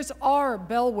 Polar bears are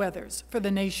bellwethers for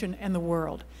the nation and the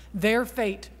world. Their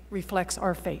fate reflects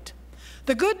our fate.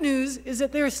 The good news is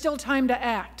that there is still time to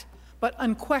act, but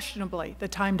unquestionably the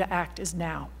time to act is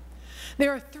now.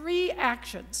 There are 3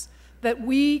 actions that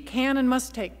we can and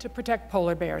must take to protect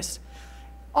polar bears.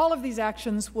 All of these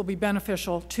actions will be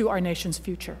beneficial to our nation's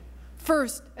future.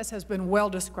 First, as has been well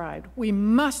described, we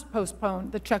must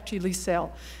postpone the Chukchi lease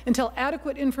sale until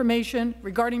adequate information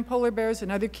regarding polar bears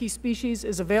and other key species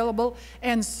is available,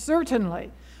 and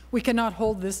certainly we cannot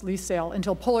hold this lease sale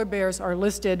until polar bears are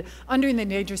listed under the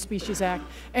Endangered Species Act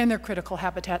and their critical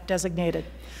habitat designated.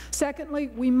 Secondly,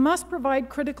 we must provide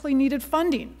critically needed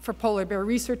funding for polar bear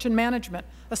research and management,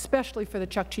 especially for the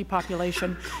Chukchi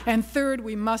population. And third,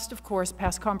 we must, of course,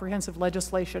 pass comprehensive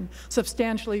legislation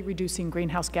substantially reducing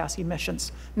greenhouse gas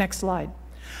emissions. Next slide.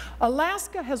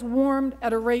 Alaska has warmed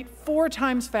at a rate 4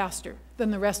 times faster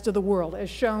than the rest of the world, as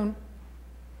shown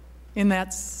in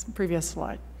that previous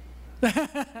slide.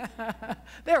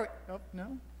 There we go. Oh,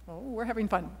 no. Oh, we're having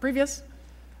fun. Previous.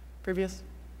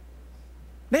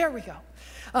 There we go.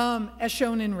 As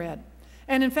shown in red.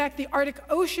 And in fact, the Arctic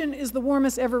Ocean is the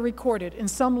warmest ever recorded in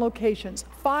some locations,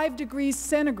 5 degrees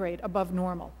centigrade above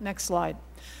normal. Next slide.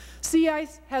 Sea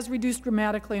ice has reduced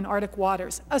dramatically in Arctic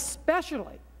waters,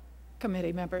 especially,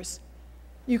 committee members,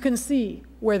 you can see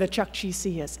where the Chukchi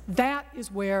Sea is. That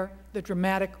is where the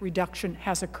dramatic reduction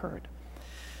has occurred.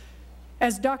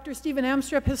 As Dr. Stephen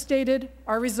Amstrup has stated,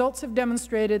 our results have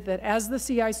demonstrated that as the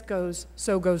sea ice goes,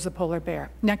 so goes the polar bear.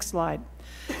 Next slide.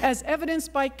 As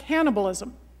evidenced by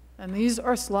cannibalism, and these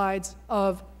are slides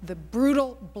of the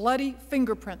brutal, bloody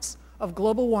fingerprints of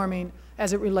global warming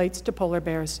as it relates to polar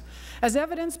bears. As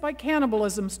evidenced by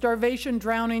cannibalism, starvation,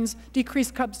 drownings,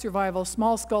 decreased cub survival,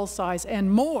 small skull size,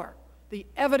 and more, the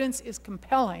evidence is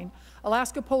compelling.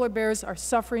 Alaska polar bears are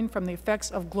suffering from the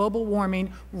effects of global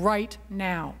warming right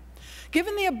now.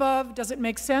 Given the above, does it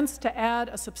make sense to add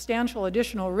a substantial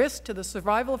additional risk to the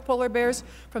survival of polar bears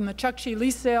from the Chukchi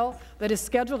lease sale that is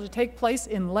scheduled to take place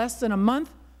in less than a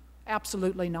month?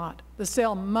 Absolutely not. The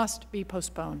sale must be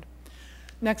postponed.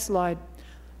 Next slide.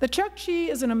 The Chukchi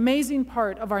is an amazing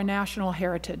part of our national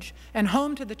heritage and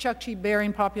home to the Chukchi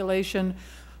bearing population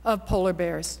of polar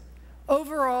bears.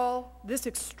 Overall, this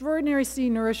extraordinary sea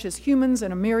nourishes humans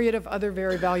and a myriad of other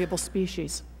very valuable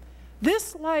species. This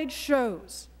slide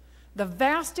shows the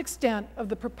vast extent of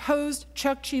the proposed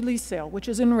Chukchi lease sale, which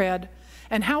is in red,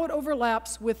 and how it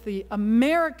overlaps with the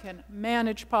American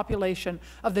managed population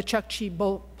of the Chukchi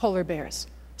polar bears.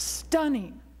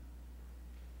 Stunning.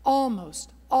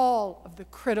 Almost all of the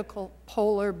critical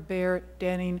polar bear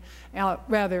denning,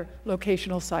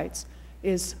 locational sites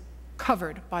is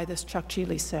covered by this Chukchi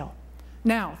lease sale.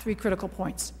 Now, 3 critical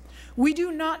points. We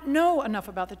do not know enough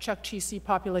about the Chukchi Sea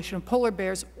population of polar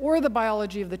bears or the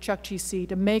biology of the Chukchi Sea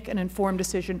to make an informed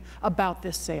decision about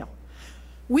this sale.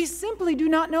 We simply do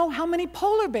not know how many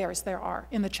polar bears there are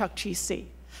in the Chukchi Sea.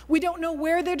 We don't know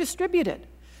where they're distributed.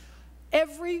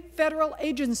 Every federal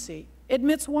agency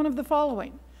admits one of the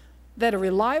following: that a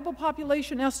reliable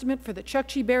population estimate for the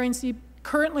Chukchi Bering Sea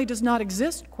currently does not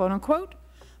exist, quote unquote,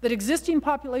 that existing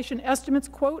population estimates,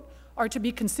 quote, are to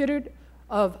be considered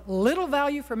of little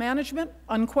value for management,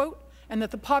 unquote, and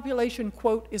that the population,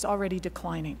 quote, is already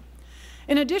declining.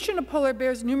 In addition to polar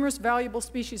bears, numerous valuable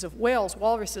species of whales,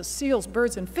 walruses, seals,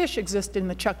 birds, and fish exist in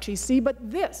the Chukchi Sea, but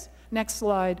this, next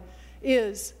slide,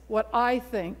 is what I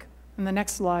think, and the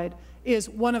next slide, is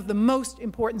one of the most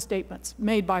important statements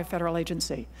made by a federal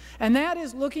agency. And that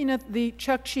is looking at the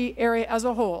Chukchi area as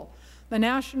a whole. The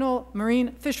National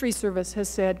Marine Fisheries Service has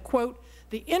said, quote,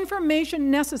 the information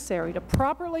necessary to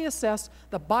properly assess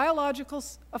the biological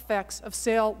effects of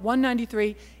Sale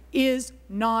 193 is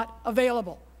not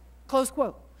available, close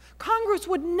quote. Congress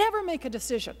would never make a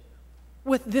decision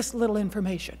with this little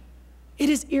information. It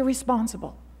is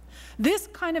irresponsible. This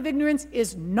kind of ignorance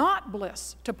is not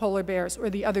bliss to polar bears or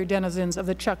the other denizens of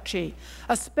the Chukchi,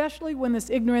 especially when this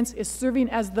ignorance is serving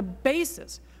as the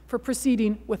basis for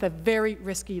proceeding with a very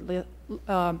risky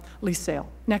lease sale.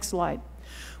 Next slide.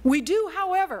 We do,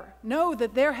 however, know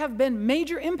that there have been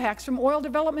major impacts from oil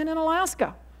development in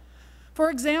Alaska. For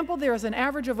example, there is an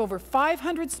average of over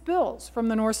 500 spills from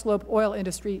the North Slope oil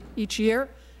industry each year,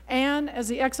 and as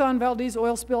the Exxon Valdez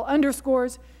oil spill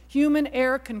underscores, human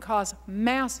error can cause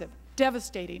massive,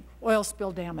 devastating oil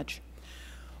spill damage.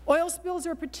 Oil spills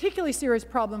are a particularly serious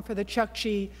problem for the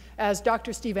Chukchi, as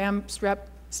Dr. Steve Amstrup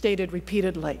stated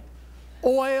repeatedly.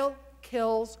 Oil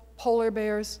kills polar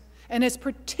bears, and it's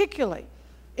particularly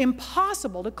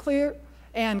impossible to clear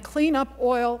and clean up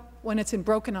oil when it's in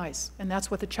broken ice, and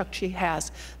that's what the Chukchi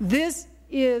has. This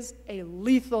is a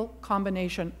lethal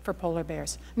combination for polar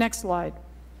bears. Next slide.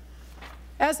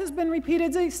 As has been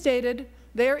repeatedly stated,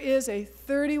 there is a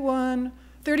 33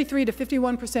 to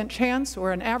 51% chance,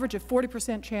 or an average of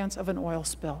 40% chance of an oil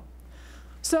spill.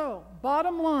 So,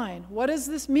 bottom line, what does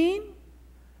this mean?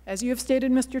 As you have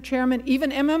stated, Mr. Chairman, even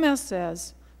MMS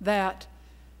says that,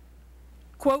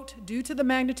 quote, due to the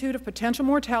magnitude of potential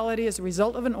mortality as a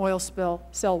result of an oil spill,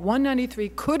 Cell 193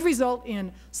 could result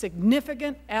in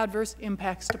significant adverse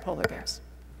impacts to polar bears.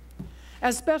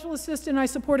 As Special Assistant, I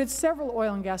supported several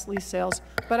oil and gas lease sales,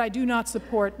 but I do not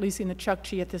support leasing the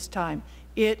Chukchi at this time.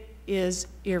 It is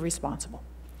irresponsible.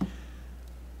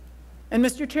 And,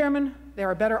 Mr. Chairman, there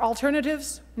are better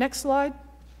alternatives. Next slide.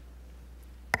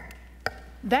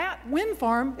 That wind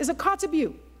farm is at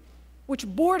Kotzebue, which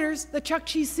borders the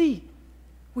Chukchi Sea.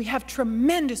 We have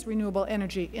tremendous renewable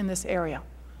energy in this area.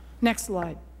 Next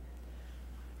slide.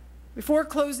 Before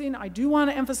closing, I do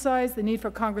want to emphasize the need for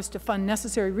Congress to fund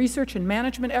necessary research and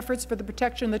management efforts for the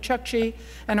protection of the Chukchi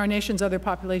and our nation's other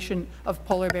population of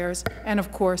polar bears. And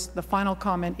of course, the final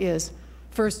comment is,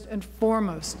 first and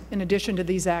foremost, in addition to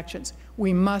these actions,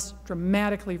 we must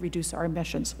dramatically reduce our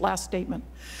emissions. Last statement.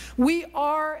 We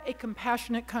are a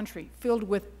compassionate country filled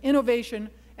with innovation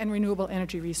and renewable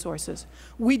energy resources.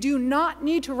 We do not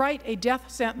need to write a death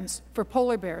sentence for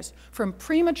polar bears from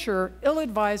premature,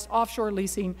 ill-advised offshore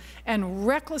leasing and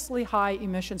recklessly high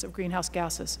emissions of greenhouse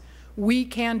gases. We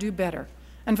can do better.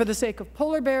 And for the sake of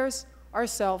polar bears,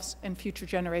 ourselves, and future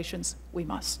generations, we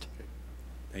must.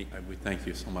 We thank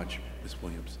you so much, Ms.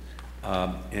 Williams.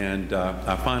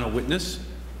 Our final witness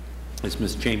is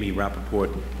Ms. Jamie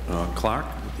Rappaport Clark,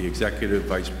 the Executive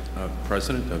Vice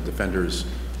President of Defenders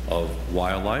of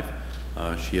Wildlife.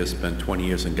 She has spent 20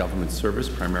 years in government service,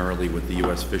 primarily with the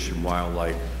U.S. Fish and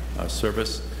Wildlife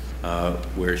Service,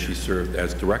 where she served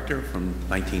as director from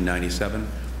 1997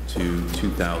 to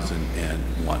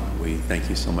 2001. We thank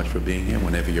you so much for being here.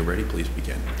 Whenever you're ready, please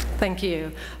begin. Thank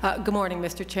you. Good morning,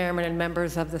 Mr. Chairman and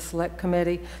members of the Select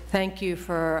Committee. Thank you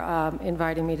for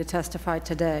inviting me to testify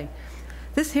today.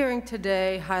 This hearing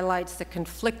today highlights the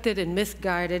conflicted and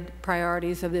misguided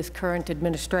priorities of this current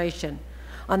administration.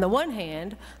 On the one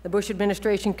hand, the Bush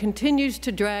administration continues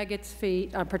to drag its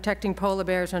feet on protecting polar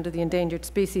bears under the Endangered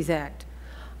Species Act.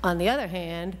 On the other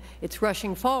hand, it's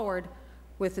rushing forward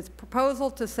with its proposal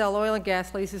to sell oil and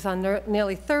gas leases on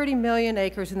nearly 30 million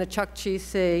acres in the Chukchi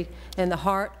Sea in the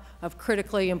heart of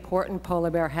critically important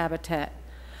polar bear habitat.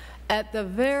 At the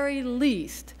very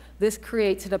least, this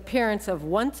creates an appearance of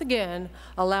once again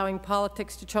allowing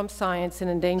politics to trump science in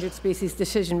endangered species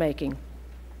decision-making.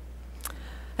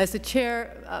 As the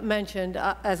Chair mentioned,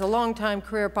 as a longtime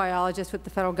career biologist with the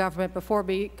Federal Government before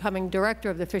becoming Director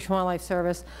of the Fish and Wildlife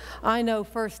Service, I know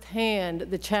firsthand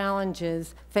the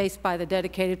challenges faced by the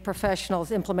dedicated professionals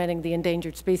implementing the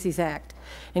Endangered Species Act,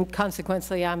 and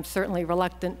consequently I'm certainly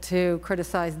reluctant to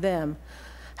criticize them.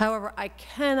 However, I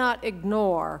cannot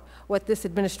ignore what this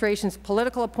administration's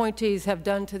political appointees have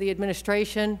done to the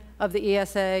administration of the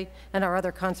ESA and our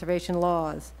other conservation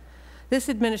laws. This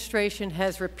administration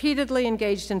has repeatedly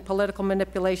engaged in political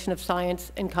manipulation of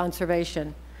science and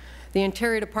conservation. The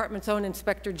Interior Department's own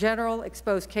Inspector General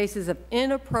exposed cases of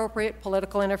inappropriate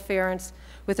political interference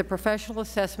with the professional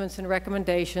assessments and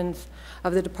recommendations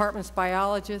of the Department's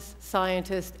biologists,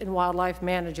 scientists, and wildlife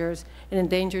managers in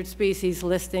endangered species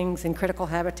listings and critical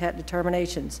habitat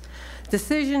determinations,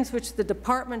 decisions which the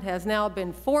Department has now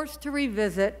been forced to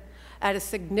revisit at a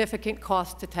significant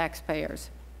cost to taxpayers.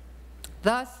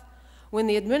 Thus, when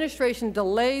the administration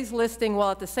delays listing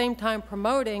while at the same time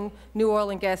promoting new oil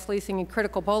and gas leasing in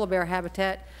critical polar bear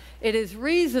habitat, it is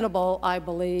reasonable, I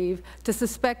believe, to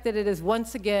suspect that it is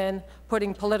once again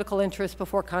putting political interest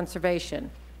before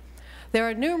conservation. There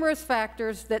are numerous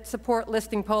factors that support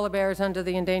listing polar bears under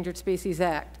the Endangered Species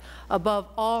Act. Above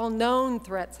all known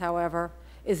threats, however,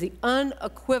 is the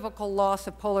unequivocal loss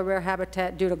of polar bear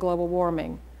habitat due to global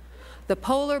warming. The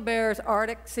polar bear's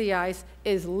Arctic sea ice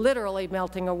is literally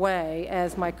melting away,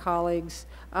 as my colleagues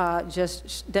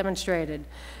just demonstrated.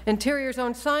 Interior's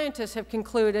own scientists have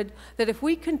concluded that if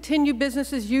we continue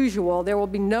business as usual, there will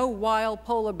be no wild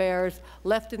polar bears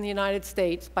left in the United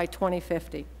States by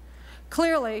 2050.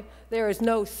 Clearly, there is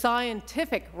no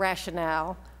scientific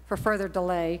rationale for further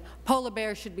delay. Polar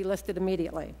bears should be listed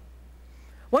immediately.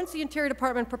 Once the Interior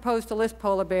Department proposed to list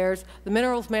polar bears, the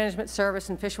Minerals Management Service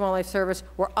and Fish and Wildlife Service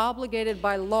were obligated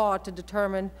by law to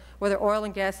determine whether oil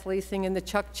and gas leasing in the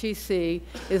Chukchi Sea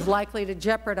is likely to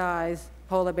jeopardize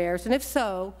polar bears, and if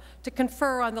so, to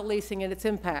confer on the leasing and its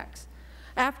impacts.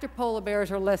 After polar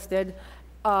bears are listed,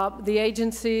 the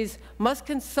agencies must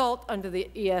consult under the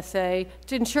ESA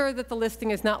to ensure that the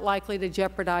listing is not likely to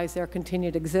jeopardize their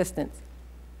continued existence.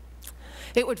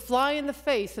 It would fly in the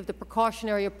face of the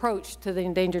precautionary approach to the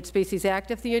Endangered Species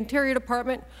Act if the Interior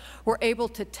Department were able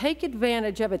to take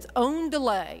advantage of its own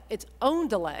delay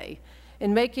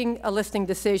in making a listing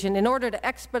decision in order to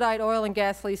expedite oil and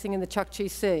gas leasing in the Chukchi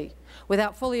Sea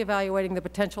without fully evaluating the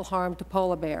potential harm to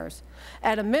polar bears.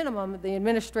 At a minimum, the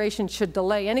administration should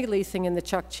delay any leasing in the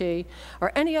Chukchi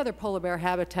or any other polar bear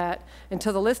habitat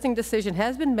until the listing decision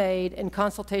has been made and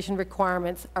consultation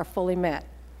requirements are fully met.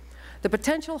 The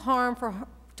potential harm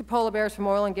to polar bears from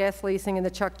oil and gas leasing in the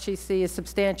Chukchi Sea is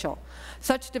substantial.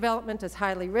 Such development is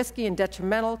highly risky and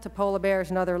detrimental to polar bears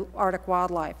and other Arctic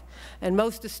wildlife. And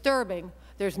most disturbing,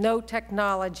 there's no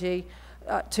technology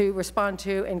to respond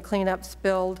to and clean up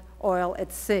spilled oil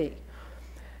at sea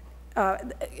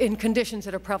in conditions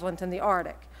that are prevalent in the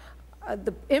Arctic.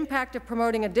 The impact of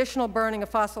promoting additional burning of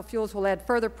fossil fuels will add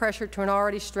further pressure to an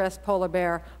already stressed polar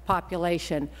bear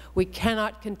population. We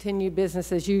cannot continue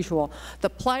business as usual. The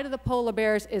plight of the polar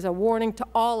bears is a warning to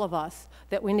all of us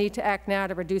that we need to act now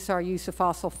to reduce our use of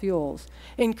fossil fuels.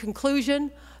 In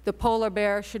conclusion, the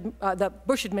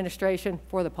Bush administration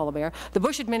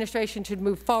should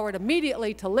move forward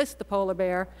immediately to list the polar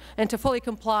bear and to fully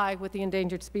comply with the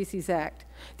Endangered Species Act.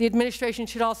 The administration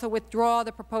should also withdraw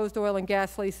the proposed oil and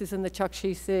gas leases in the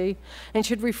Chukchi Sea and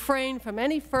should refrain from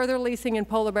any further leasing in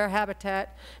polar bear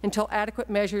habitat until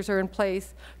adequate measures are in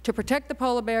place to protect the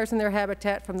polar bears and their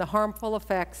habitat from the harmful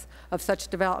effects of such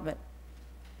development.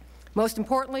 Most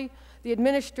importantly, the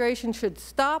administration should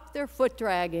stop their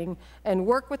foot-dragging and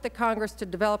work with the Congress to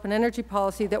develop an energy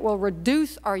policy that will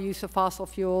reduce our use of fossil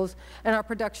fuels and our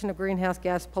production of greenhouse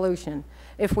gas pollution.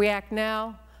 If we act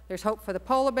now, there's hope for the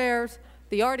polar bears,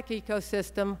 the Arctic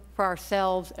ecosystem, for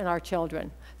ourselves and our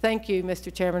children. Thank you,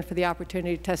 Mr. Chairman, for the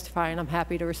opportunity to testify, and I'm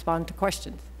happy to respond to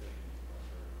questions.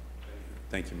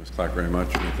 Thank you, Ms. Clark, very much.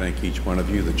 We thank each one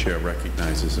of you. The Chair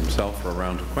recognizes himself for a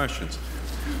round of questions.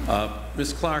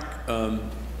 Ms. Clark,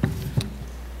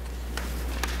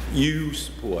 you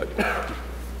support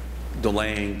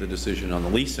delaying the decision on the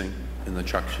leasing in the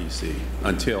Chukchi Sea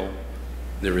until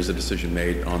there is a decision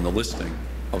made on the listing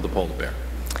of the polar bear.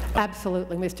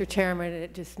 Absolutely, Mr. Chairman.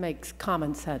 It just makes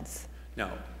common sense.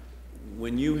 Now,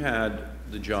 when you had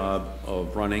the job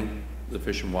of running the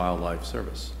Fish and Wildlife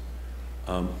Service.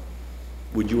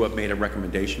 Would you have made a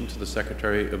recommendation to the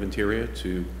Secretary of Interior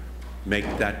to make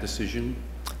that decision?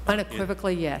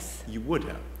 Unequivocally, yes. You would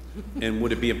have. And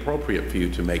would it be appropriate for you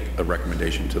to make a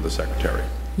recommendation to the Secretary?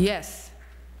 Yes.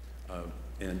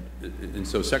 And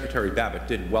so Secretary Babbitt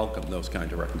did welcome those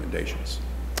kind of recommendations?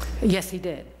 Yes, he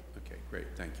did. Okay, great.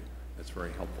 Thank you. That's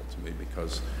very helpful to me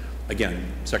because,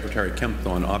 again, Secretary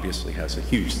Kempthorne obviously has a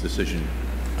huge decision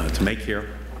to make here.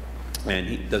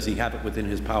 And does he have it within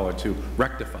his power to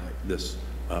rectify this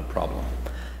problem?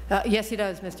 Yes, he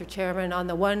does, Mr. Chairman. On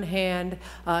the one hand,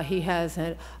 he has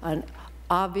an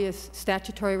obvious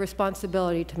statutory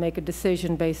responsibility to make a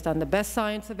decision based on the best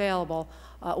science available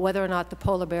whether or not the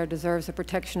polar bear deserves the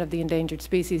protection of the Endangered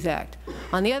Species Act.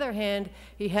 On the other hand,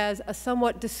 he has a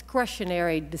somewhat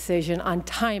discretionary decision on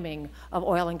timing of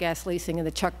oil and gas leasing in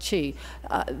the Chukchi.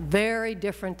 Very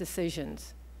different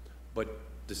decisions. But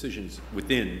decisions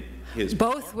within his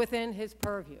Both power? within his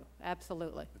purview,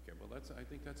 absolutely. Okay, well, I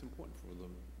think that's important for the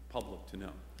public to know.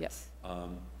 Yes.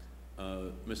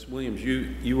 Ms. Williams,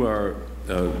 you are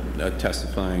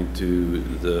testifying to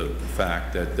the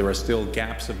fact that there are still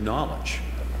gaps of knowledge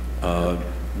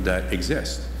that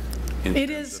exist in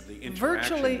terms of the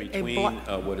interaction between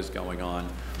what is going on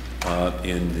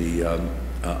in the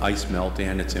ice melt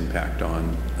and its impact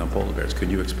on polar bears.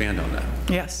 Could you expand on that?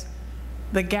 Yes.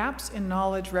 The gaps in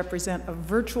knowledge represent a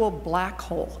virtual black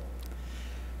hole.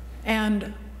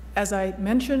 And as I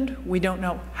mentioned, we don't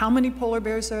know how many polar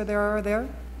bears there are.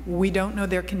 We don't know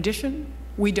their condition.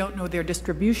 We don't know their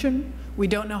distribution. We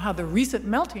don't know how the recent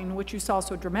melting, which you saw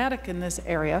so dramatic in this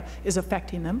area, is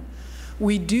affecting them.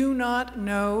 We do not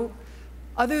know,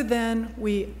 other than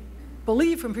we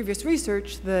believe from previous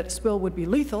research that spill would be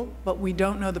lethal, but we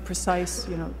don't know the precise,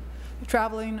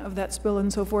 traveling of that spill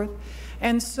and so forth.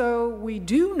 And so we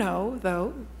do know,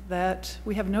 though, that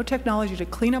we have no technology to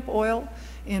clean up oil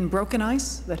in broken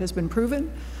ice that has been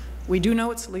proven. We do know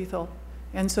it's lethal.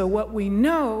 And so what we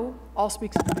know all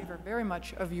speaks in favor very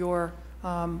much of your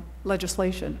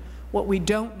legislation. What we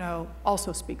don't know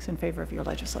also speaks in favor of your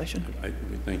legislation.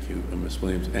 Thank you, Ms.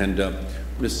 Williams. And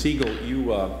Ms. Siegel,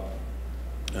 you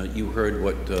heard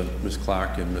what Ms.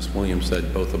 Clark and Ms. Williams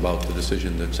said, both about the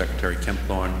decision that Secretary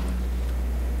Kempthorne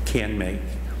can make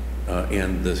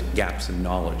and the gaps in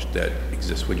knowledge that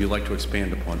exist. Would you like to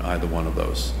expand upon either one of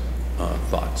those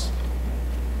thoughts?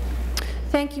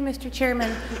 Thank you, Mr.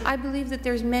 Chairman. I believe that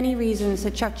there's many reasons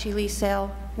that Chukchi lease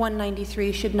sale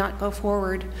 193 should not go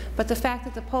forward, but the fact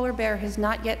that the polar bear has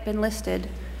not yet been listed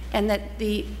and that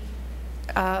the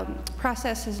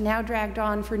process has now dragged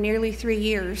on for nearly 3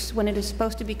 years when it is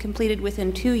supposed to be completed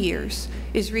within 2 years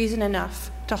is reason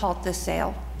enough to halt this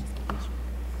sale.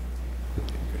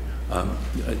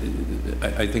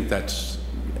 I think that's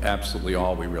absolutely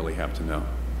all we really have to know,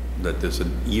 that there's a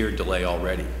year delay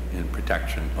already in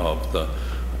protection of the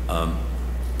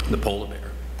polar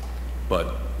bear,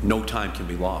 but no time can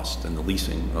be lost in the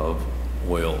leasing of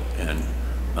oil and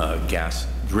gas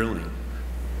drilling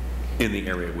in the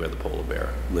area where the polar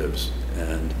bear lives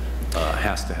and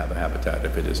has to have a habitat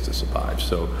if it is to survive.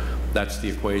 So that's the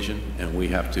equation, and we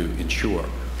have to ensure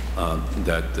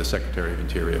that the Secretary of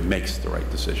Interior makes the right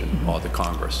decision or the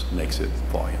Congress makes it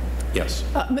for him. Yes.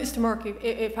 Mr. Markey,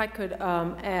 if I could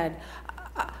add,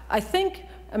 I think,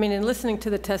 in listening to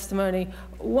the testimony,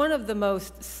 one of the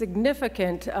most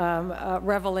significant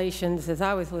revelations as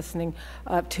I was listening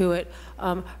to it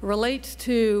relates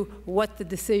to what the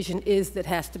decision is that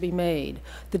has to be made.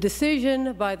 The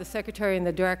decision by the Secretary and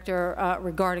the Director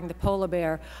regarding the polar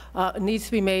bear needs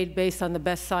to be made based on the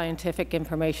best scientific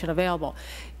information available.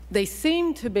 They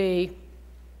seem to be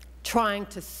trying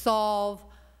to solve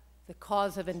the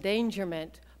cause of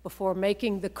endangerment before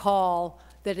making the call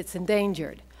that it's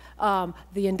endangered.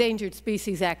 The Endangered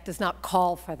Species Act does not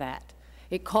call for that.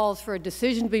 It calls for a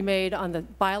decision to be made on the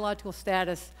biological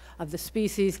status of the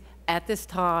species at this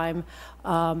time,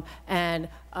 and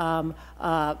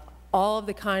all of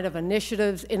the kind of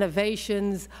initiatives,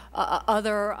 innovations,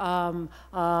 other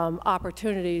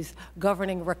opportunities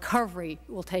governing recovery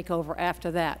will take over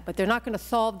after that. But they're not going to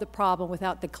solve the problem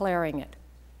without declaring it.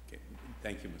 Okay.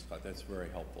 Thank you, Ms. Clark. That's very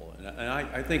helpful. And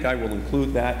I think I will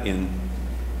include that in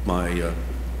my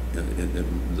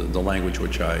in the language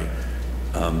which I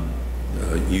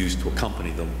use to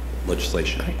accompany the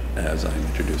legislation as I'm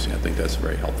introducing. I think that's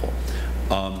very helpful.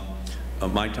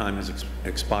 My time has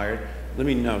expired. Let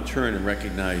me now turn and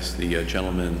recognize the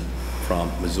gentleman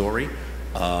from Missouri.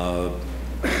 The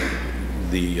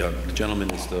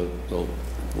gentleman is the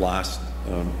last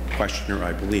questioner,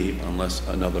 I believe, unless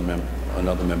another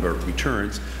member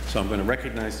returns. So I'm going to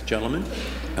recognize the gentleman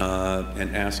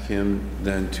and ask him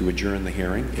then to adjourn the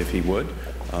hearing, if he would,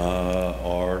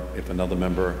 or if another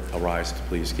member arrives, to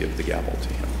please give the gavel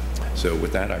to him. So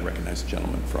with that, I recognize the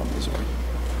gentleman from Missouri.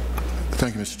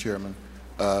 Thank you, Mr. Chairman.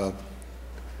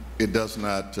 It does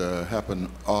not happen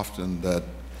often that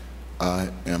I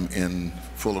am in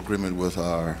full agreement with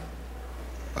our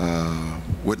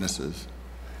witnesses,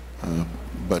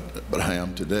 but I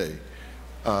am today.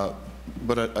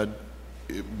 But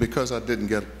because I didn't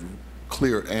get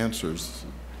clear answers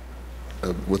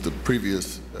with the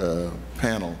previous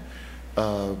panel,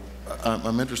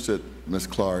 I'm interested, Ms.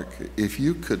 Clark, if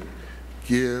you could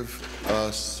give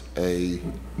us a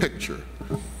picture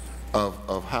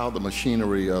of how the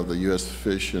machinery of the U.S.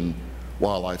 Fish and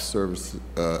Wildlife Service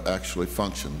actually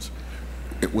functions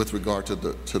with regard to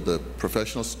the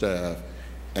professional staff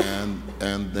and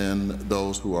then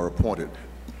those who are appointed.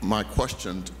 My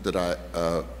question that I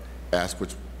asked,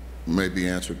 which may be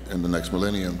answered in the next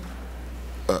millennium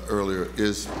earlier,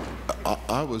 is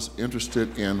I was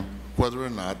interested in whether or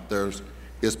not there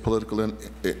is political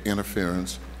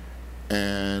interference,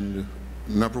 and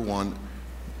number one,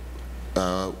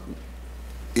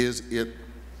 is it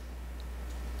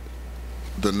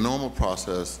the normal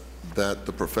process that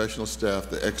the professional staff,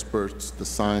 the experts, the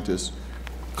scientists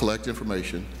collect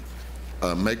information,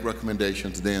 make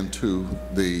recommendations then to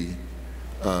the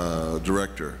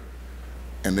director,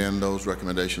 and then those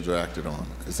recommendations are acted on?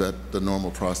 Is that the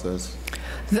normal process?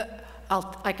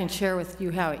 I can share with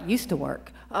you how it used to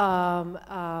work.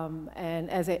 And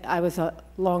as I was a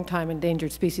longtime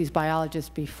endangered species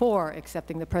biologist before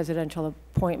accepting the presidential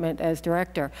appointment as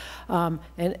director.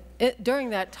 During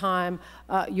that time,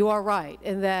 you are right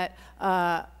in that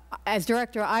as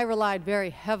director, I relied very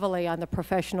heavily on the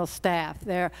professional staff.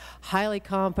 They're highly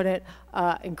competent,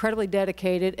 incredibly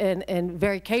dedicated, and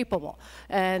very capable.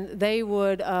 And they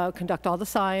would conduct all the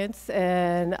science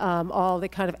and all the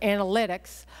kind of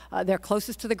analytics. They're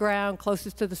closest to the ground,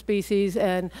 closest to the species,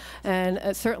 and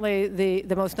certainly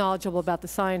the most knowledgeable about the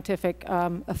scientific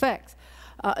effects.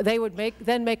 They would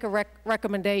then make a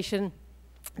recommendation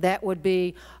that would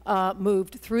be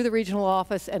moved through the regional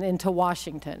office and into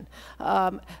Washington.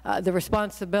 The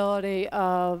responsibility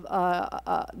of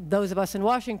those of us in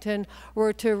Washington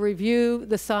were to review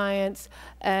the science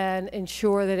and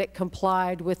ensure that it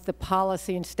complied with the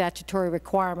policy and statutory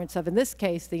requirements of, in this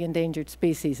case, the Endangered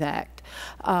Species Act.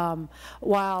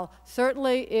 While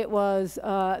certainly it was,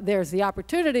 there's the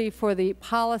opportunity for the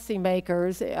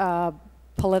policymakers,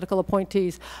 political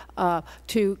appointees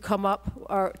to come up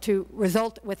or to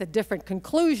result with a different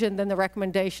conclusion than the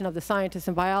recommendation of the scientists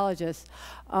and biologists,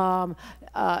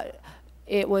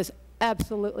 it was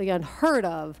absolutely unheard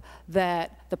of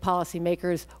that the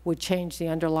policymakers would change the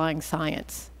underlying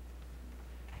science.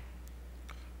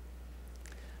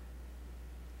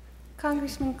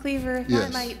 Congressman Cleaver, if Yes.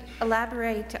 I might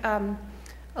elaborate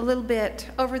a little bit.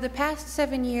 Over the past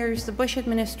 7 years, the Bush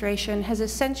administration has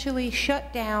essentially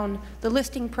shut down the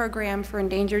listing program for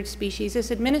endangered species.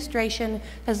 This administration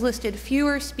has listed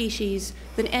fewer species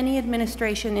than any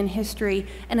administration in history,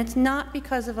 and it's not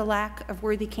because of a lack of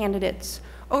worthy candidates.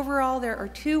 Overall, there are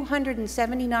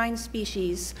 279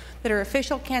 species that are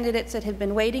official candidates that have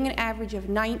been waiting an average of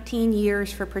 19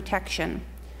 years for protection.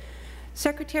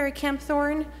 Secretary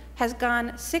Kempthorne has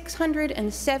gone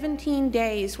 617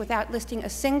 days without listing a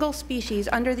single species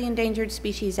under the Endangered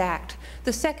Species Act.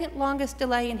 The second longest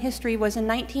delay in history was in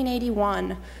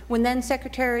 1981, when then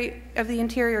Secretary of the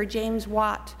Interior James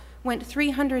Watt went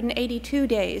 382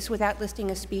 days without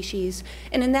listing a species.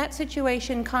 And in that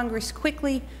situation, Congress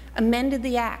quickly amended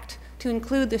the Act to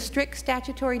include the strict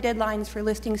statutory deadlines for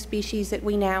listing species that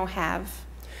we now have.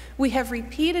 We have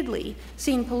repeatedly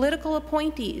seen political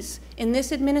appointees in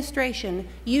this administration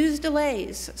use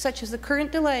delays, such as the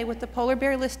current delay with the polar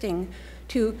bear listing,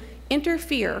 to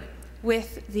interfere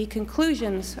with the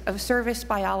conclusions of service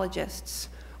biologists.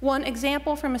 One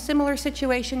example from a similar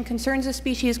situation concerns a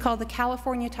species called the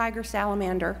California tiger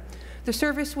salamander. The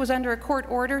service was under a court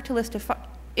order to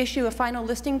issue a final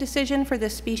listing decision for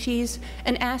this species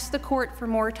and asked the court for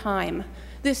more time.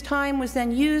 This time was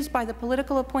then used by the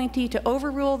political appointee to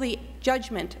overrule the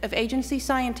judgment of agency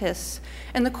scientists,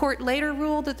 and the court later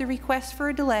ruled that the request for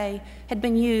a delay had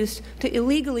been used to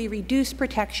illegally reduce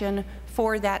protection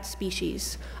for that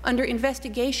species. Under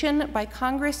investigation by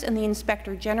Congress and the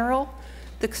Inspector General,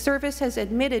 the service has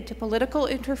admitted to political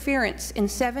interference in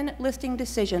 7 listing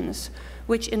decisions,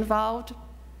 which involved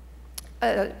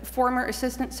former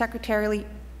Assistant Secretary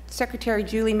Secretary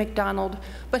Julie McDonald,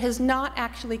 but has not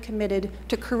actually committed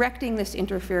to correcting this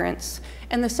interference.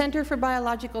 And the Center for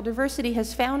Biological Diversity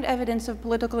has found evidence of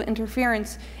political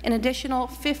interference in additional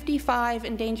 55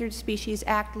 Endangered Species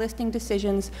Act listing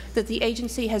decisions that the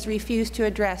agency has refused to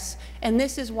address. And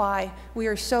this is why we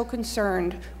are so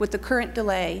concerned with the current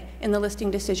delay in the listing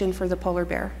decision for the polar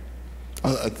bear.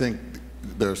 I think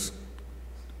there's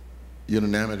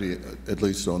unanimity, at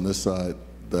least on this side,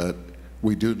 that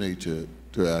we do need to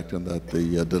act, and that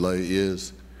the delay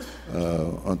is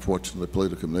unfortunately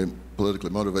politically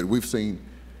motivated. We've seen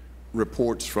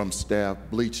reports from staff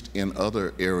bleached in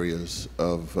other areas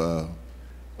of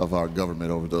our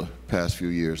government over the past few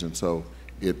years, and so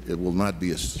it will not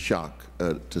be a shock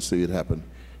to see it happen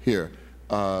here.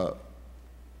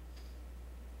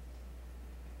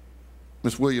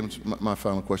 Ms. Williams, my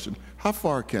final question: how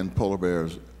far can polar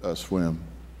bears swim?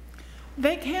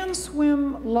 They can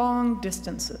swim long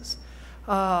distances.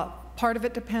 Part of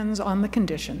it depends on the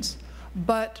conditions,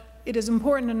 but it is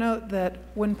important to note that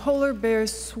when polar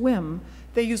bears swim,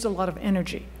 they use a lot of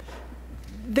energy.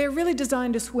 They're really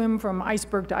designed to swim from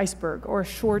iceberg to iceberg, or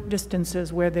short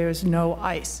distances where there's no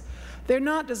ice. They're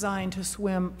not designed to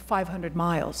swim 500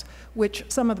 miles, which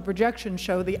some of the projections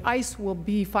show the ice will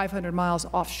be 500 miles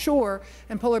offshore,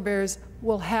 and polar bears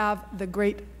will have the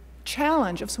great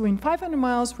challenge of swimming 500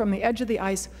 miles from the edge of the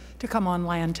ice to come on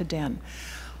land to den.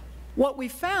 What we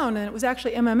found, and it was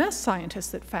actually MMS scientists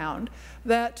that found,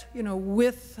 that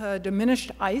with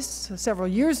diminished ice several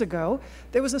years ago,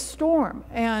 there was a storm,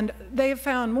 and they have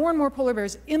found more and more polar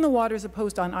bears in the water as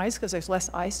opposed to on ice because there's less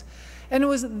ice. And it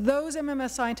was those MMS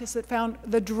scientists that found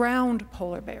the drowned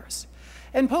polar bears.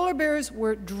 And polar bears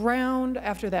were drowned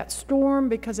after that storm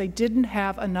because they didn't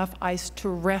have enough ice to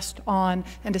rest on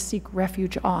and to seek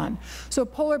refuge on. So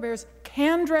polar bears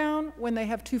can drown when they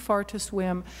have too far to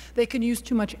swim. They can use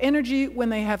too much energy when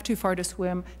they have too far to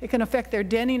swim. It can affect their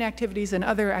denning activities and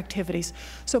other activities.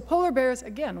 So polar bears,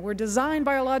 again, were designed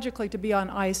biologically to be on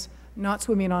ice, not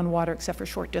swimming on water except for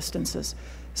short distances.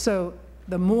 So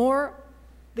the more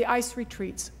the ice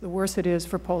retreats, the worse it is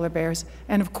for polar bears.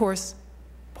 And of course,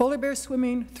 polar bears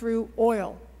swimming through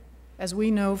oil, as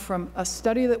we know from a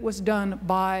study that was done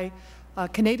by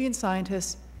Canadian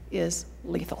scientists, is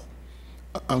lethal.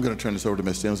 I'm going to turn this over to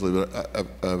Ms. Inslee, but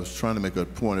I was trying to make a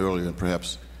point earlier, and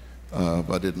perhaps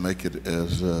I didn't make it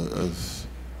as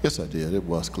yes, I did. It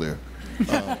was clear.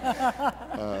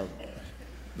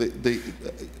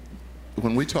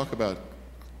 When we talk about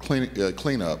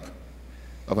cleanup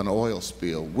of an oil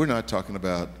spill, we're not talking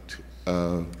about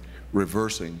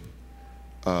reversing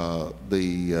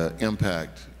the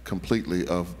impact completely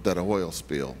of that oil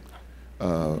spill.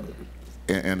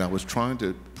 And I was trying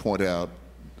to point out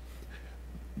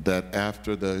that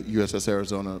after the USS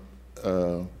Arizona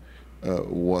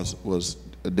was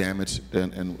damaged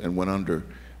and went under,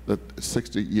 that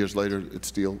 60 years later it's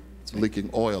still leaking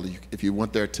oil. If you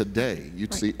went there today,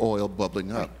 you'd see oil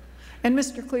bubbling up. And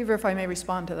Mr. Cleaver, if I may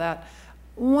respond to that,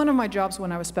 one of my jobs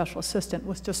when I was special assistant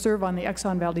was to serve on the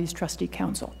Exxon Valdez Trustee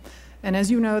Council. And as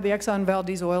you know, the Exxon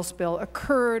Valdez oil spill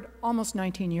occurred almost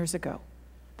 19 years ago.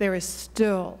 There is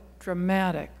still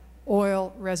dramatic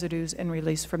oil residues and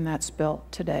release from that spill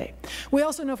today. We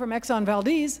also know from Exxon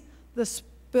Valdez, the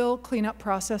spill cleanup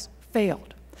process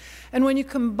failed. And when you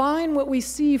combine what we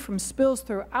see from spills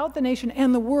throughout the nation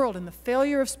and the world, and the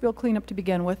failure of spill cleanup to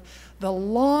begin with, the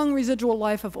long residual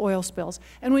life of oil spills,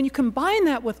 and when you combine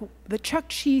that with the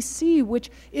Chukchi Sea, which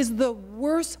is the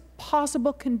worst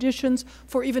possible conditions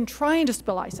for even trying to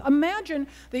spill ice. Imagine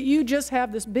that you just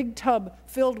have this big tub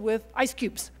filled with ice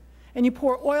cubes, and you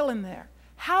pour oil in there.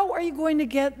 How are you going to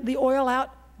get the oil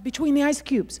out between the ice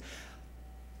cubes?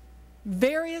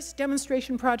 Various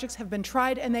demonstration projects have been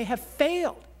tried, and they have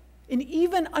failed, and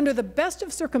even under the best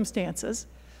of circumstances,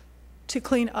 to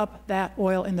clean up that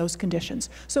oil in those conditions.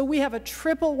 So we have a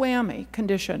triple whammy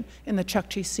condition in the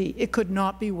Chukchi Sea. It could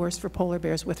not be worse for polar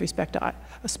bears with respect to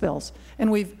spills.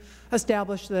 And we've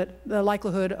established that the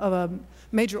likelihood of a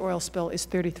major oil spill is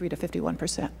 33 to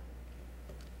 51%.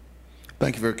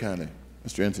 Thank you very kindly.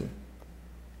 Mr. Inslee.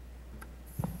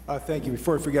 Thank you.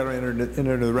 Before I forget, I enter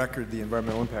into the record the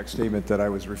environmental impact statement that I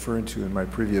was referring to in my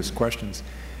previous questions.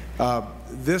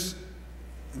 This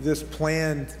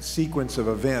planned sequence of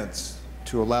events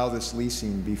to allow this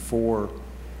leasing before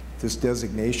this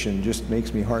designation just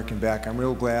makes me harken back. I'm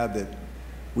real glad that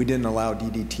we didn't allow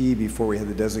DDT before we had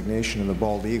the designation of the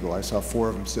bald eagle. I saw 4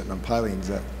 of them sitting on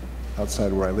pilings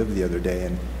outside where I lived the other day,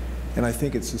 and I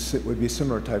think it would be a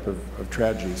similar type of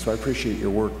tragedy. So I appreciate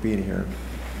your work being here.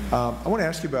 I want to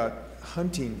ask you about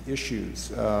hunting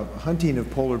issues. Hunting of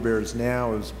polar bears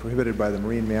now is prohibited by the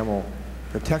Marine Mammal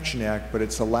Protection Act, but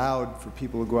it's allowed for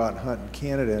people to go out and hunt in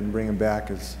Canada and bring them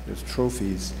back as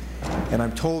trophies. And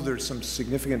I'm told there's some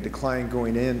significant decline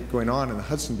going on in the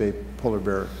Hudson Bay polar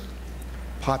bear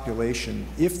population.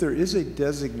 If there is a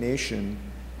designation,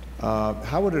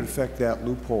 how would it affect that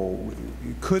loophole?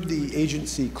 Could the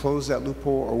agency close that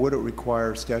loophole, or would it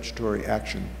require statutory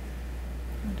action?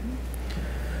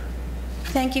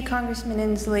 Thank you, Congressman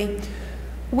Inslee.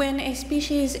 When a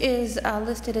species is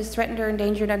listed as threatened or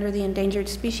endangered under the Endangered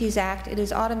Species Act, it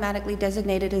is automatically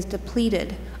designated as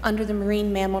depleted under the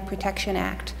Marine Mammal Protection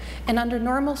Act. And under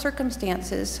normal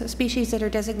circumstances, species that are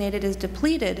designated as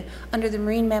depleted under the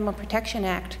Marine Mammal Protection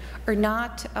Act are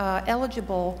not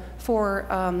eligible for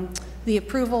the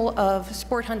approval of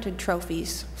sport-hunted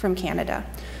trophies from Canada.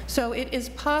 So it is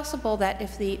possible that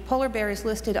if the polar bear is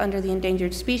listed under the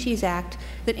Endangered Species Act,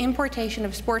 that importation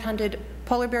of sport-hunted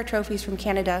polar bear trophies from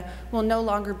Canada will no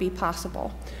longer be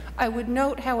possible. I would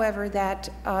note, however, that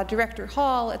Director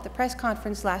Hall at the press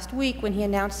conference last week, when he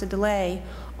announced the delay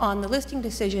on the listing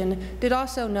decision, did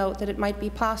also note that it might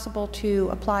be possible to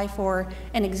apply for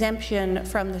an exemption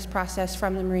from this process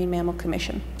from the Marine Mammal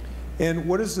Commission. And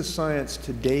what is the science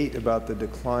to date about the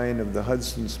decline of the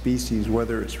Hudson species,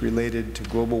 whether it's related to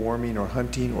global warming or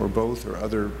hunting or both or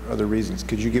other reasons?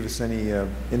 Could you give us any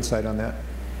insight on that?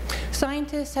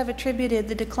 Scientists have attributed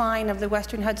the decline of the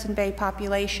western Hudson Bay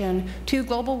population to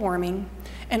global warming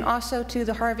and also to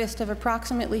the harvest of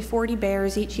approximately 40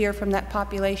 bears each year from that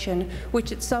population,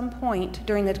 which at some point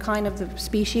during the decline of the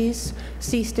species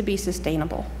ceased to be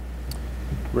sustainable.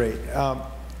 Great.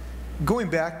 Going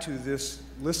back to this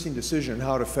listing decision and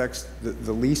how it affects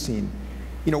the leasing,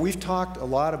 you know, we've talked a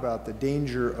lot about the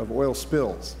danger of oil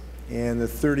spills and the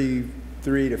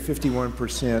 33 to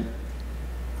 51%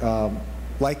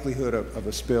 likelihood of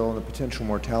a spill and the potential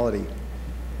mortality.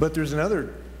 But there's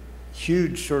another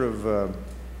huge sort of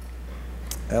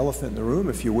elephant in the room,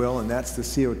 if you will, and that's the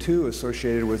CO2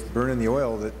 associated with burning the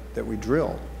oil that we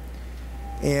drill.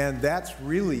 And that's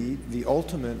really the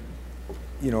ultimate,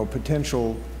 you know,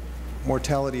 potential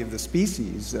mortality of the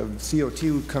species, of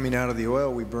CO2 coming out of the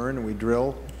oil we burn and we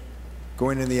drill,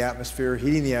 going in the atmosphere,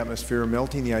 heating the atmosphere,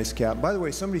 melting the ice cap. By the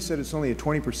way, somebody said it's only a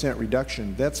 20%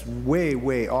 reduction. That's way,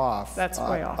 way off. That's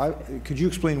way off. Could you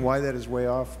explain why that is way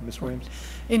off, Ms. Williams?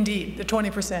 Indeed, the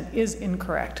 20% is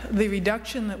incorrect. The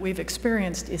reduction that we've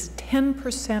experienced is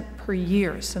 10% per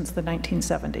year since the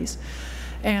 1970s.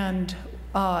 And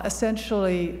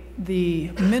essentially,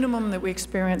 the minimum that we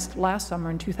experienced last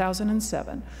summer in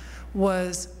 2007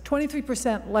 was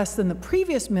 23% less than the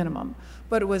previous minimum,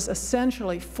 but it was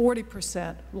essentially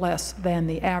 40% less than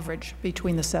the average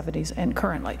between the 70s and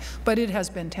currently. But it has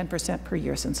been 10% per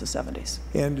year since the 70s.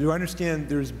 And do I understand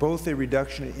there's both a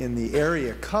reduction in the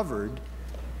area covered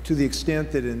to the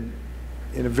extent that in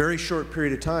a very short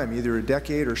period of time, either a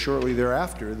decade or shortly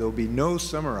thereafter, there'll be no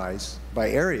summer ice by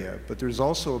area, but there's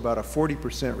also about a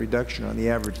 40% reduction on the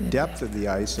average depth of the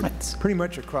ice, and pretty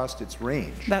much across its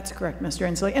range. That's correct, Mr.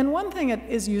 Inslee. And one thing that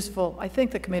is useful, I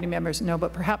think the committee members know,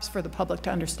 but perhaps for the public to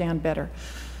understand better.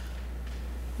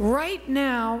 Right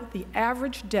now, the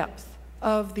average depth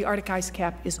of the Arctic ice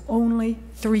cap is only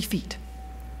 3 feet.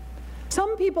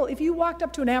 Some people, if you walked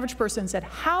up to an average person and said,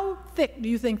 how thick do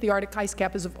you think the Arctic ice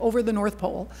cap is over the North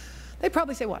Pole? They'd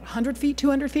probably say, what, 100 feet,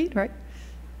 200 feet, right?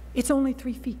 It's only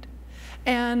 3 feet.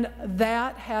 And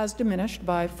that has diminished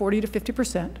by 40 to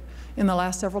 50% in the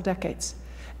last several decades.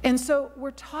 And so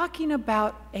we're talking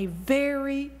about a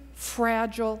very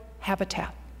fragile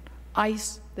habitat,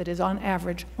 ice that is on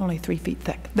average only 3 feet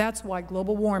thick. That's why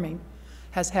global warming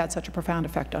has had such a profound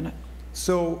effect on it.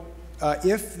 So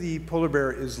if the polar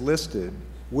bear is listed,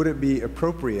 would it be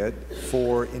appropriate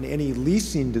for, in any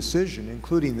leasing decision,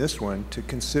 including this one, to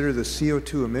consider the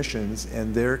CO2 emissions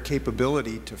and their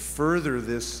capability to further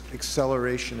this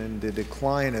acceleration and the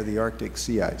decline of the Arctic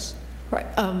sea ice? Right.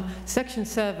 Section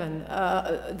 7,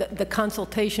 the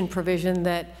consultation provision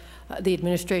that the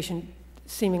administration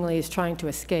seemingly is trying to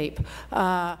escape.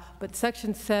 But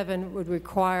Section 7 would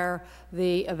require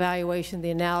the evaluation, the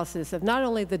analysis of not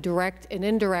only the direct and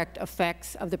indirect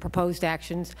effects of the proposed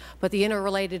actions, but the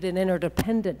interrelated and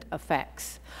interdependent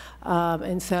effects.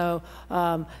 And so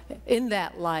in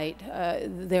that light,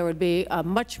 there would be a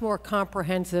much more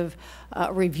comprehensive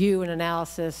review and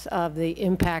analysis of the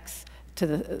impacts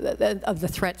of the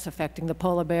threats affecting the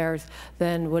polar bears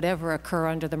than would ever occur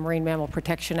under the Marine Mammal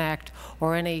Protection Act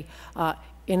or any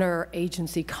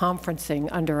interagency conferencing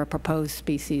under a proposed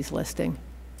species listing.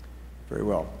 Very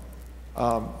well.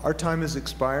 Our time has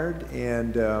expired,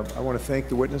 and I want to thank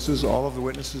the witnesses, all of the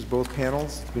witnesses, both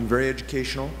panels. It's been very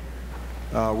educational.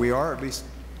 We are, at least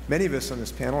Many of us on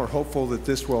this panel are hopeful that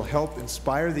this will help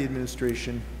inspire the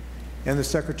administration and the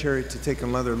Secretary to take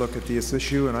another look at this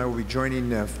issue, and I will be joining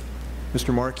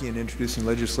Mr. Markey in introducing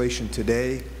legislation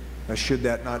today, should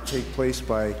that not take place,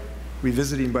 by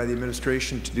revisiting by the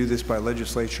administration to do this by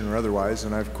legislation or otherwise.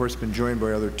 And I've, of course, been joined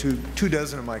by other two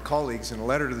dozen of my colleagues in a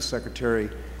letter to the Secretary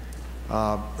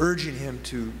urging him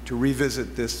to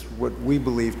revisit this, what we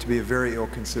believe to be a very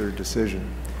ill-considered decision.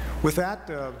 With that,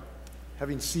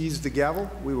 having seized the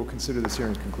gavel, we will consider this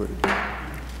hearing concluded.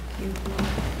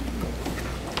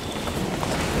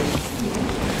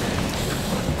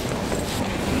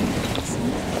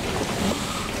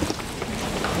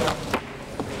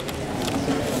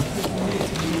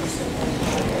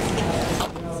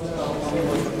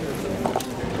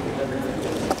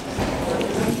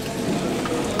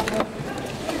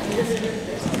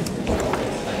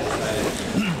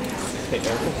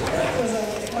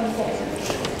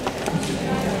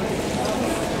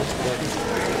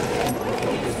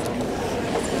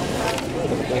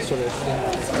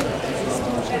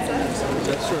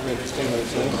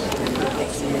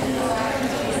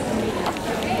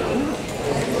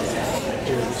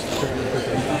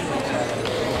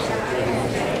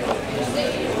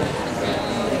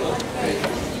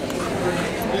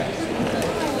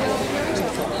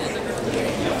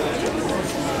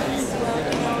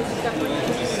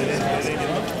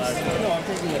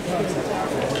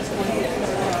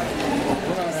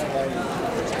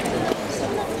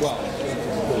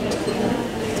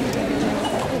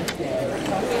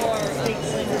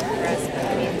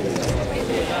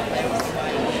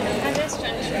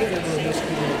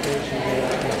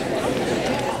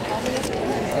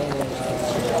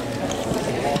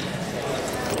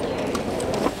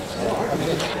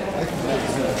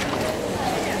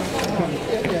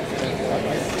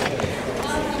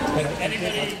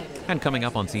 And coming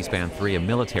up on C-SPAN 3, a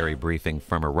military briefing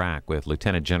from Iraq with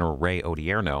Lieutenant General Ray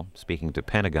Odierno speaking to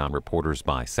Pentagon reporters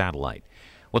by satellite.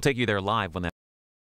 We'll take you there live when that